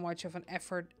like how much of an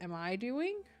effort am I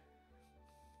doing.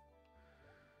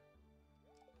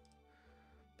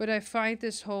 But I find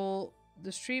the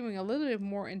streaming a little bit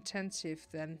more intensive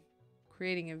than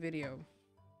creating a video.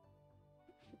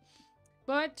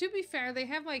 But to be fair, they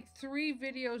have like 3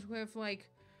 videos with like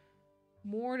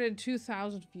more than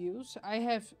 2,000 views. I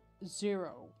have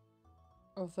 0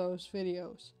 of those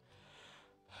videos.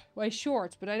 My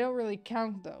shorts, but I don't really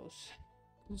count those.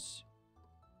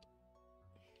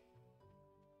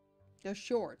 They're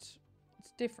shorts.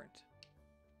 It's different.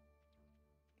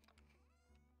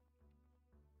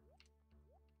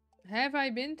 Have I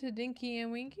been to Dinky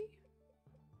and Winky?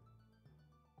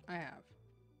 I have.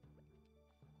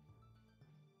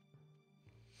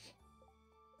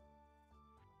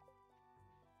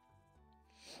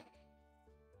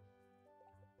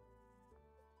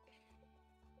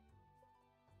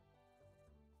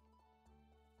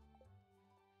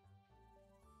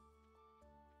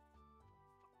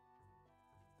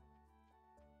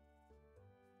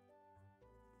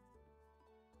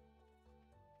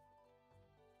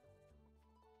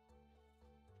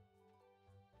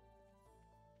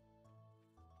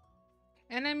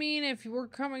 And I mean, if we're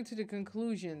coming to the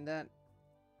conclusion that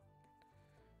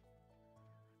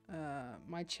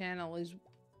my channel is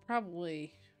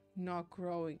probably not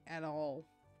growing at all,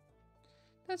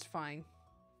 that's fine.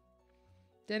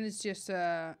 Then it's just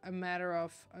a matter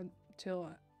of until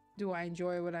do I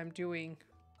enjoy what I'm doing,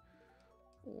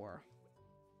 or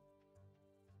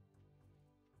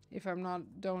if I'm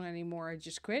not doing anymore, I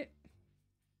just quit,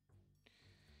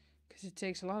 because it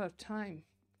takes a lot of time.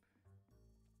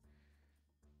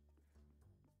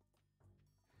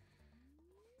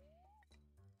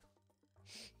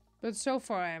 But so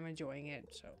far, I am enjoying it,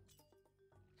 so.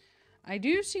 I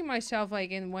do see myself, like,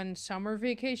 when summer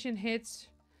vacation hits,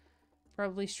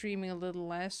 probably streaming a little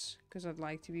less, because I'd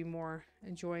like to be more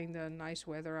enjoying the nice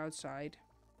weather outside.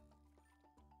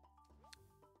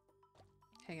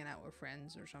 Hanging out with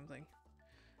friends or something.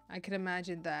 I can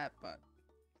imagine that, but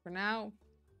for now,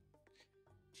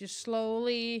 just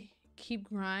slowly keep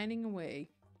grinding away.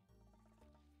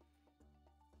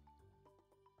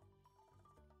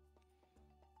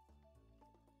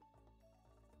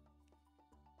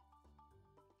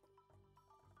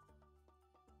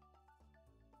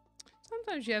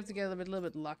 Sometimes you have to get a little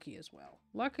bit lucky as well.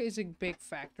 Luck is a big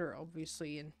factor,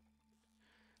 obviously, in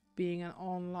being an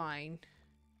online.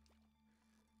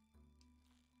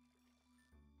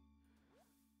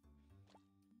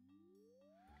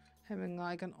 Having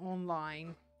like an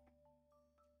online,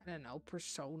 I don't know,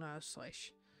 persona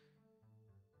slash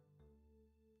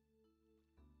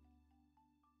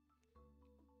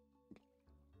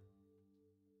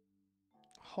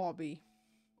hobby.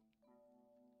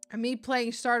 And me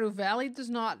playing Stardew Valley does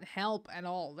not help at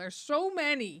all. There's so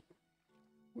many.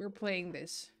 We're playing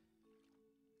this.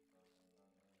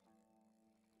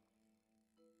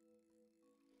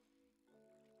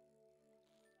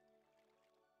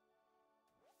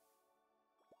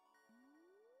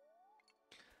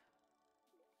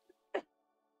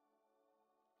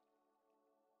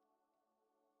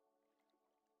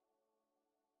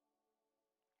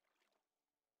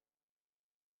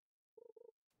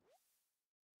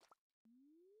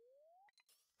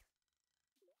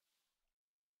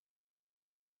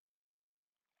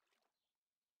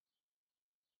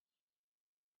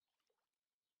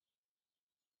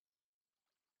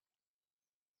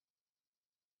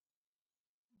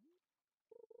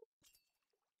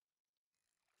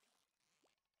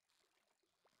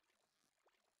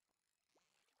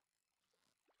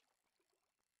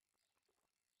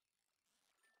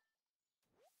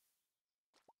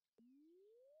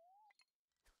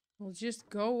 We'll just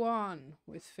go on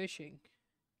with fishing.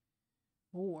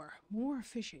 More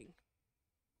fishing.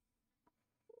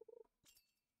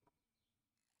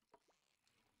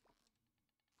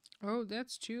 Oh,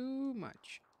 that's too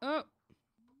much. Oh.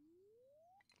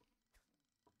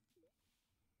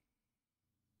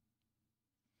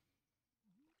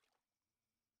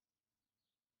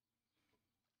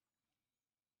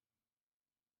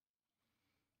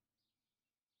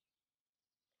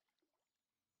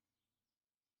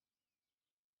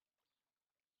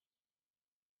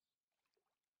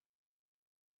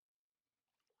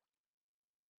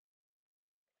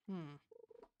 Hmm.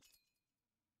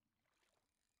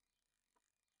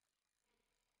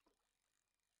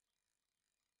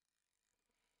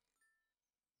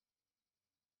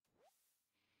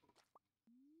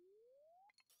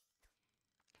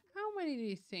 How many do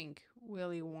you think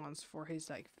Willie wants for his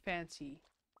like fancy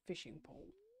fishing pole?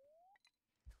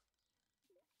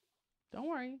 Don't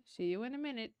worry, see you in a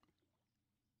minute.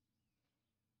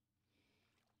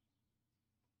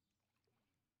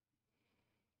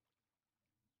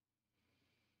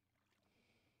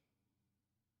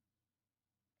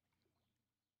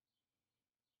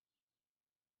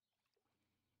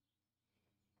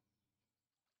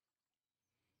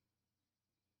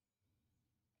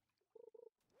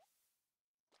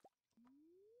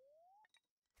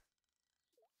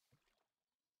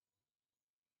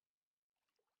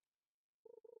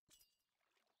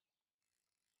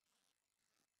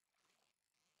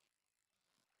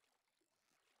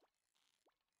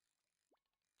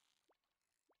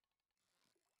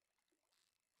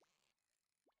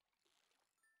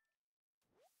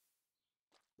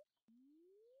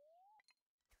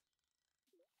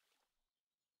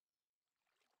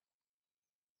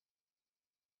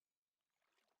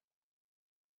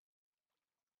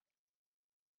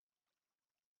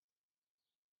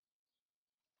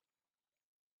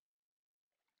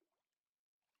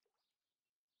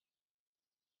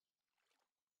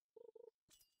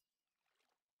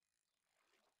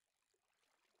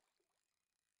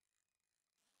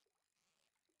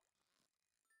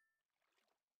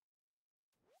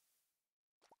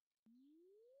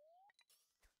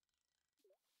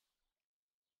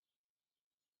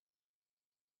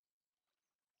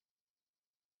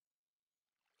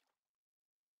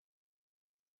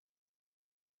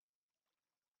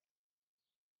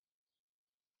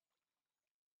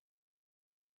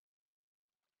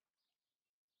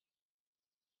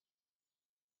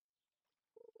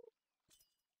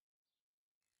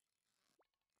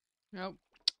 Nope.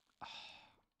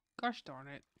 Gosh darn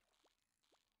it.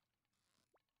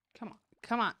 Come on.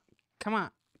 Come on. Come on.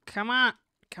 Come on.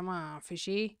 Come on,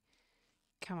 fishy.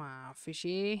 Come on,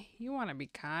 fishy. You want to be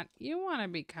caught. You want to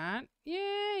be caught.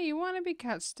 Yeah, you want to be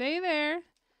caught. Stay there.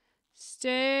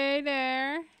 Stay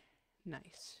there.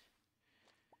 Nice.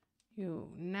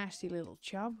 You nasty little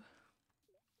chub.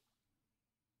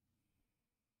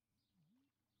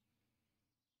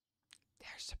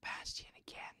 There's Sebastian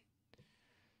again.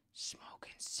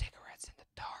 Smoking cigarettes in the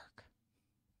dark.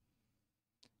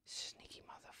 Sneaky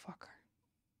motherfucker.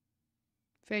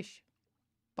 Fish.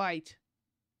 Bite.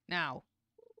 Now.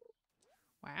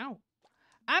 Wow.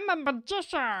 I'm a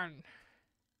magician!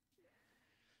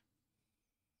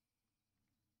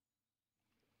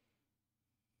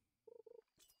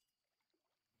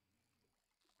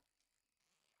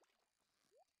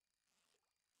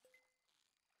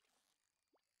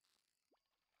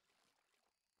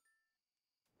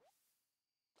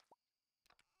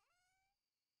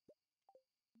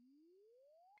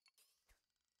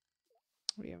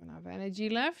 We have enough energy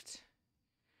left.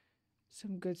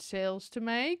 Some good sales to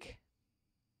make.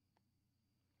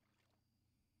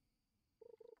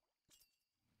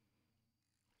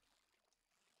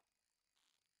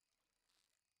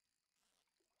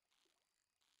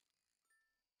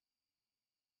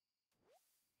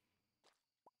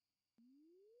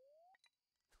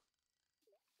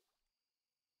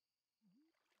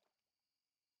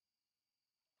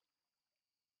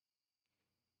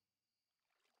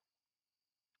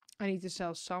 I need to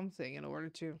sell something in order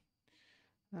to...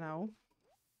 No.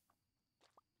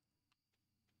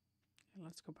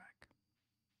 Let's go back.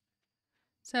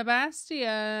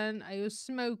 Sebastian, are you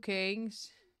smoking?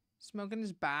 Smoking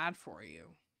is bad for you.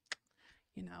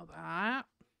 You know that?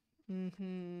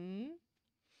 Mm-hmm.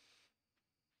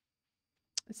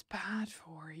 It's bad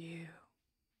for you.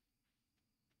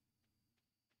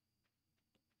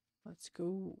 Let's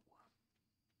go.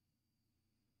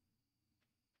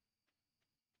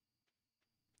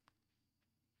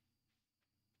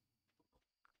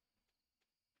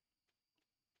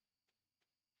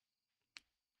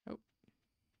 Oh.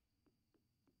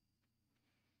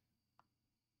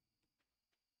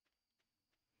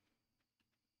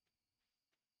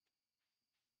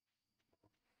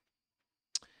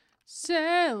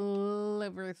 Sell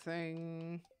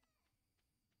everything.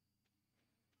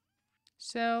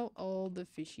 Sell all the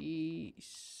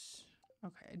fishies.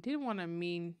 Okay, I didn't want to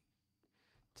mean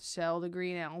to sell the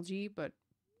green algae, but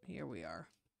here we are.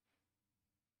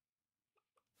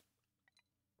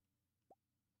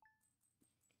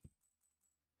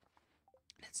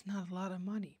 That's not a lot of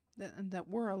money. That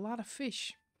were a lot of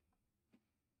fish.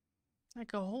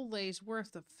 Like a whole day's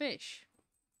worth of fish.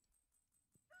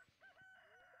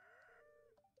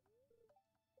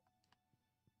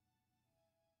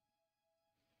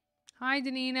 Hi,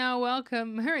 Danina.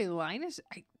 Welcome. Mary Linus?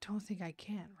 I don't think I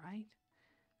can, right?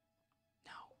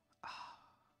 No. Oh,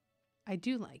 I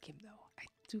do like him, though. I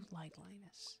do like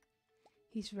Linus.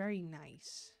 He's very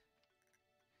nice.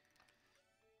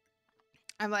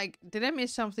 I'm like, did I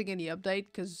miss something in the update?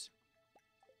 Because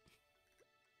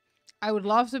I would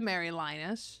love to marry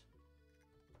Linus.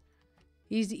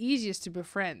 He's the easiest to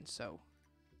befriend, so...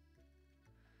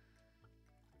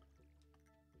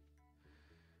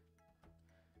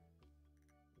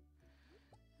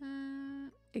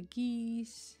 a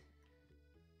geese.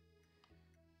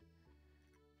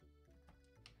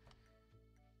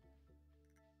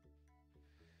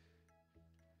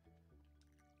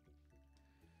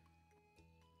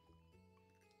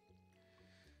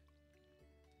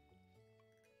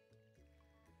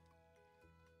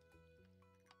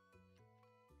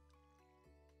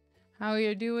 How are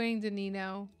you doing,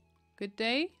 Danino? Good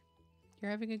day?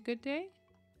 You're having a good day?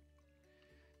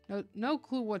 No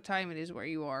clue what time it is where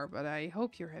you are, but I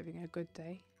hope you're having a good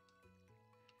day.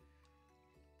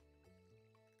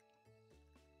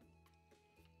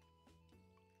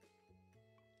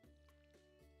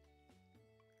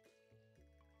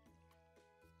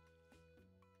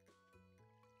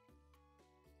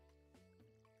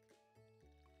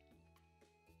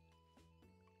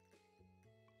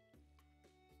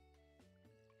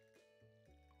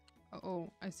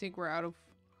 Uh-oh, I think we're out of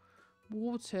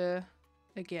water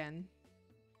again.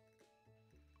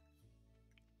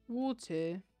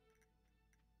 Water.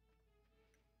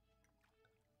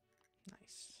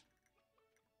 Nice.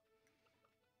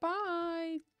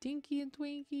 Bye, Dinky and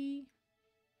Twinkie.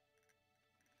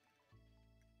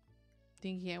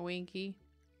 Dinky and Winky.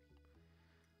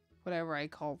 Whatever I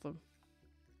call them.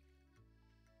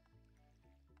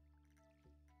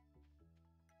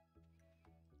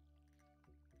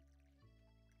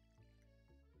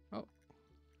 Oh.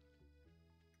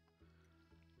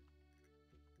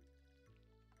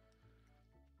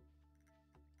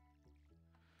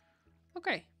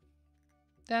 Okay.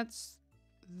 That's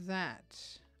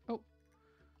that. Oh.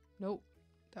 Nope.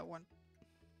 That one.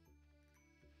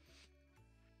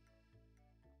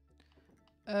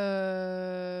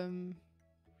 How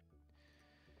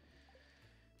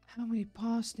many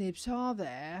parsnips are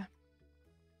there?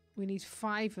 We need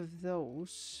 5 of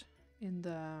those in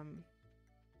the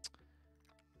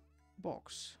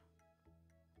box.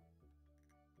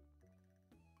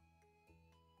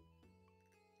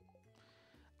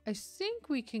 I think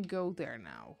we can go there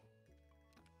now.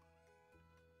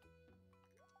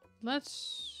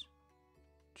 Let's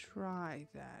try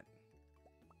that.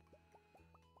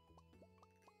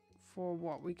 For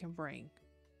what we can bring.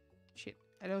 Shit,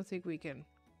 I don't think we can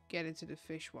get into the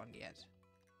fish one yet.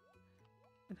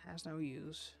 It has no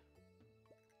use.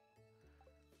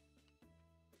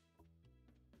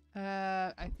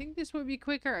 I think this would be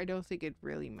quicker. I don't think it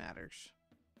really matters.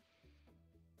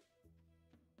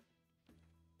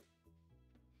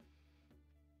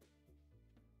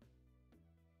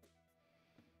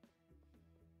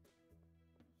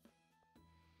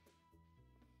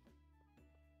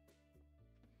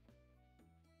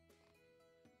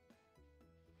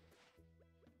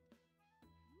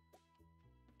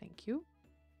 Thank you.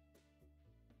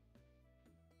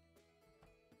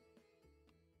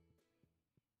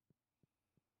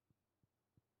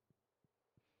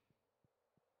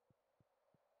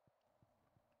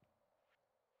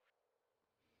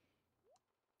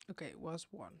 Okay, it was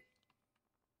one.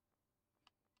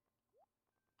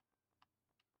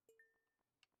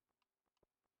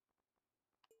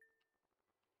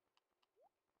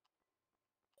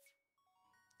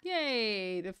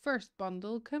 Yay! The first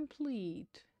bundle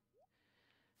complete.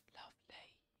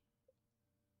 Lovely.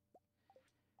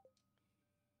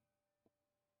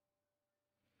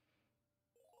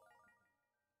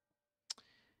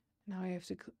 Now I have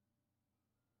to...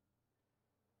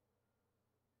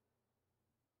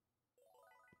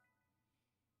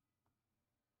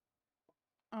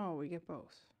 Oh, we get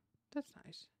both. That's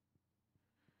nice.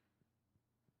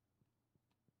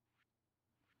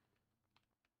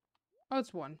 Oh,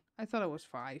 it's one. I thought it was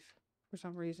 5 for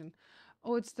some reason.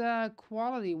 Oh, it's the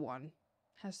quality one.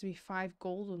 Has to be 5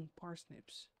 golden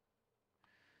parsnips.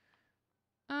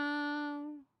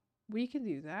 We can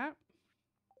do that.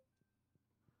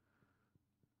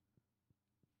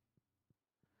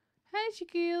 Hey,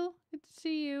 Shaquille. Good to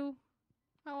see you.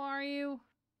 How are you?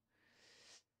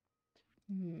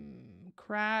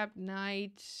 Crab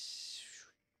night.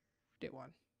 Did one.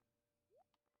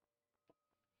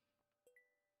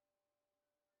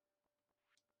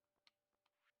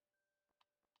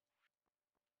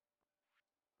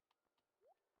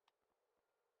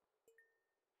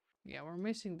 Yeah, we're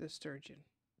missing the sturgeon.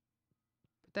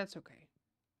 But that's okay.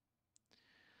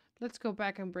 Let's go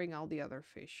back and bring all the other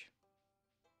fish.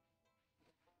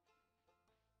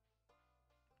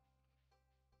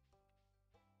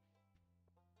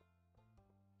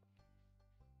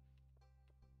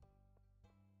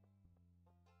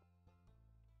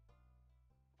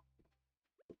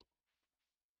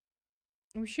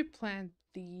 We should plant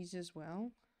these as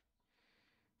well.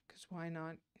 Because why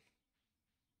not?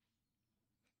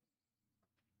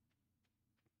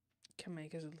 Can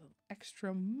make us a little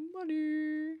extra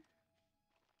money.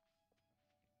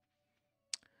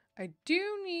 I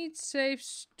do need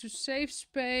to save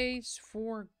space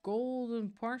for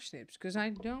golden parsnips. Because I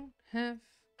don't have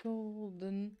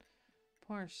golden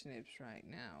parsnips right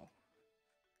now.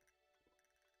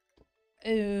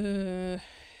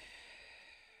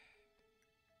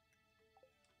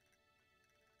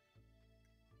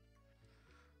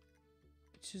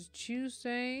 It's just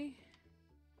Tuesday.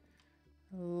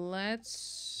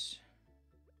 Let's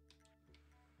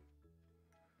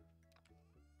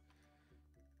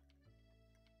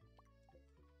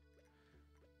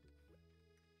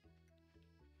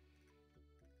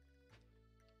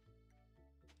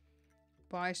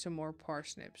buy some more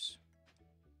parsnips.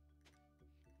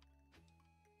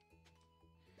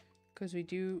 Because we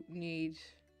do need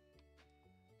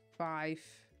 5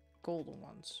 golden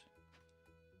ones.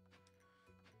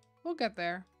 We'll get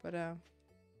there, but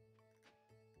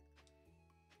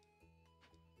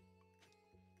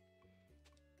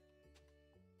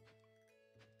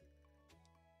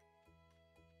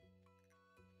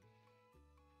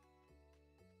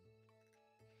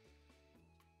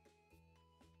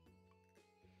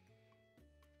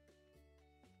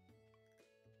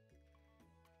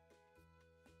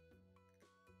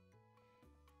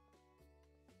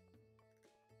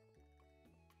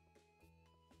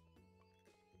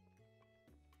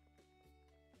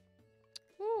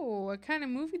oh, what kind of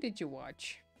movie did you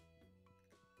watch?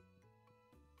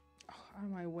 Oh, out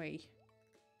of my way.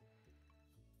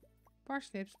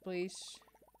 Parsnips, please.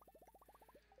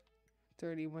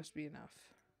 30 must be enough.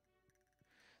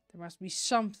 There must be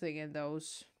something in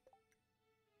those.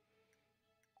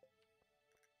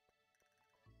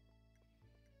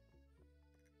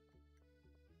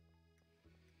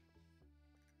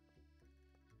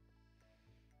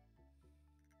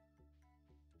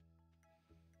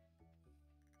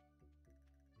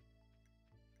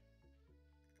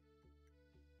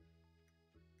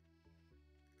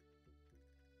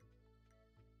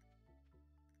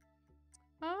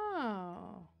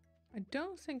 I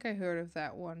don't think I heard of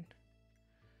that one.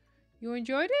 You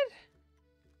enjoyed it?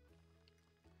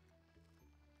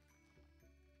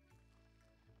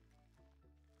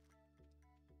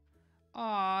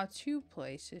 Aw, 2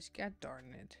 places. God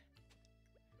darn it.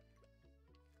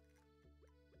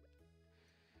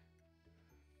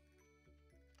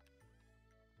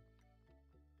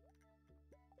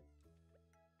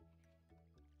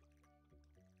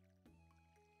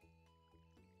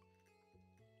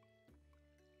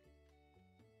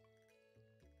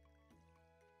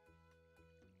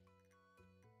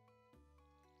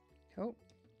 Oh.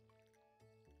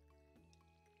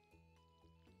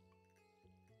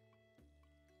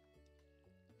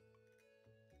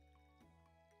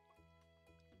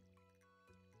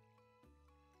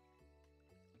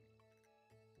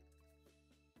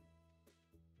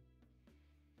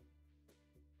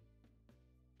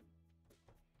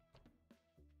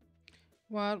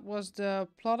 What was the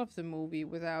plot of the movie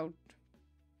without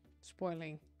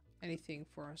spoiling anything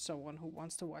for someone who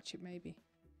wants to watch it, maybe?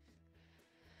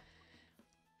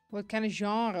 What kind of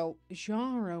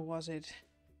genre was it?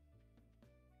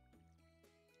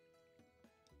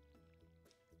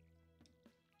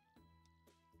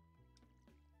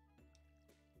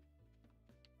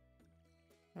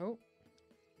 Oh.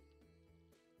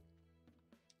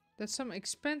 That's some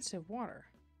expensive water.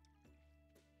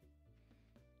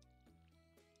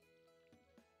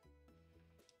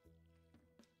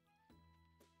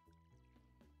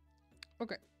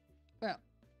 Okay. Well,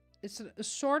 it's an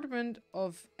assortment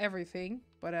of everything,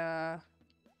 but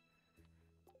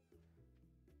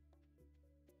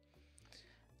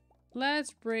let's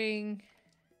bring,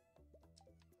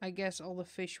 I guess, all the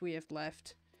fish we have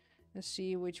left and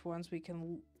see which ones we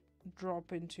can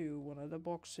drop into one of the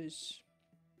boxes.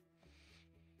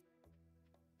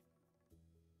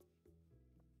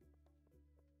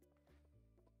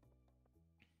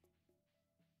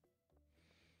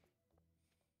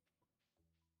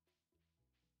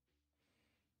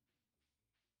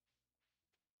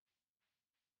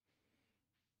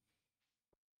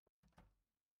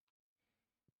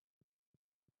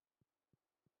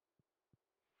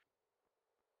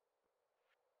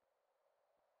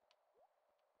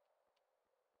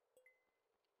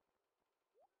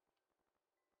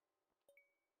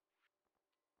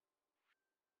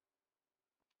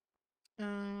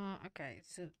 Okay,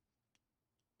 so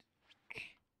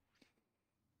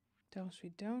those we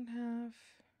don't have.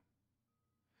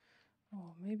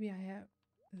 Oh, maybe I have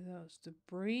those. The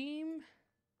bream.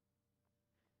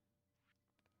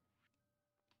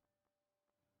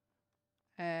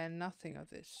 And nothing of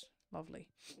this. Lovely.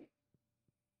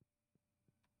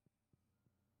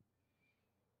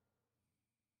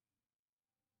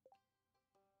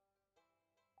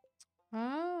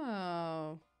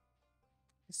 Oh.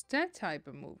 It's that type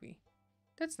of movie.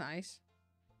 That's nice.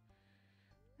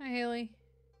 Hi, Haley.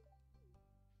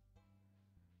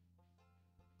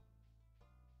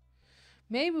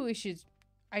 Maybe we should...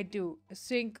 I do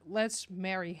think let's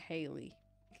marry Haley.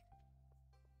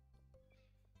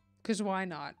 Because why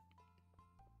not?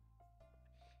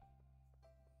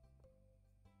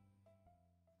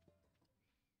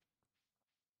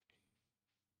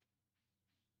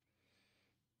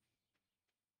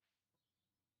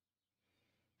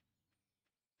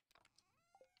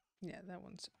 Yeah, that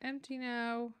one's empty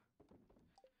now.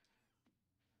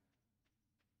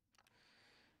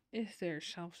 Is there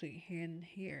something in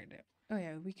here that... Oh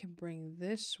yeah, we can bring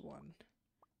this one.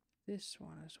 This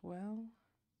one as well.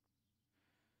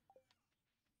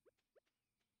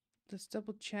 Let's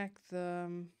double check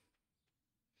the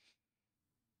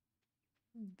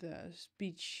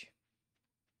speech.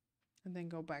 And then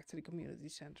go back to the community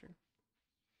center.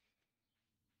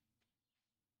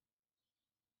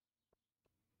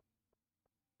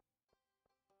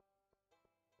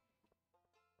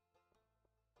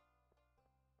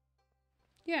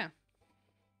 Yeah.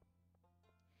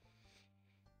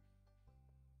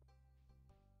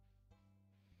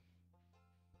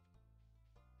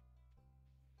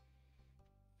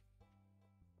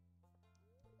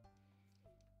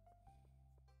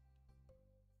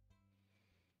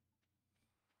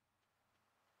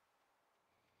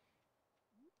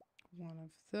 One of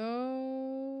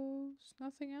those.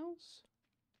 Nothing else?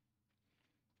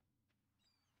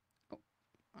 Oh.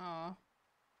 Aw.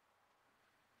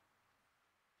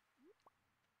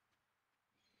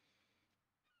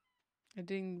 I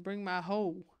didn't bring my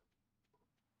hoe.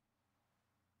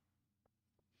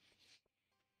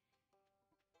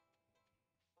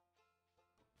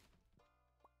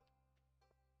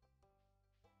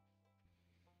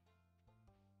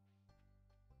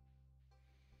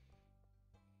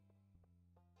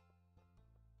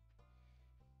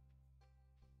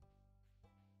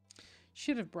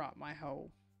 Should have brought my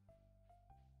hoe.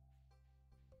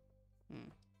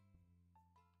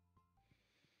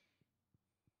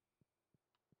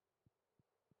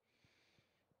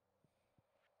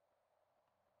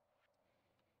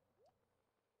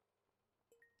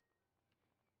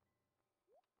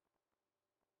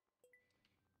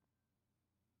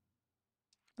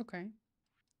 Okay.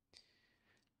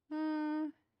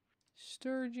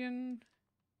 Sturgeon.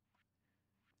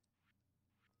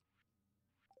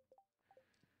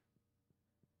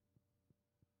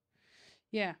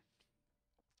 Yeah.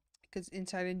 Because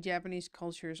inside in Japanese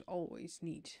culture is always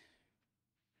neat.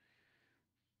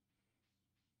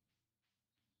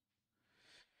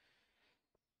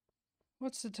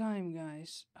 What's the time,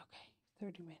 guys? Okay,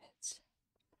 30 minutes.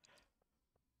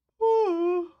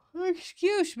 Oh,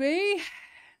 excuse me.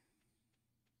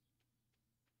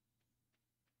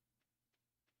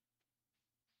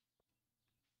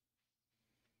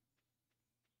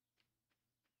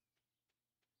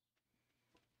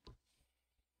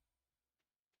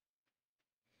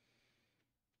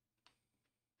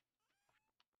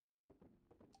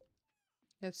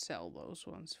 Let's sell those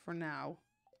ones for now.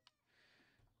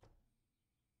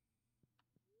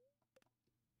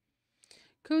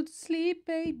 Go to sleep,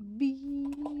 baby.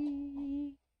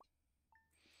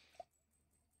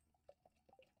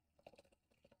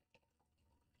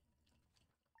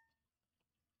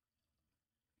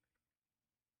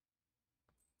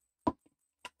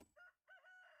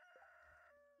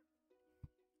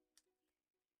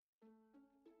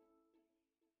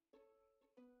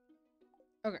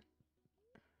 Okay.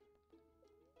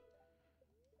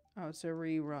 Oh, it's a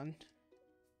rerun.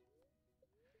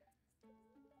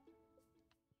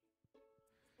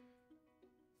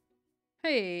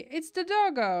 Hey, it's the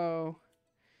doggo.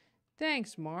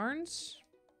 Thanks, Marns.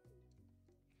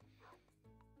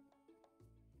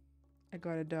 I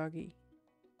got a doggy.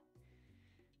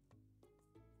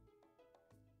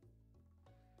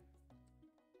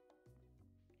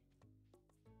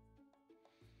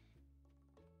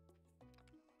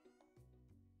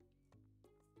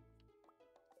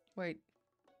 Wait,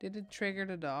 did it trigger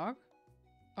the dog?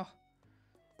 Oh,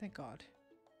 thank God.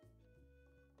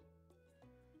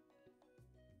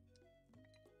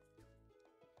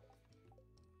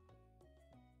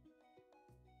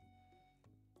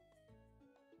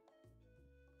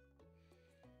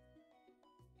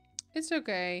 It's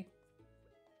okay.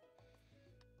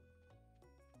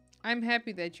 I'm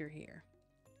happy that you're here.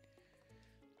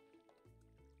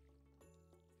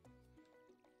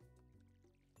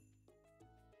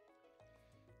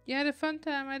 You had a fun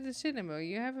time at the cinema.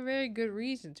 You have a very good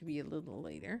reason to be a little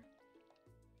later.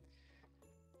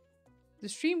 The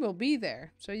stream will be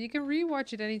there, so you can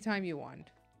rewatch it anytime you want.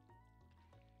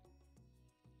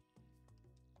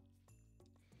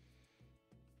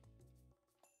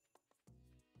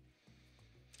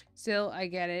 Still, I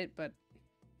get it, but...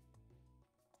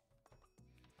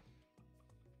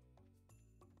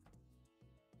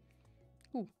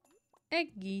 Ooh,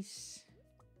 eggies.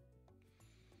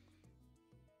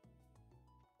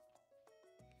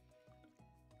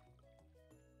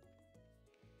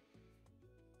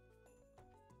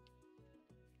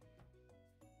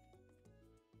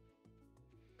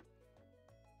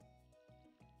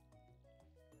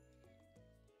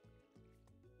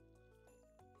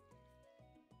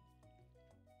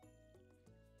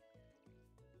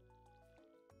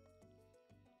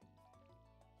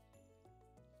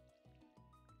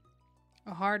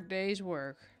 A hard day's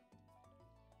work.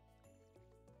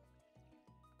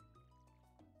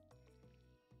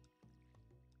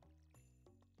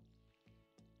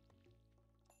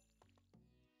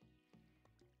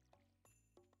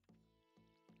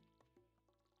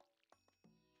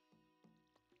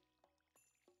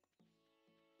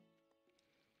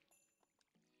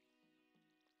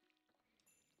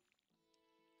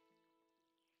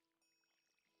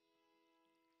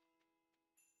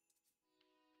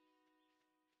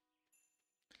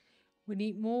 We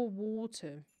need more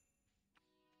water.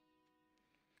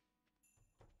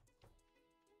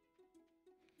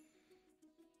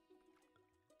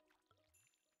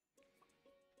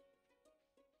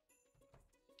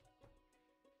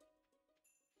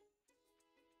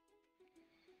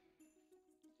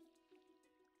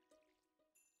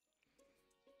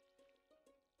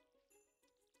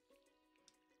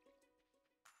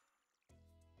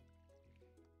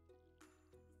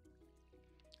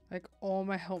 Like all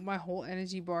my whole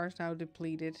energy bar is now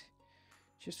depleted.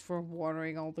 Just for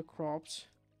watering all the crops.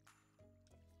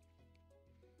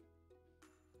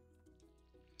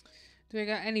 Do I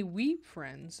got any weep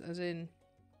friends? As in...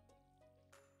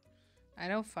 I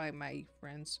don't find my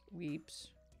friends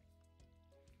weeps.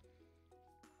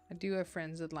 I do have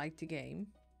friends that like the game.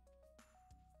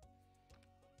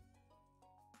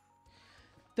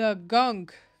 The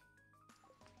gunk.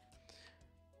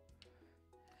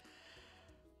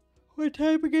 What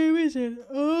type of game is it?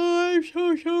 Oh, I'm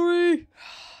so sorry.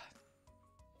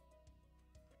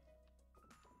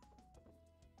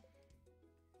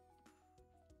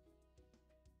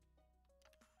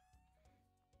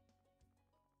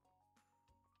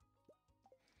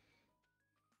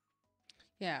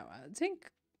 Yeah, I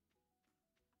think.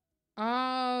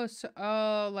 Oh,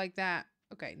 so like that.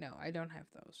 Okay, no, I don't have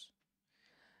those.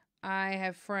 I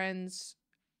have friends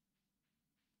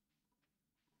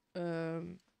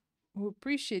who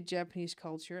appreciate Japanese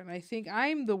culture, and I think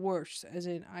I'm the worst, as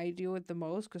in I do it the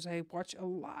most because I watch a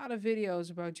lot of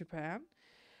videos about Japan,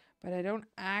 but I don't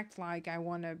act like I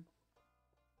want to.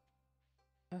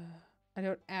 I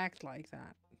don't act like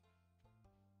that.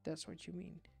 That's what you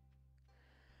mean.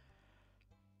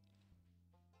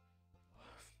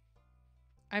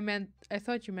 I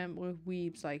thought you meant with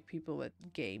weebs like people that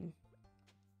game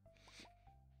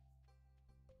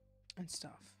and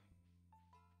stuff.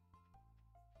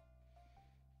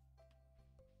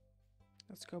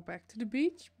 Let's go back to the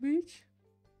beach.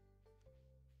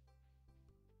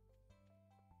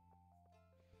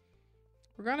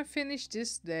 We're gonna finish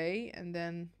this day and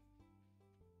then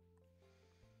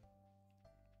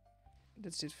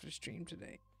that's it for the stream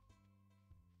today.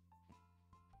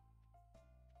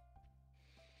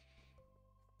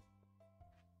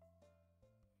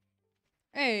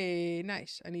 Hey,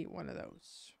 nice. I need one of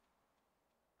those.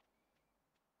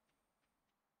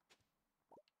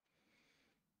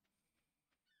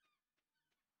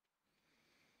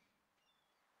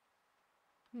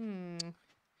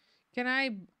 Can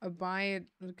I buy it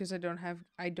because I don't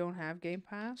have Game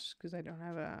Pass because I don't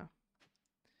have a.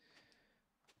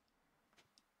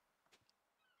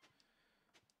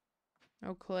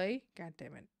 No clay? God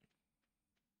damn it.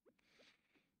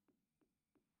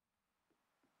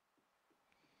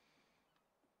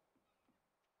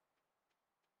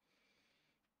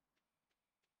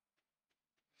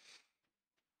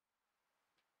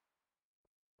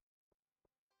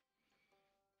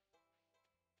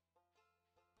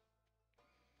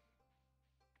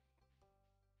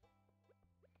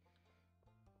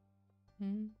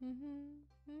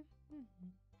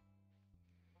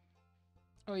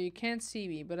 Oh, you can't see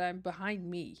me, but I'm behind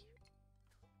me.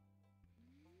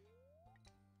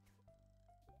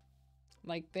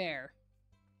 Like there.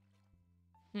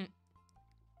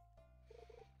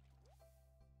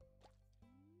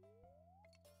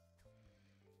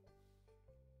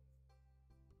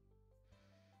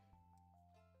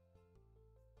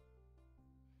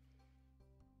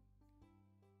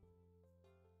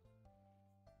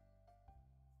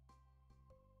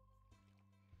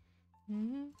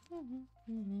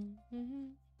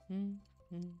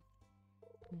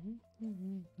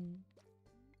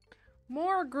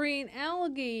 More green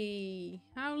algae.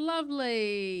 How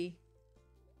lovely.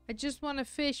 I just want to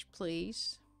fish,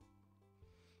 please.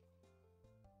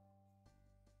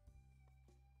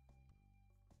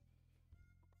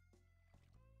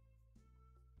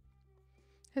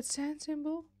 That sand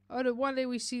symbol? Oh, the one that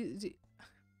we see.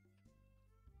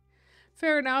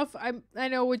 Fair enough. I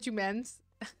know what you meant.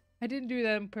 I didn't do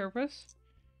that on purpose.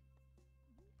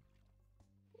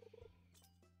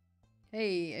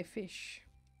 Hey, a fish.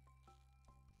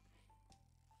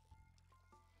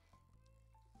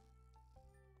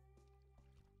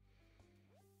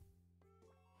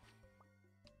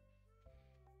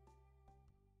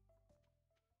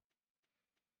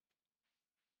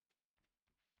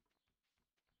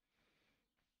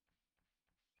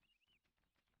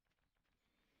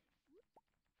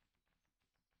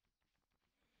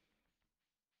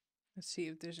 Let's see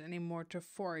if there's any more to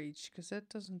forage, because that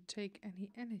doesn't take any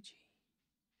energy.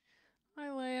 Hi,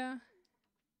 Leia.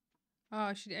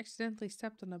 Oh, she accidentally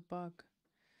stepped on a bug.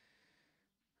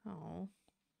 Oh.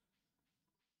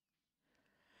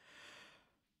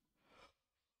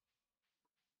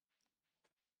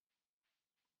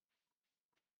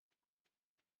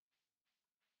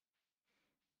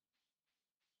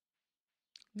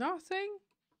 Nothing?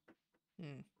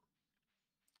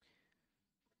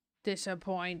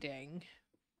 Disappointing.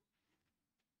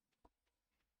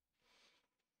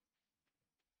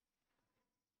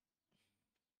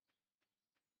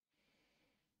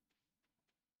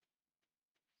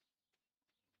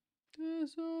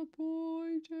 Disappointing.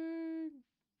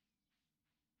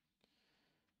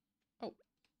 Oh,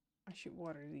 I should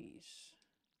water these.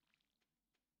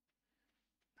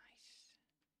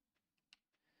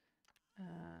 Nice.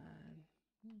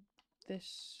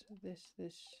 This.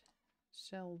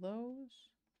 Sell those.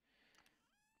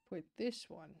 put this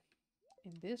one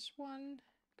in this one,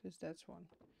 because that's one.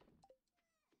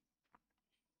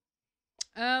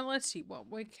 Let's see,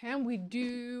 what can we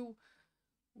do?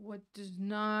 What does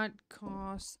not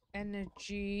cost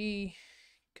energy?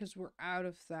 Because we're out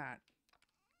of that.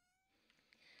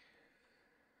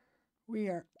 We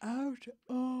are out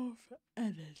of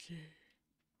energy.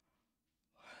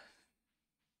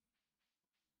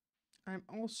 I'm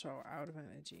also out of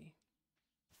energy.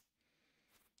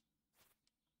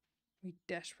 We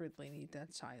desperately need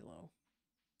that silo.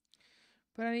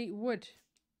 But I need wood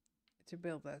to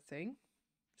build that thing.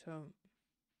 So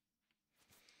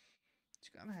it's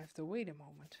gonna have to wait a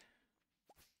moment.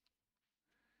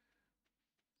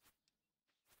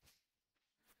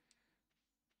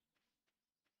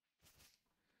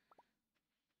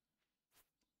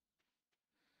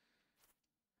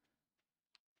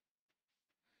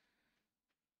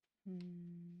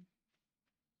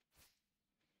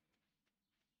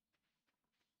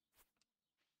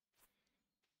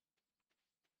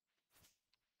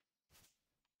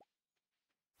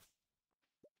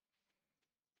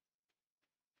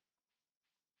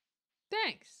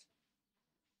 Thanks.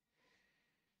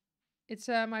 It's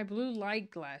my blue light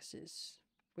glasses,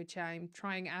 which I'm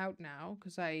trying out now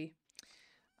because I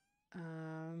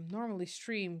normally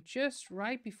stream just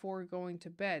right before going to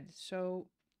bed. So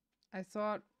I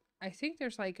think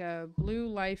there's like a blue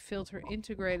light filter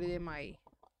integrated in my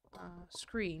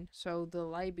screen, so the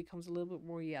light becomes a little bit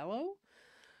more yellow.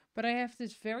 But I have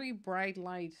this very bright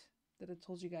light that I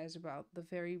told you guys about, the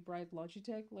very bright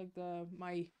Logitech, like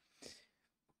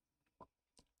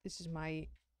this is my,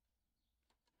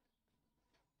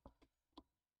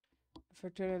 if I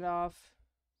turn it off,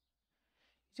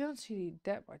 you don't see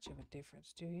that much of a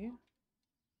difference, do you?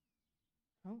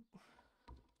 Oh.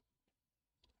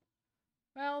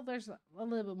 Well, there's a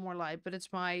little bit more light, but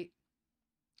it's my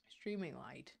streaming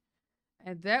light.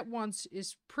 And that one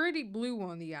is pretty blue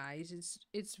on the eyes.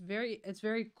 It's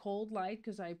very cold light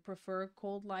because I prefer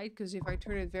cold light, because if I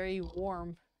turn it very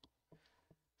warm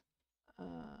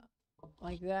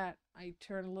like that, I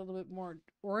turn a little bit more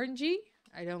orangey.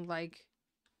 I don't like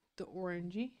the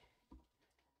orangey.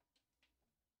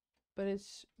 But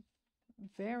it's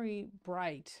very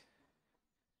bright.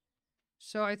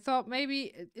 So I thought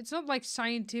maybe it's not like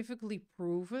scientifically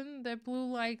proven that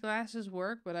blue light glasses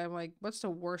work, but I'm like, what's the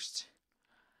worst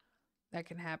that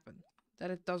can happen?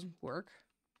 That it doesn't work?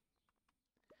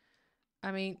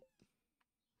 I mean,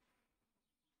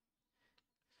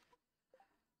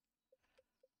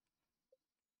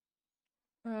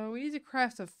 we need to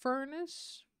craft a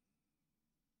furnace.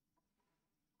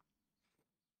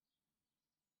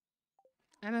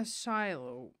 And a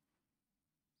silo.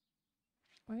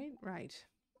 Wait, right.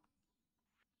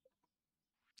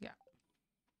 Yeah.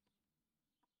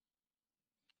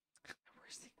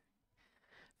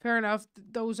 Fair enough.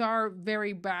 Those are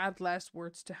very bad last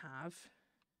words to have.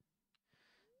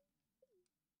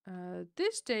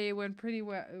 This day went pretty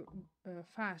well,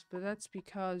 fast, but that's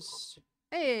because...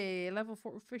 Hey, level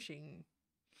 4 fishing.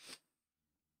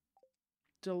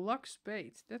 Deluxe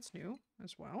bait. That's new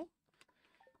as well.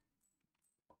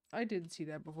 I didn't see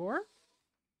that before.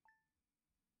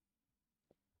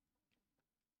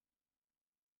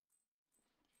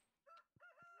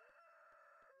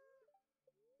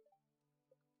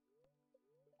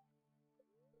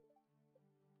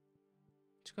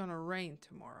 It's gonna rain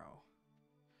tomorrow.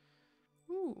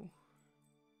 Ooh.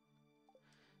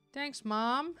 Thanks,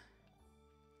 Mom.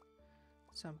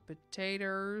 Some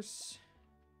potatoes.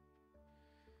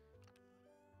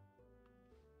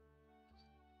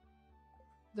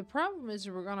 The problem is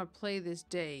we're gonna play this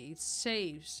day. It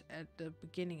saves at the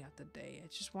beginning of the day. I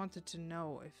just wanted to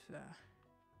know if...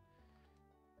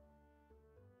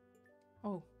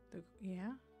 Oh,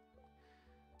 yeah?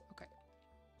 Okay.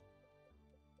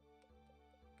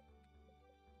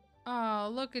 Oh,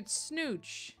 look, it's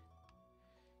Snooch.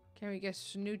 Can we get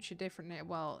Snooch a different name?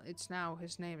 Well, it's now,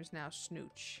 his name is now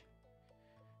Snooch.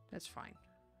 That's fine.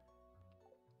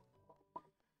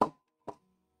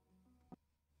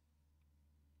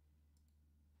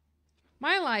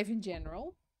 My life in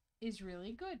general is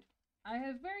really good. I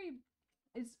have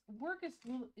work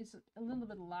is a little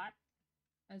bit a lot,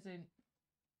 as in,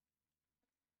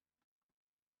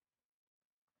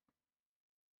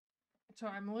 so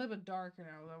I'm a little bit darker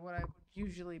now than what I would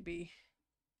usually be.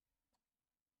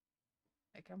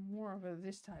 Like, I'm more of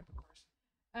this type of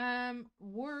person.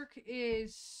 Work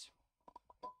is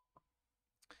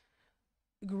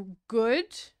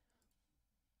good,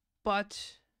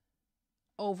 but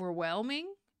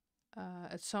overwhelming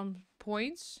at some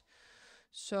points.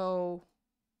 So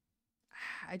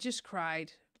I just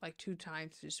cried like 2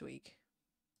 times this week.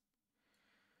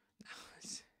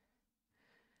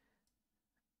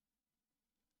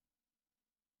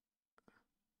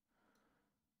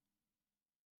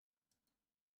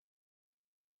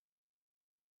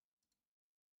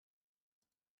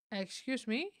 Excuse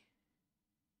me?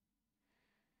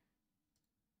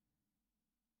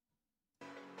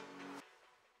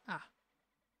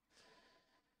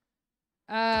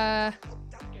 Ah.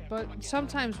 But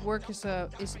sometimes work is a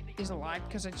lot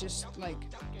because I just like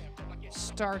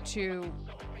start to,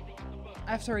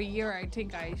 after a year I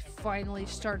think I finally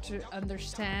start to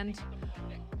understand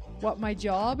what my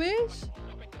job is.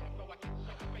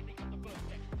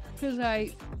 Because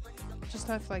I just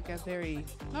have like a very,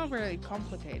 not very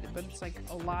complicated, but it's like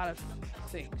a lot of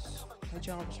things. My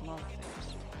job is a lot of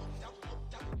things.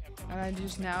 And I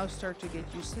just now start to get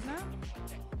used to that.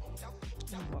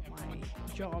 And what my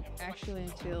job actually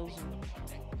entails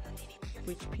and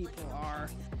which people are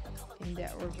in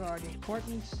that regard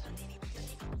important.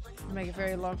 To make a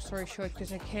very long story short,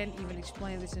 because I can't even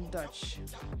explain this in Dutch.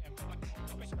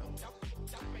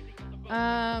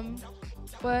 So,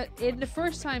 but in the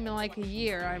first time in like a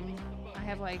year, I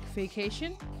have like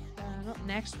vacation. Not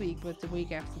next week, but the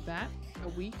week after that, a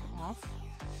week off.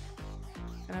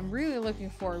 And I'm really looking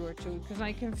forward to it because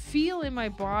I can feel in my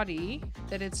body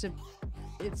that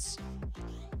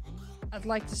I'd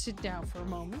like to sit down for a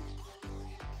moment,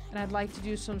 and I'd like to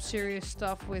do some serious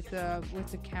stuff with the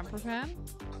camper van.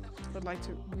 I'd like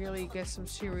to really get some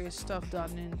serious stuff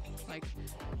done in like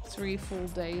 3 full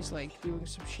days, like doing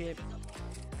some shit.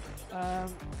 But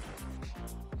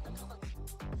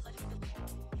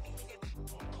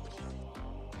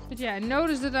yeah, I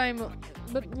noticed that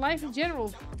but life in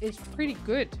general is pretty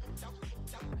good.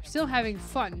 I'm still having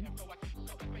fun.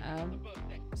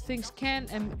 Things can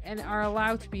and are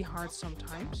allowed to be hard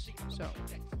sometimes, so.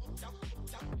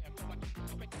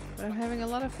 But I'm having a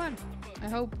lot of fun.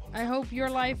 I hope your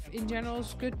life in general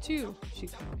is good too,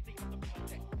 Chico.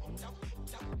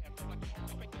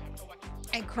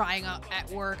 And crying up at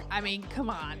work. I mean, come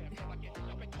on.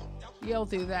 You'll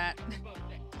do that.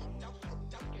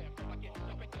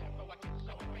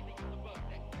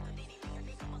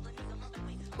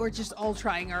 We're just all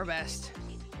trying our best.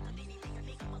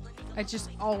 I just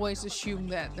always assume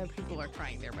that people are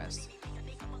trying their best.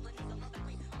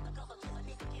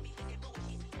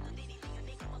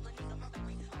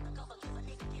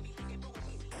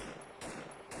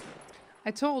 I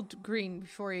told Green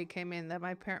before he came in that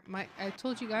I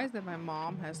told you guys that my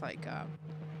mom has like a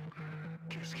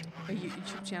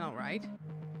YouTube channel, right?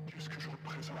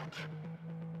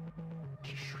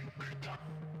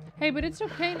 Hey, but it's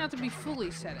okay not to be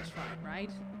fully satisfied, right?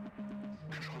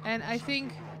 And I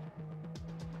think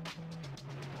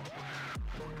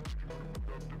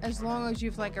as long as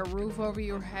you've like a roof over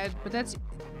your head, but that's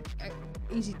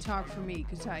easy talk for me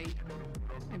because I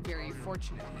am very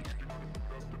fortunate here.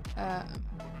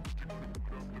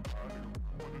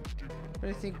 But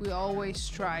I think we always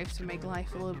strive to make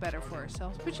life a little better for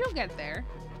ourselves. But you'll get there.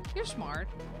 You're smart.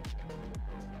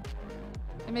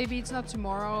 And maybe it's not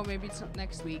tomorrow, maybe it's not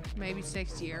next week, maybe it's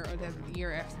next year or the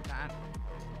year after that.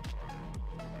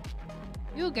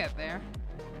 You'll get there.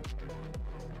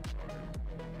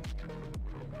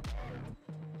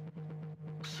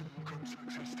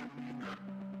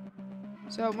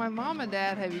 So my mom and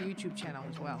dad have a YouTube channel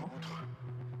as well.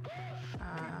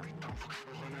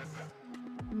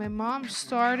 My mom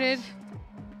started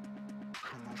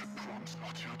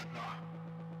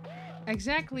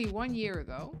exactly 1 year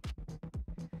ago.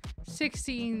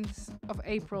 16th of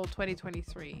April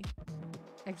 2023.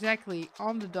 Exactly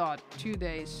on the dot, 2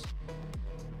 days.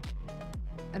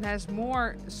 And has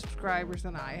more subscribers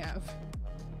than I have.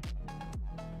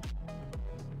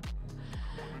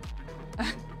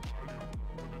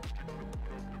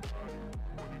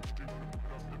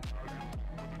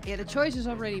 Yeah, the choice is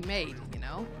already made, you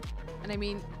know? And I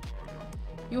mean,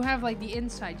 you have like the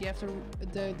insight, you have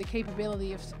the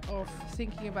capability of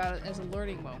thinking about it as a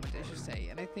learning moment, I should say.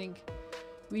 And I think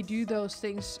we do those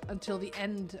things until the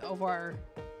end of our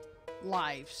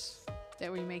lives.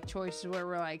 That we make choices where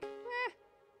we're like,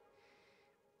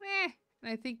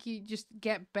 And I think you just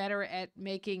get better at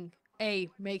making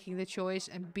the choice,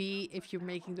 and B, if you're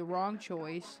making the wrong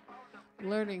choice,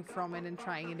 learning from it and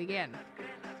trying it again.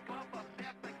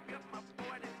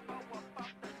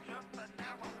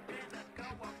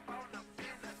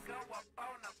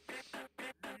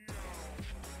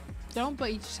 Don't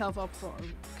beat yourself up for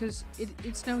it, because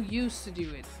it's no use to do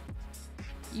it.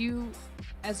 You,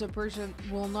 as a person,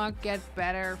 will not get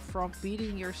better from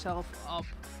beating yourself up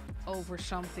over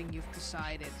something you've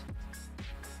decided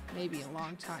maybe a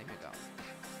long time ago.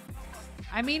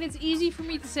 I mean, it's easy for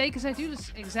me to say because I do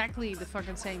this exactly the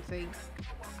fucking same thing.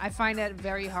 I find that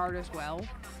very hard as well.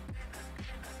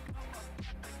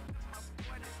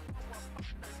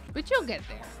 But you'll get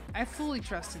there. I fully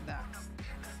trust in that.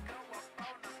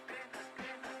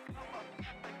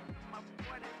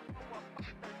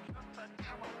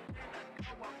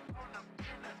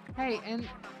 Hey, and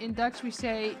in Dutch we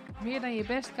say, meer dan je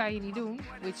best kan je niet doen,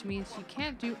 which means you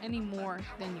can't do any more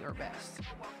than your best.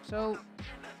 So,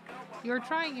 you're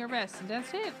trying your best, and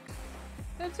that's it.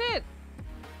 That's it.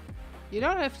 You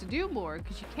don't have to do more,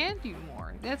 because you can't do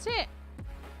more. That's it.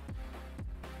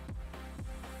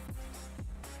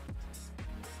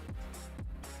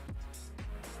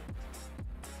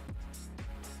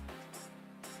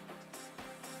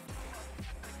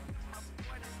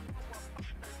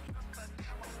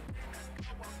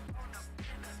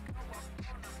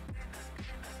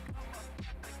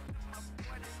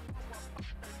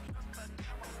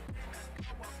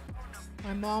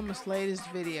 My mom's latest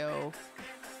video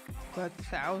got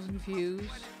 1,000 views,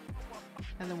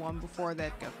 and the one before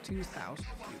that got 2,000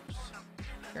 views.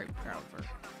 Very proud of her.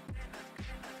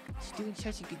 She's doing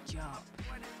such a good job.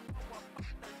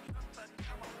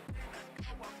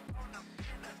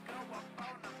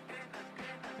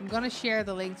 I'm gonna share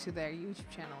the link to their YouTube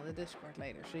channel in the Discord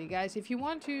later, so you guys, if you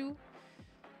want to, you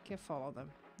can follow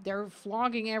them. They're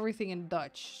vlogging everything in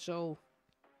Dutch, so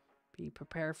be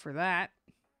prepared for that.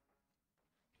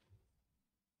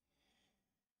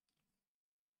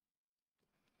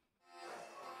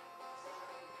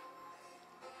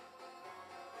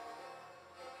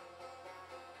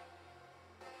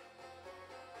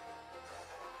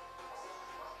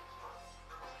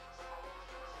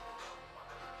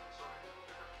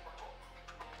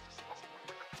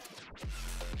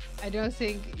 I don't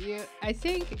think you. I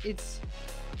think it's.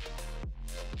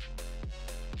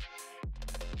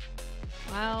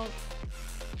 Well,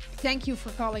 thank you for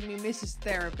calling me Mrs.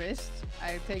 Therapist.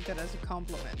 I take that as a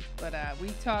compliment. But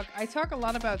I talk a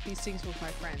lot about these things with my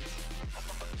friends.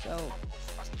 So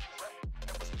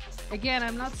again,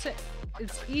 I'm not say.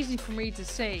 It's easy for me to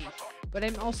say, but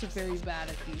I'm also very bad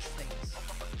at these things.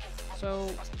 So.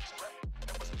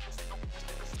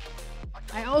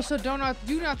 I also do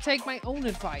not take my own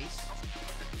advice.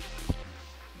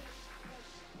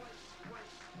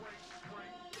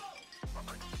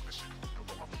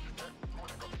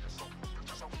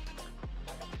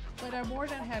 But I'm more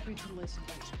than happy to listen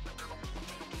to you.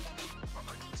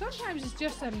 Sometimes it's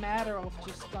just a matter of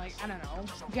just like, I don't know,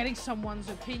 getting someone's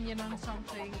opinion on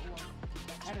something, or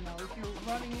I don't know, if you're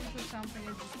running into something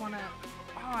and just wanna,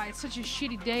 oh, it's such a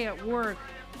shitty day at work,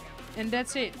 and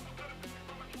that's it.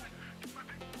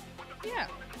 Yeah.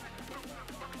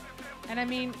 And I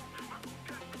mean,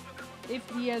 if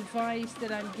the advice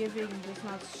that I'm giving does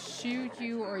not suit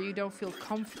you, or you don't feel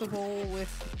comfortable with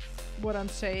what I'm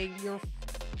saying,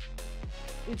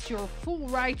 it's your full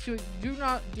right to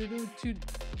not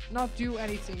do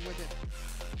anything with it.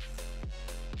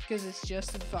 Because it's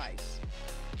just advice.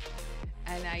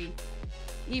 And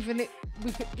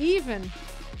even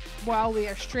while we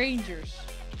are strangers,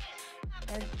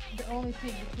 and the only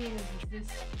thing between us is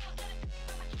this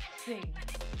thing.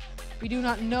 We do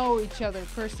not know each other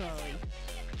personally.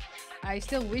 I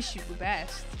still wish you the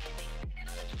best.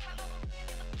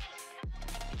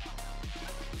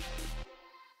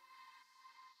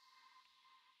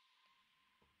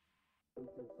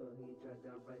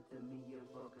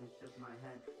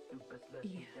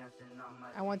 Yeah.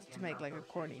 I wanted to make like a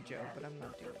corny joke, but I'm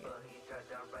not doing it.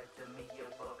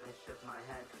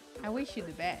 I wish you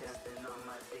the best.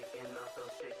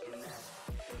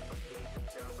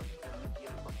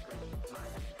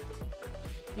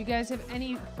 You guys have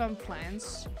any fun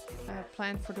plans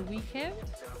planned for the weekend?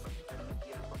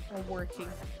 Or working?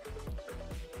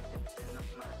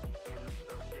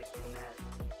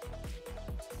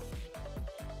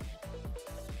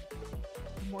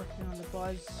 I'm working on the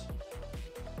buzz.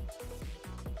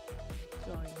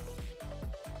 Doing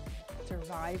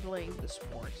surviving the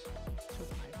sport.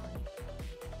 Surviving.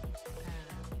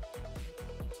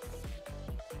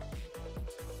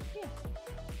 Yeah.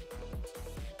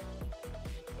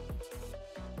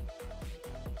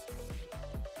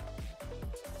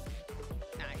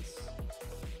 Nice.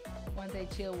 One day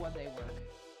chill, one day work.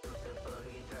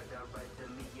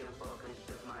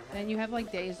 Then you have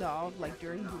like days off, like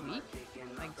during the week.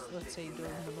 Like let's say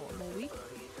during the normal week.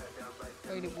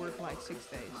 Or you work like 6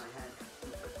 days.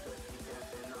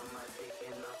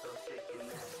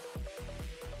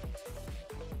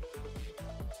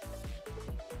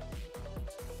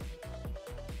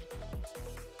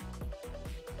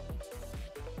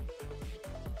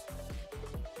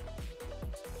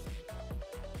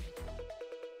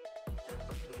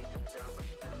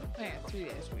 Oh yeah, 3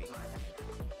 days a week.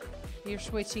 You're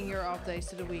switching your off days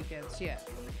to the weekends, yeah.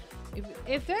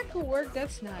 If that could work,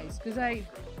 that's nice. Because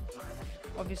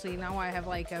obviously now I have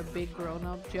like a big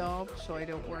grown-up job, so I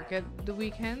don't work at the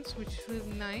weekends, which is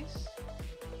really nice.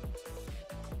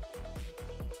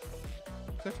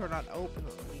 Because we're not open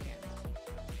on the weekends.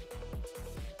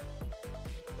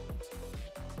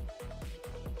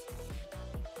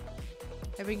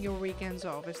 Having your weekends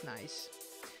off is nice.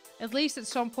 At least at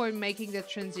some point making the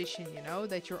transition, you know,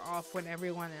 that you're off when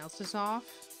everyone else is off.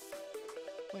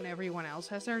 When everyone else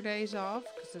has their days off,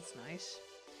 because that's nice.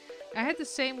 I had the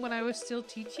same when I was still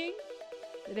teaching.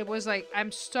 It was like,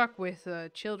 I'm stuck with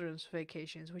children's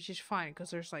vacations, which is fine,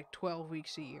 because there's like 12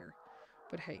 weeks a year.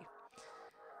 But hey.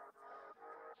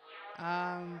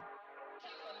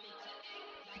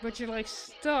 But you're like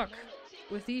stuck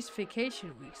with these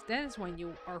vacation weeks. That is when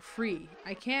you are free.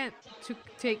 I can't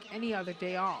take any other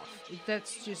day off.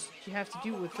 That's just, you have to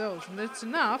do with those. And that's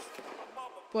enough.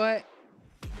 But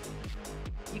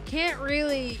you can't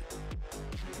really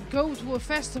go to a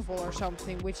festival or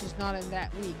something, which is not in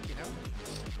that week, you know?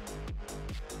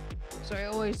 So I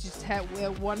always just had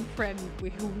one friend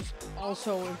who's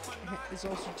also is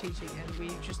also teaching, and we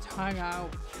just hung out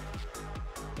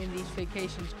in these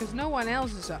vacations because no one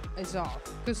else is off.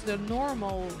 Because the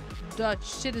normal Dutch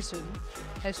citizen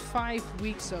has 5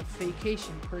 weeks of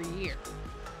vacation per year.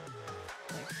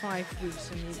 Like 5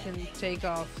 weeks, and you can take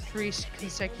off 3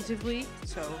 consecutively.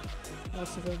 So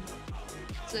most of them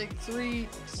take 3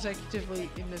 consecutively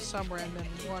in the summer, and then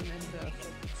 1 in the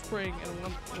spring, and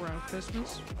 1 around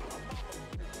Christmas.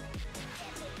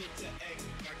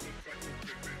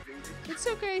 It's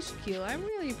okay, Shaquille. I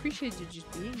really appreciate you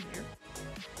just being here.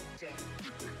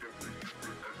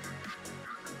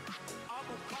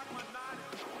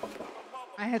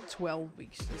 I had 12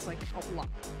 weeks. That's like a lot.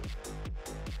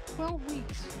 12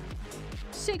 weeks.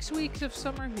 6 weeks of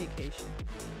summer vacation.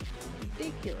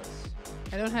 Ridiculous.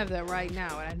 I don't have that right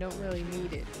now, and I don't really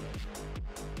need it.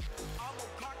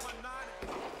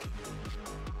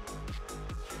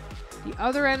 The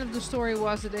other end of the story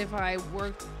was that if I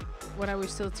worked when I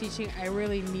was still teaching, I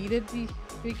really needed the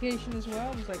vacation as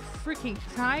well. I was like freaking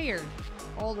tired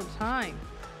all the time.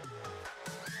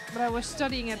 But I was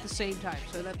studying at the same time,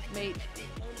 so that made...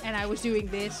 And I was doing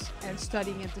this and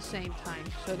studying at the same time,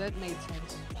 so that made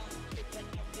sense.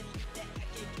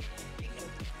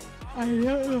 I don't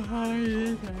know how I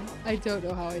did that. I don't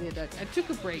know how I did that. I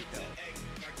took a break, though,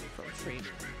 from streaming.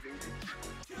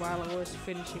 While I was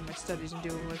finishing my studies and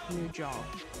doing like a new job.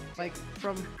 Like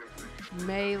from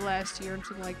May last year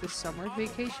until like the summer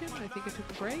vacation, I think I took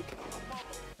a break.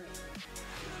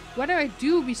 What do I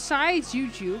do besides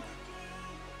YouTube?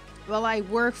 Well, I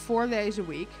work 4 days a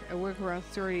week. I work around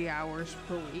 30 hours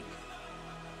per week.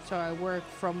 So I work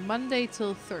from Monday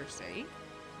till Thursday.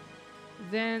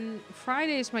 Then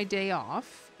Friday is my day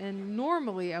off. And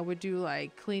normally I would do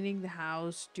like cleaning the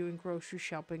house, doing grocery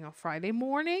shopping on Friday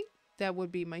morning. That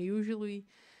would be my usually.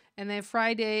 And then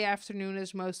Friday afternoon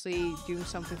is mostly doing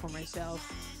something for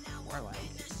myself. Or like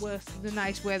with the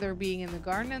nice weather, being in the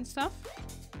garden and stuff.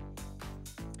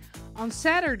 On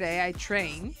Saturday I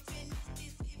train.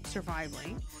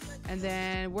 Surviving, and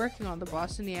then working on the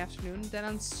bus in the afternoon. Then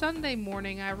on Sunday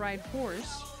morning I ride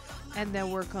horse and then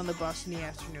work on the bus in the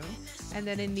afternoon, and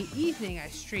then in the evening I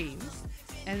stream,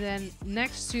 and then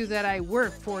next to that I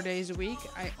work 4 days a week.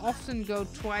 I often go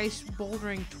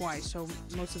bouldering twice, so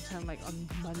most of the time like on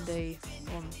Monday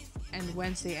and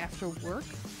Wednesday after work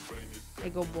I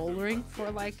go bouldering for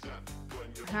like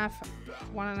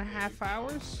 1.5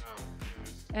 hours,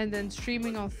 and then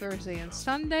streaming on Thursday and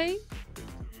Sunday.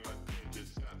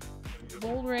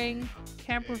 Bouldering,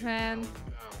 camper van,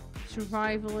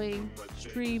 surviving,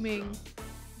 streaming,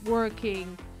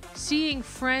 working, seeing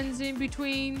friends in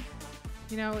between,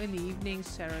 you know, in the evenings,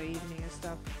 Saturday evening and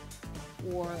stuff.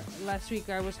 Or last week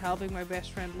I was helping my best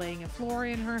friend laying a floor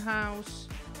in her house.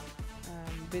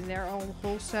 Been there all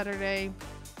whole Saturday.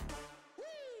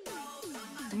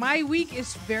 My week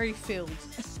is very filled.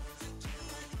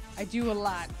 I do a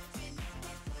lot.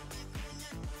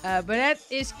 But that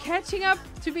is catching up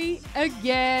to me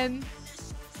again.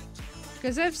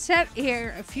 Because I've sat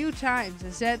here a few times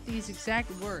and said these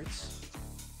exact words.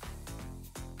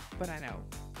 But I know.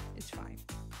 It's fine.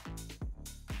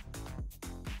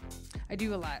 I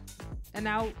do a lot. And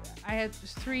now I had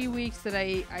 3 weeks that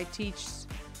I teach.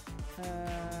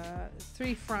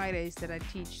 3 Fridays that I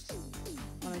teach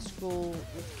on a school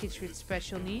with kids with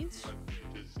special needs.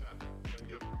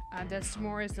 That's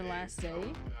tomorrow is the last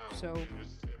day. So...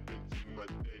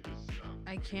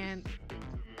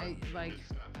 I like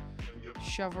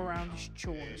shove around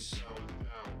chores.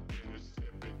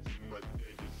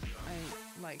 I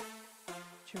like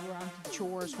shove around the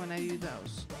chores when I do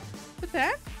those. But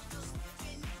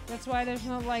that's why there's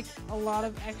not like a lot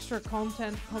of extra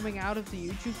content coming out of the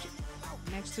YouTube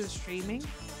next to the streaming,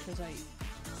 because I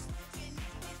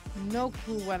no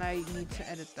clue when I need to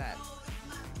edit that.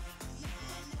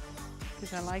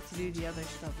 Because I like to do the other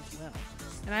stuff as well.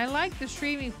 And I like the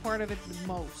streaming part of it the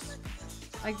most.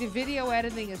 Like the video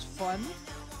editing is fun,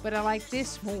 but I like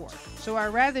this more. So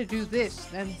I'd rather do this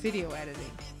than video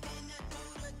editing.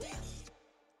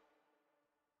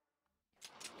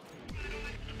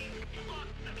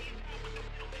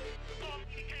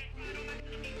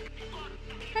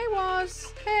 Hey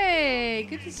Woz! Hey,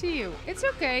 good to see you. It's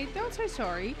okay, don't say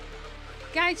sorry.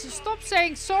 Guys, stop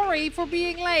saying sorry for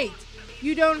being late.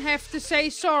 You don't have to say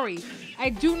sorry. I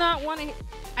do not want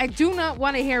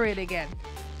to hear it again.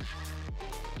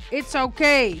 It's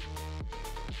okay.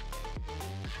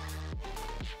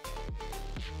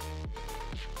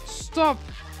 Stop.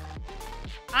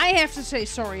 I have to say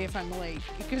sorry if I'm late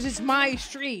because it's my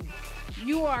stream.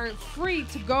 You are free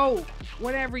to go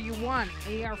whenever you want,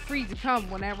 and you are free to come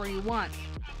whenever you want.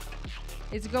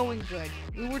 It's going good.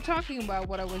 We were talking about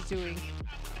what I was doing.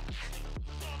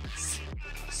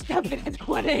 Stop it, I don't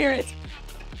want to hear it.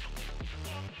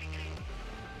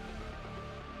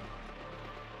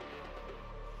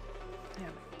 Yeah,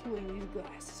 pulling these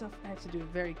glasses off, I have to do it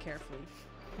very carefully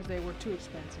because they were too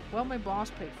expensive. Well, my boss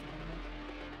paid for them.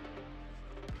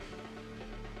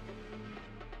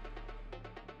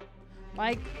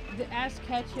 Like the Ass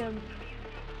Ketchum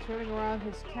turning around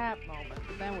his cap moment,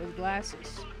 but then with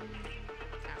glasses.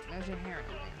 Ah, there's a hair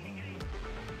in there.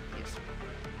 Yes.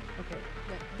 Okay.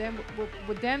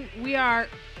 Then we are.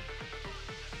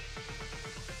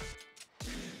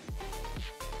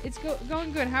 It's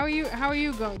going good. How are you? How are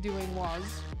you doing,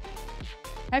 Woz?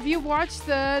 Have you watched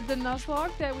the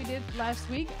Nuzlocke that we did last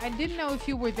week? I didn't know if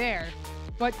you were there,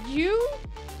 but you,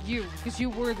 because you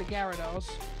were the Gyarados.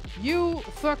 You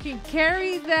fucking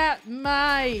carry that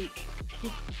mic.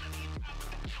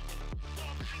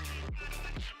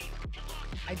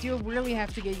 I do really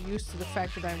have to get used to the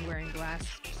fact that I'm wearing glasses.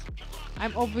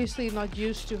 I'm obviously not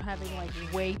used to having like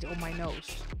weight on my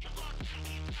nose.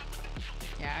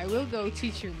 Yeah, I will go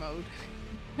teacher mode.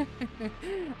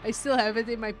 I still have it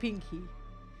in my pinky.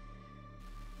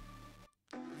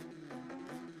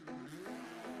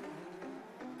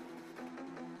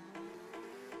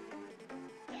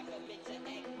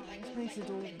 Makes it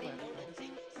a little better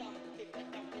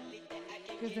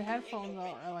because the headphones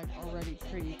are like already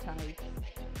pretty tight.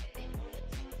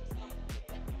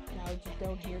 Now I just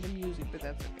don't hear the music, but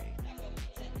that's okay.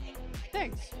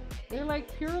 Thanks. They're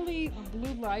like purely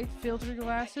blue light filter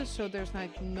glasses, so there's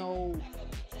like no.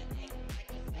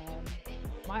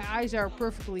 My eyes are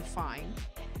perfectly fine.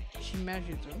 She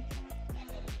measured them,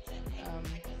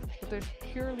 but there's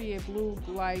purely a blue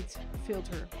light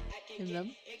filter in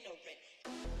them.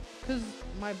 Because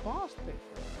my boss paid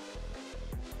for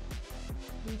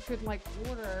it. You could like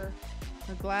order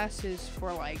the glasses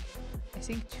for like, I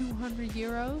think 200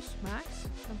 euros max,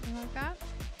 something like that.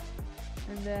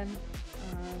 And then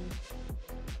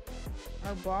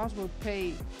our boss would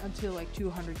pay until like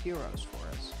 200 euros for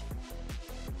us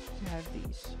to have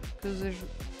these. Because there's,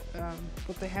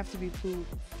 but they have to be blue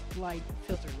light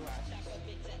filter glasses.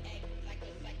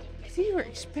 These were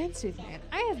expensive, man.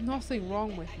 I have nothing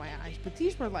wrong with my eyes, but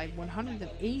these were like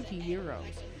 180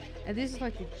 euros. And this is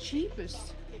like the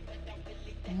cheapest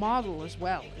model as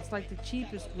well. It's like the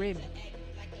cheapest rim.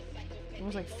 It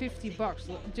was like 50 bucks.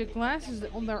 The glasses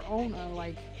on their own are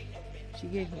like... She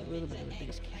gave me a little bit of a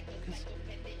discount because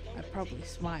I probably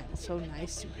smiled so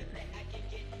nice to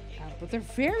her. But they're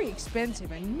very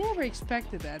expensive. I never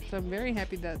expected that. So I'm very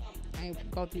happy that I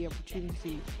got the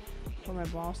opportunity for my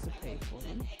boss to pay for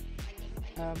them.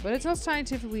 But it's not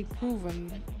scientifically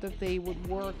proven that they would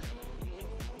work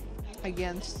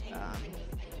against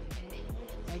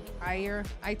like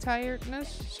eye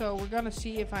tiredness. So we're gonna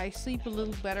see if I sleep a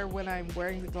little better when I'm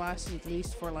wearing the glasses, at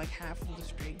least for like half of the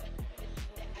stream.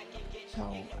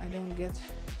 So I don't get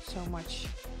so much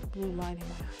blue light in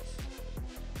my eyes.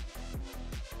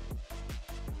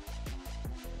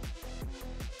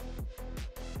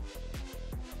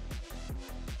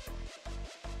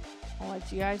 I'll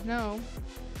let you guys know.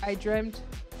 I dreamt.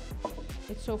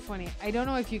 It's so funny. I don't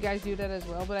know if you guys do that as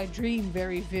well, but I dream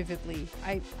very vividly.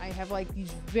 I have like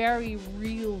these very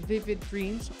real vivid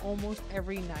dreams almost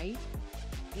every night,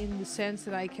 in the sense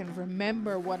that I can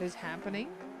remember what is happening.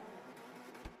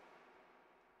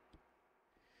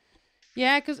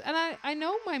 Yeah, because I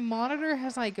know my monitor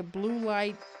has like a blue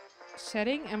light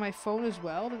setting, and my phone as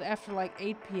well, that after like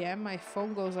 8 p.m. my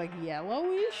phone goes like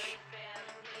yellowish.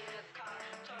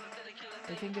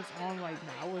 I think it's on right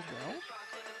now as well.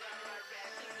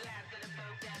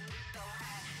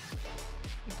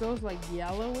 It goes like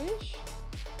yellowish.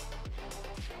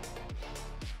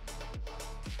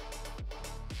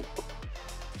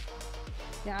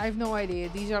 Yeah, I have no idea.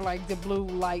 These are like the blue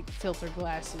light filter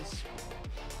glasses.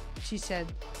 She said.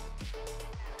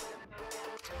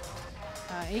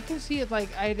 you can see it like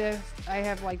I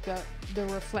have like the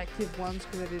reflective ones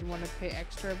because I didn't want to pay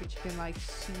extra, but you can like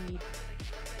see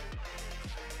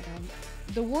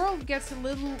the world gets a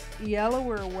little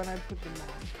yellower when I put them on.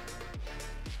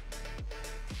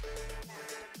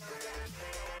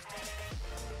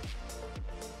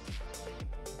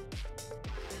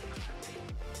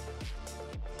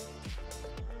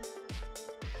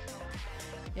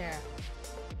 Yeah.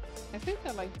 I think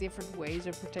there are like different ways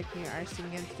of protecting your eyes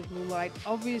against the blue light.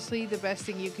 Obviously, the best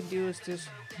thing you can do is just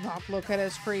not look at a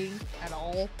screen at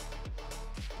all.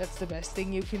 That's the best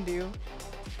thing you can do.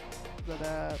 But,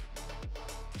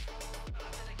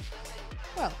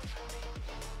 well,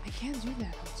 I can't do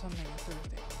that on Sunday and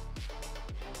Thursday.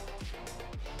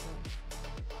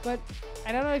 But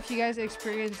I don't know if you guys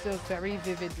experience those very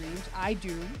vivid dreams. I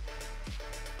do.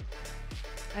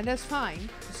 And that's fine.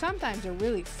 Sometimes they're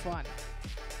really fun.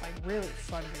 Like really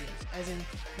fun dreams. As in,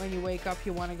 when you wake up,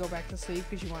 you want to go back to sleep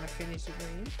because you want to finish the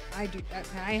dream. I do.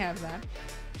 I have that.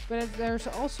 But there's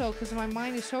also, because my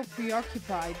mind is so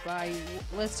preoccupied by,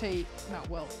 let's say,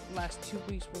 last 2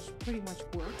 weeks was pretty much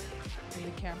work in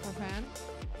the camper van.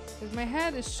 Because my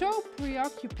head is so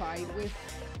preoccupied with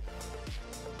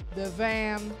the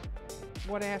van,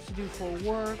 what I have to do for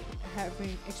work,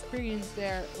 having experienced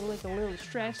there like a little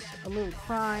stress, a little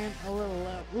crime, a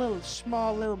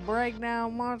little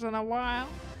breakdown once in a while.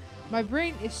 My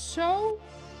brain is so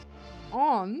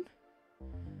on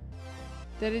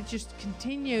that it just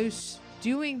continues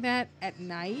doing that at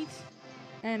night,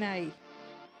 and I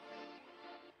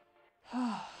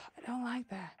don't like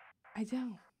that. I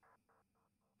don't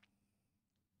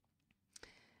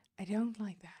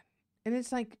like that. And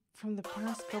it's like from the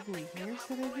past couple of years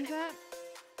that I do that.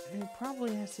 And it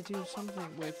probably has to do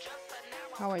something with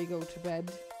how I go to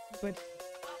bed. But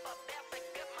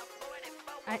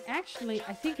I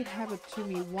think it happened to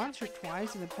me once or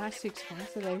twice in the past 6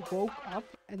 months that I woke up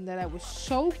and that I was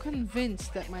so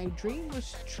convinced that my dream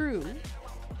was true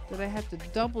that I had to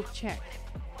double check.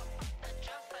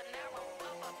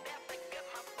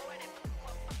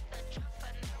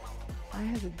 I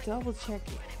had to double check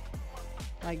it.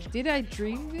 Like, did I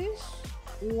dream this?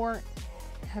 Or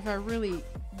have I really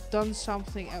done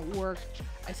something at work?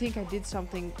 I think I did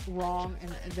something wrong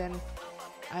and then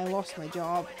I lost my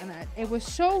job. And it was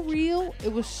so real.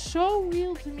 It was so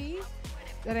real to me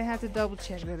that I had to double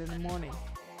check that in the morning.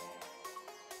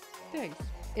 Thanks.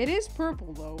 It is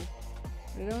purple though.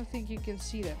 But I don't think you can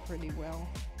see that pretty well.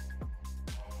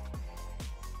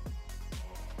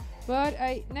 But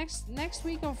next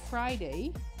week on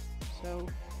Friday, so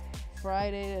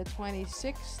Friday the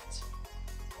 26th,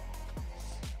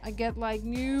 I get like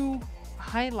new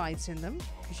highlights in them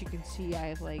because you can see I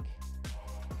have like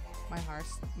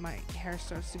my hair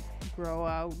starts to grow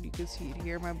out. You can see it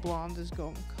here. My blonde is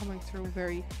coming through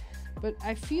very, but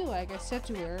I feel like I said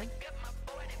to her,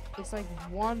 it's like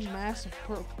one mass of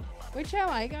purple, which I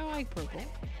like. I like purple,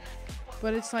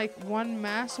 but it's like one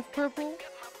mass of purple.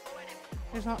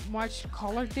 There's not much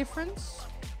color difference,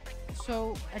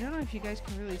 so I don't know if you guys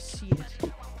can really see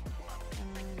it.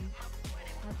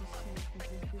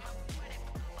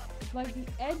 Like the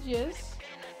edges,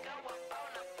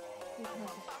 it's hard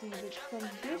to see, but from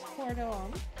this part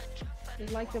on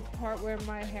is like the part where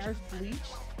my hair's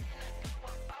bleached.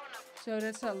 So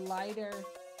that's a lighter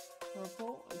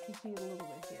purple. You can see it a little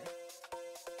bit here.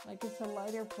 Like it's a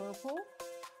lighter purple.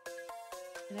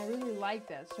 And I really like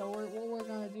that. So what we're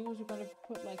gonna do is we're gonna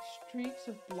put like streaks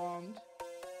of blonde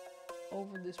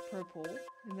over this purple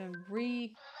and then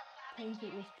repaint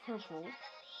it with purple.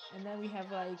 And then we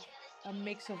have like a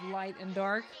mix of light and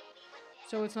dark.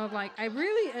 So it's not like, I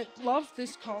really love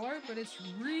this color, but it's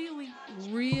really,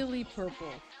 really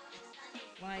purple.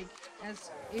 Like,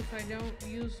 as if I don't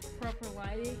use proper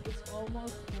lighting, it's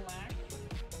almost black.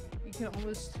 You can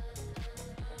almost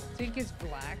think it's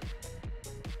black.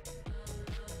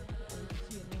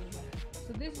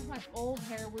 So this is my old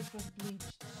hair, which was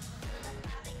bleached.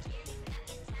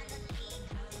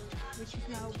 Which is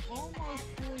now almost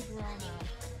fully grown out.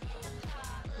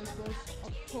 It was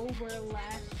October 2022.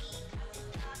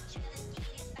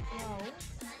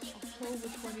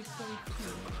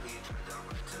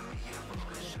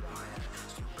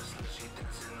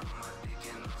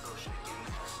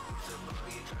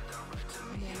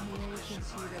 And then here you can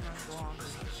see that I'm blonde.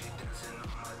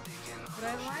 But I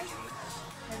like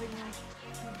having like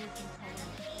two different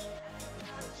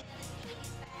colors.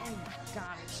 Oh my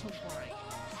god, it's so bright.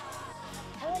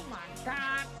 Oh my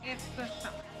god, it's the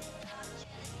sun.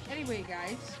 Anyway,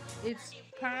 guys, it's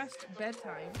past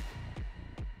bedtime.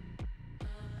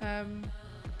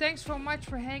 Thanks so much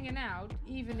for hanging out,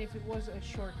 even if it was a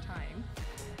short time.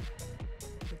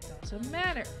 It does doesn't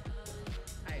matter.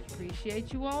 I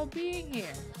appreciate you all being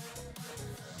here.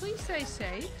 Please stay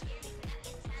safe.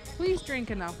 Please drink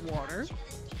enough water.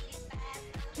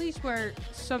 Please wear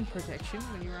sun protection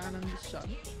when you're out in the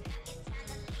sun.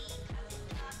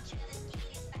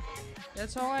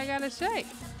 That's all I gotta say.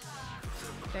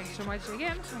 Thanks so much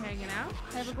again for hanging out.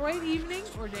 Have a great evening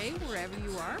or day wherever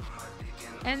you are.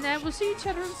 And then we'll see each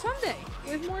other on Sunday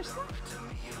with more stuff.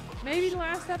 Maybe the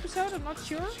last episode, I'm not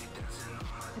sure.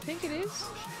 I think it is.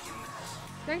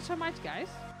 Thanks so much, guys.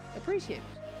 Appreciate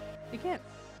it. Again.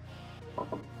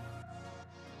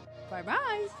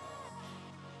 Bye-bye.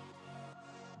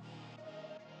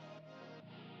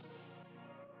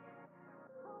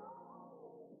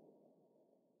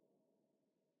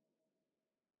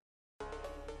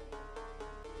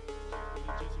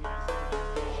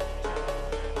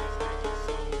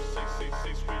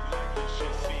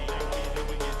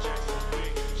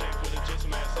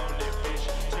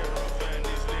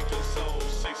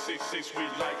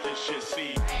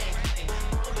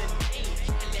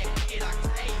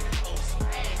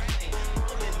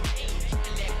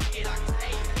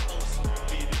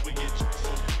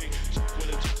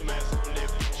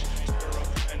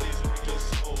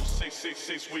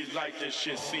 We like this shit, see. We like this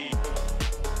shit, see.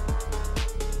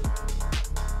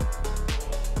 We get jacked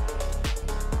so quick. Jack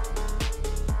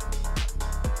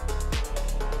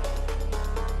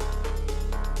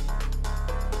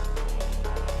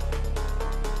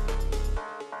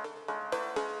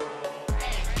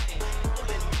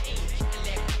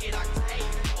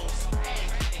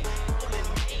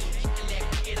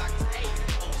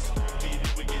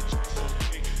with a gentleman ass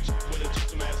on that bitch. Turn up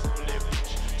and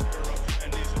these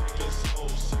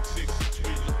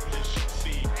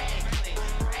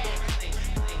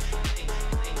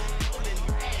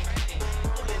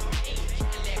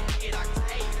niggas so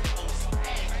 666.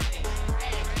 We love this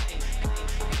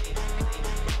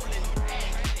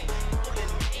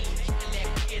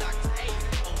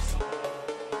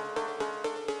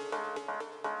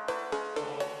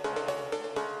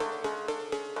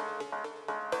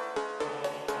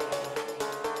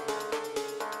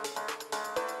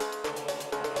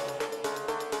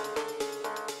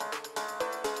See,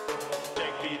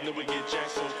 we get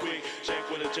jacked so quick. Jack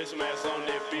with a gentleman ass on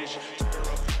that bitch. Turn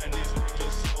up and these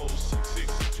niggas so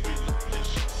 666. We love this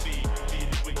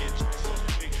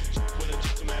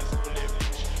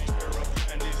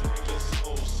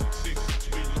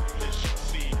shit.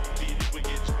 See, we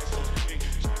get jacked so quick.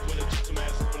 Jack with a gentleman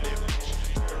ass on that bitch.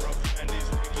 Turn up and these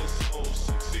niggas so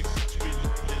 666. We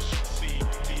love this shit. See,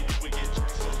 we get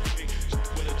jacked so quick. Jack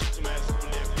with a gentleman ass on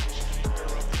that bitch.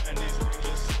 Turn up and these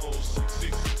niggas so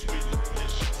 666. We love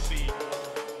this shit.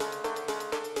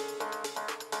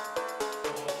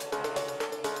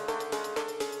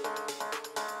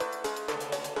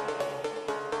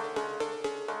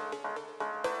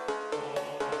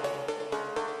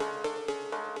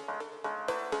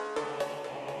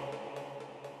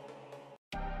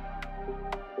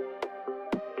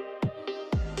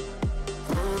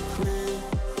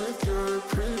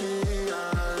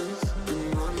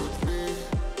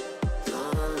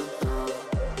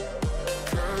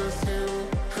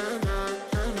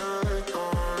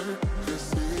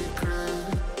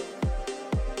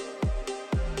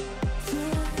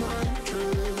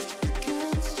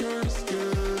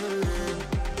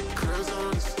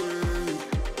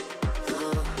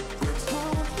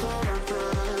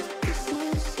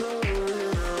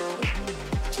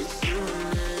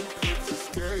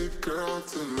 Girl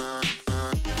tonight.